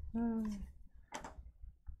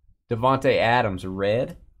 Devontae Adams,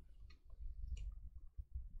 red.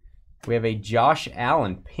 We have a Josh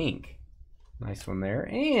Allen, pink. Nice one there.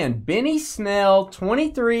 And Benny Snell,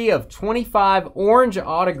 23 of 25, orange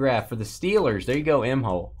autograph for the Steelers. There you go,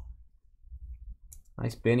 M-Hole.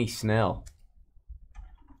 Nice Benny Snell.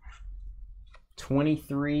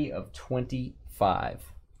 23 of 25.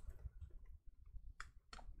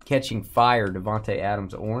 Catching fire, Devontae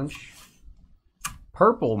Adams, orange.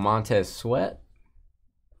 Purple, Montez Sweat.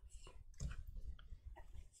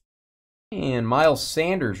 And Miles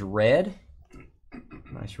Sanders, red.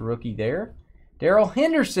 Nice rookie there. Darrell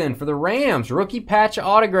Henderson for the Rams. Rookie patch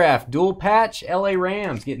autograph. Dual patch, LA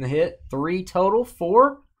Rams getting the hit. 3 total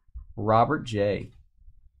for Robert J.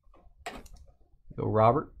 Go,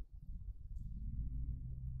 Robert.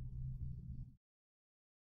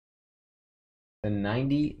 The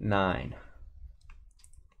 99.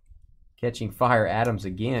 Catching fire, Adams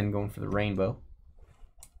again, going for the rainbow.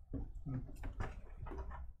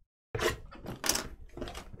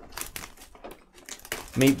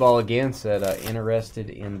 Meatball again said, interested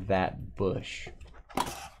in that bush.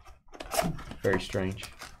 Very strange.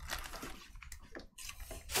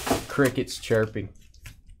 Crickets chirping.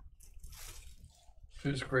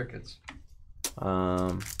 Who's crickets?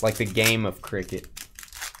 Like the game of cricket.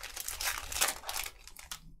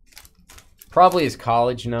 Probably his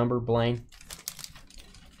college number, Blaine.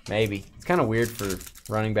 Maybe. It's kind of weird for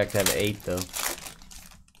running back to have 8, though.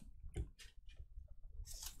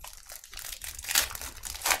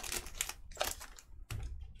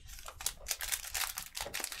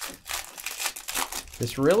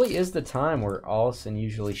 This really is the time where Allison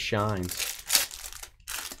usually shines.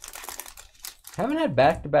 Haven't had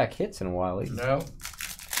back-to-back hits in a while either. No.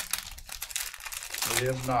 We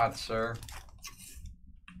have not, sir.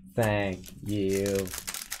 Thank you.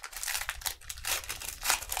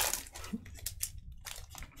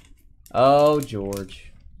 Oh,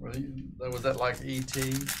 George. Was that like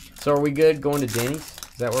E.T.? So are we good going to Denny's?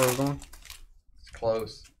 Is that where we're going? It's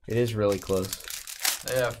close. It is really close.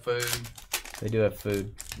 They have food. They do have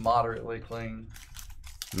food. Moderately clean.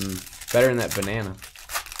 Better than that banana.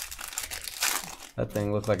 That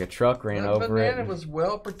thing looked like a truck ran over it. That banana was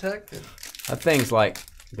well protected. That thing's like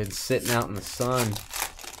been sitting out in the sun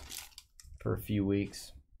for a few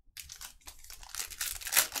weeks.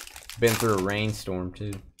 Been through a rainstorm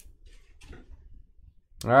too.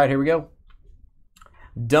 All right, here we go.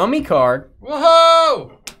 Dummy card.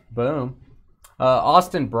 Whoa! Boom.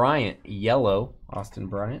 Austin Bryant, yellow. Austin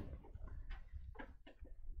Bryant.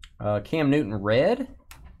 Cam Newton, red.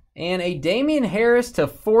 And a Damian Harris to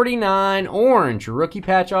 49, orange. Rookie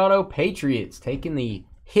patch auto, Patriots taking the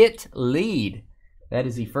hit lead. That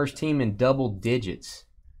is the first team in double digits.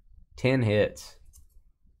 10 hits.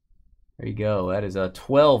 There you go. That is a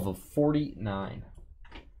 12 of 49.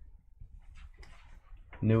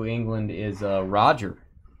 New England is Roger.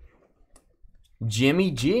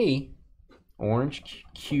 Jimmy G, orange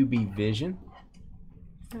QB Vision.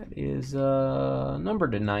 That is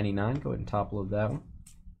numbered to 99. Go ahead and top load that one.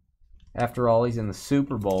 After all, he's in the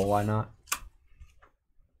Super Bowl. Why not?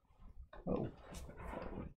 Oh.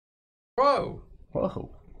 Whoa.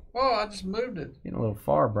 Whoa. Whoa, I just moved it. Getting a little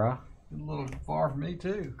far, brah. A little far for me,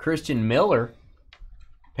 too. Christian Miller,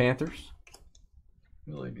 Panthers.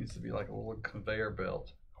 Really needs to be like a little conveyor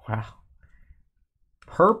belt. Wow.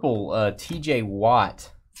 Purple, TJ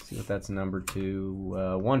Watt. Let's see what that's numbered to.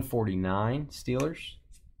 149, Steelers.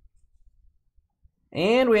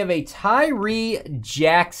 And we have a Tyree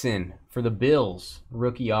Jackson for the Bills.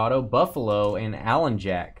 Rookie auto, Buffalo, and Allen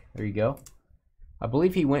Jack. There you go. I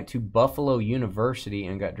believe he went to Buffalo University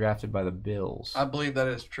and got drafted by the Bills. I believe that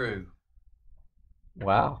is true.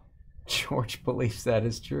 Wow. George believes that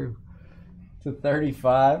is true. To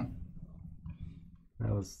 35.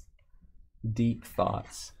 That was deep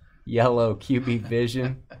thoughts. Yellow QB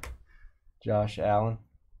Vision. Josh Allen.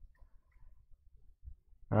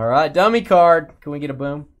 All right, dummy card. Can we get a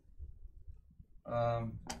boom?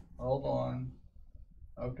 Hold on.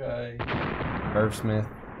 Okay. Irv Smith.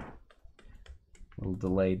 A little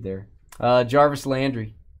delayed there. Jarvis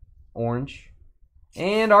Landry. Orange.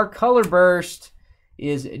 And our color burst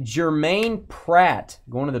is Jermaine Pratt.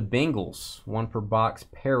 Going to the Bengals. 1 per box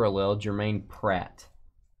parallel. Jermaine Pratt.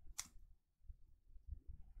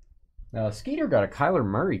 Skeeter got a Kyler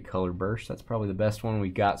Murray color burst. That's probably the best one we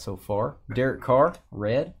got so far. Derek Carr,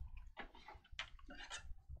 red.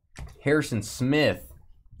 Harrison Smith,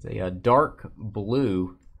 it's a dark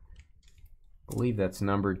blue. I believe that's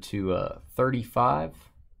numbered to 35.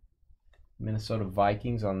 Minnesota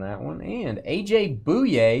Vikings on that one. And AJ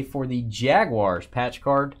Bouye for the Jaguars. Patch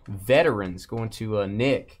card, veterans, going to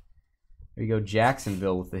Nick. There you go,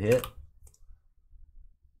 Jacksonville with the hit.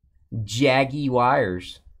 Jaggy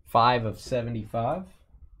Wires. 5 of 75.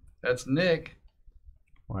 That's Nick.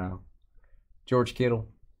 Wow. George Kittle.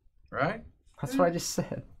 Right? That's what I just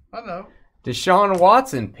said. I know. Deshaun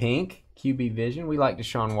Watson, pink. QB Vision. We like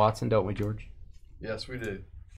Deshaun Watson, don't we, George? Yes, we do.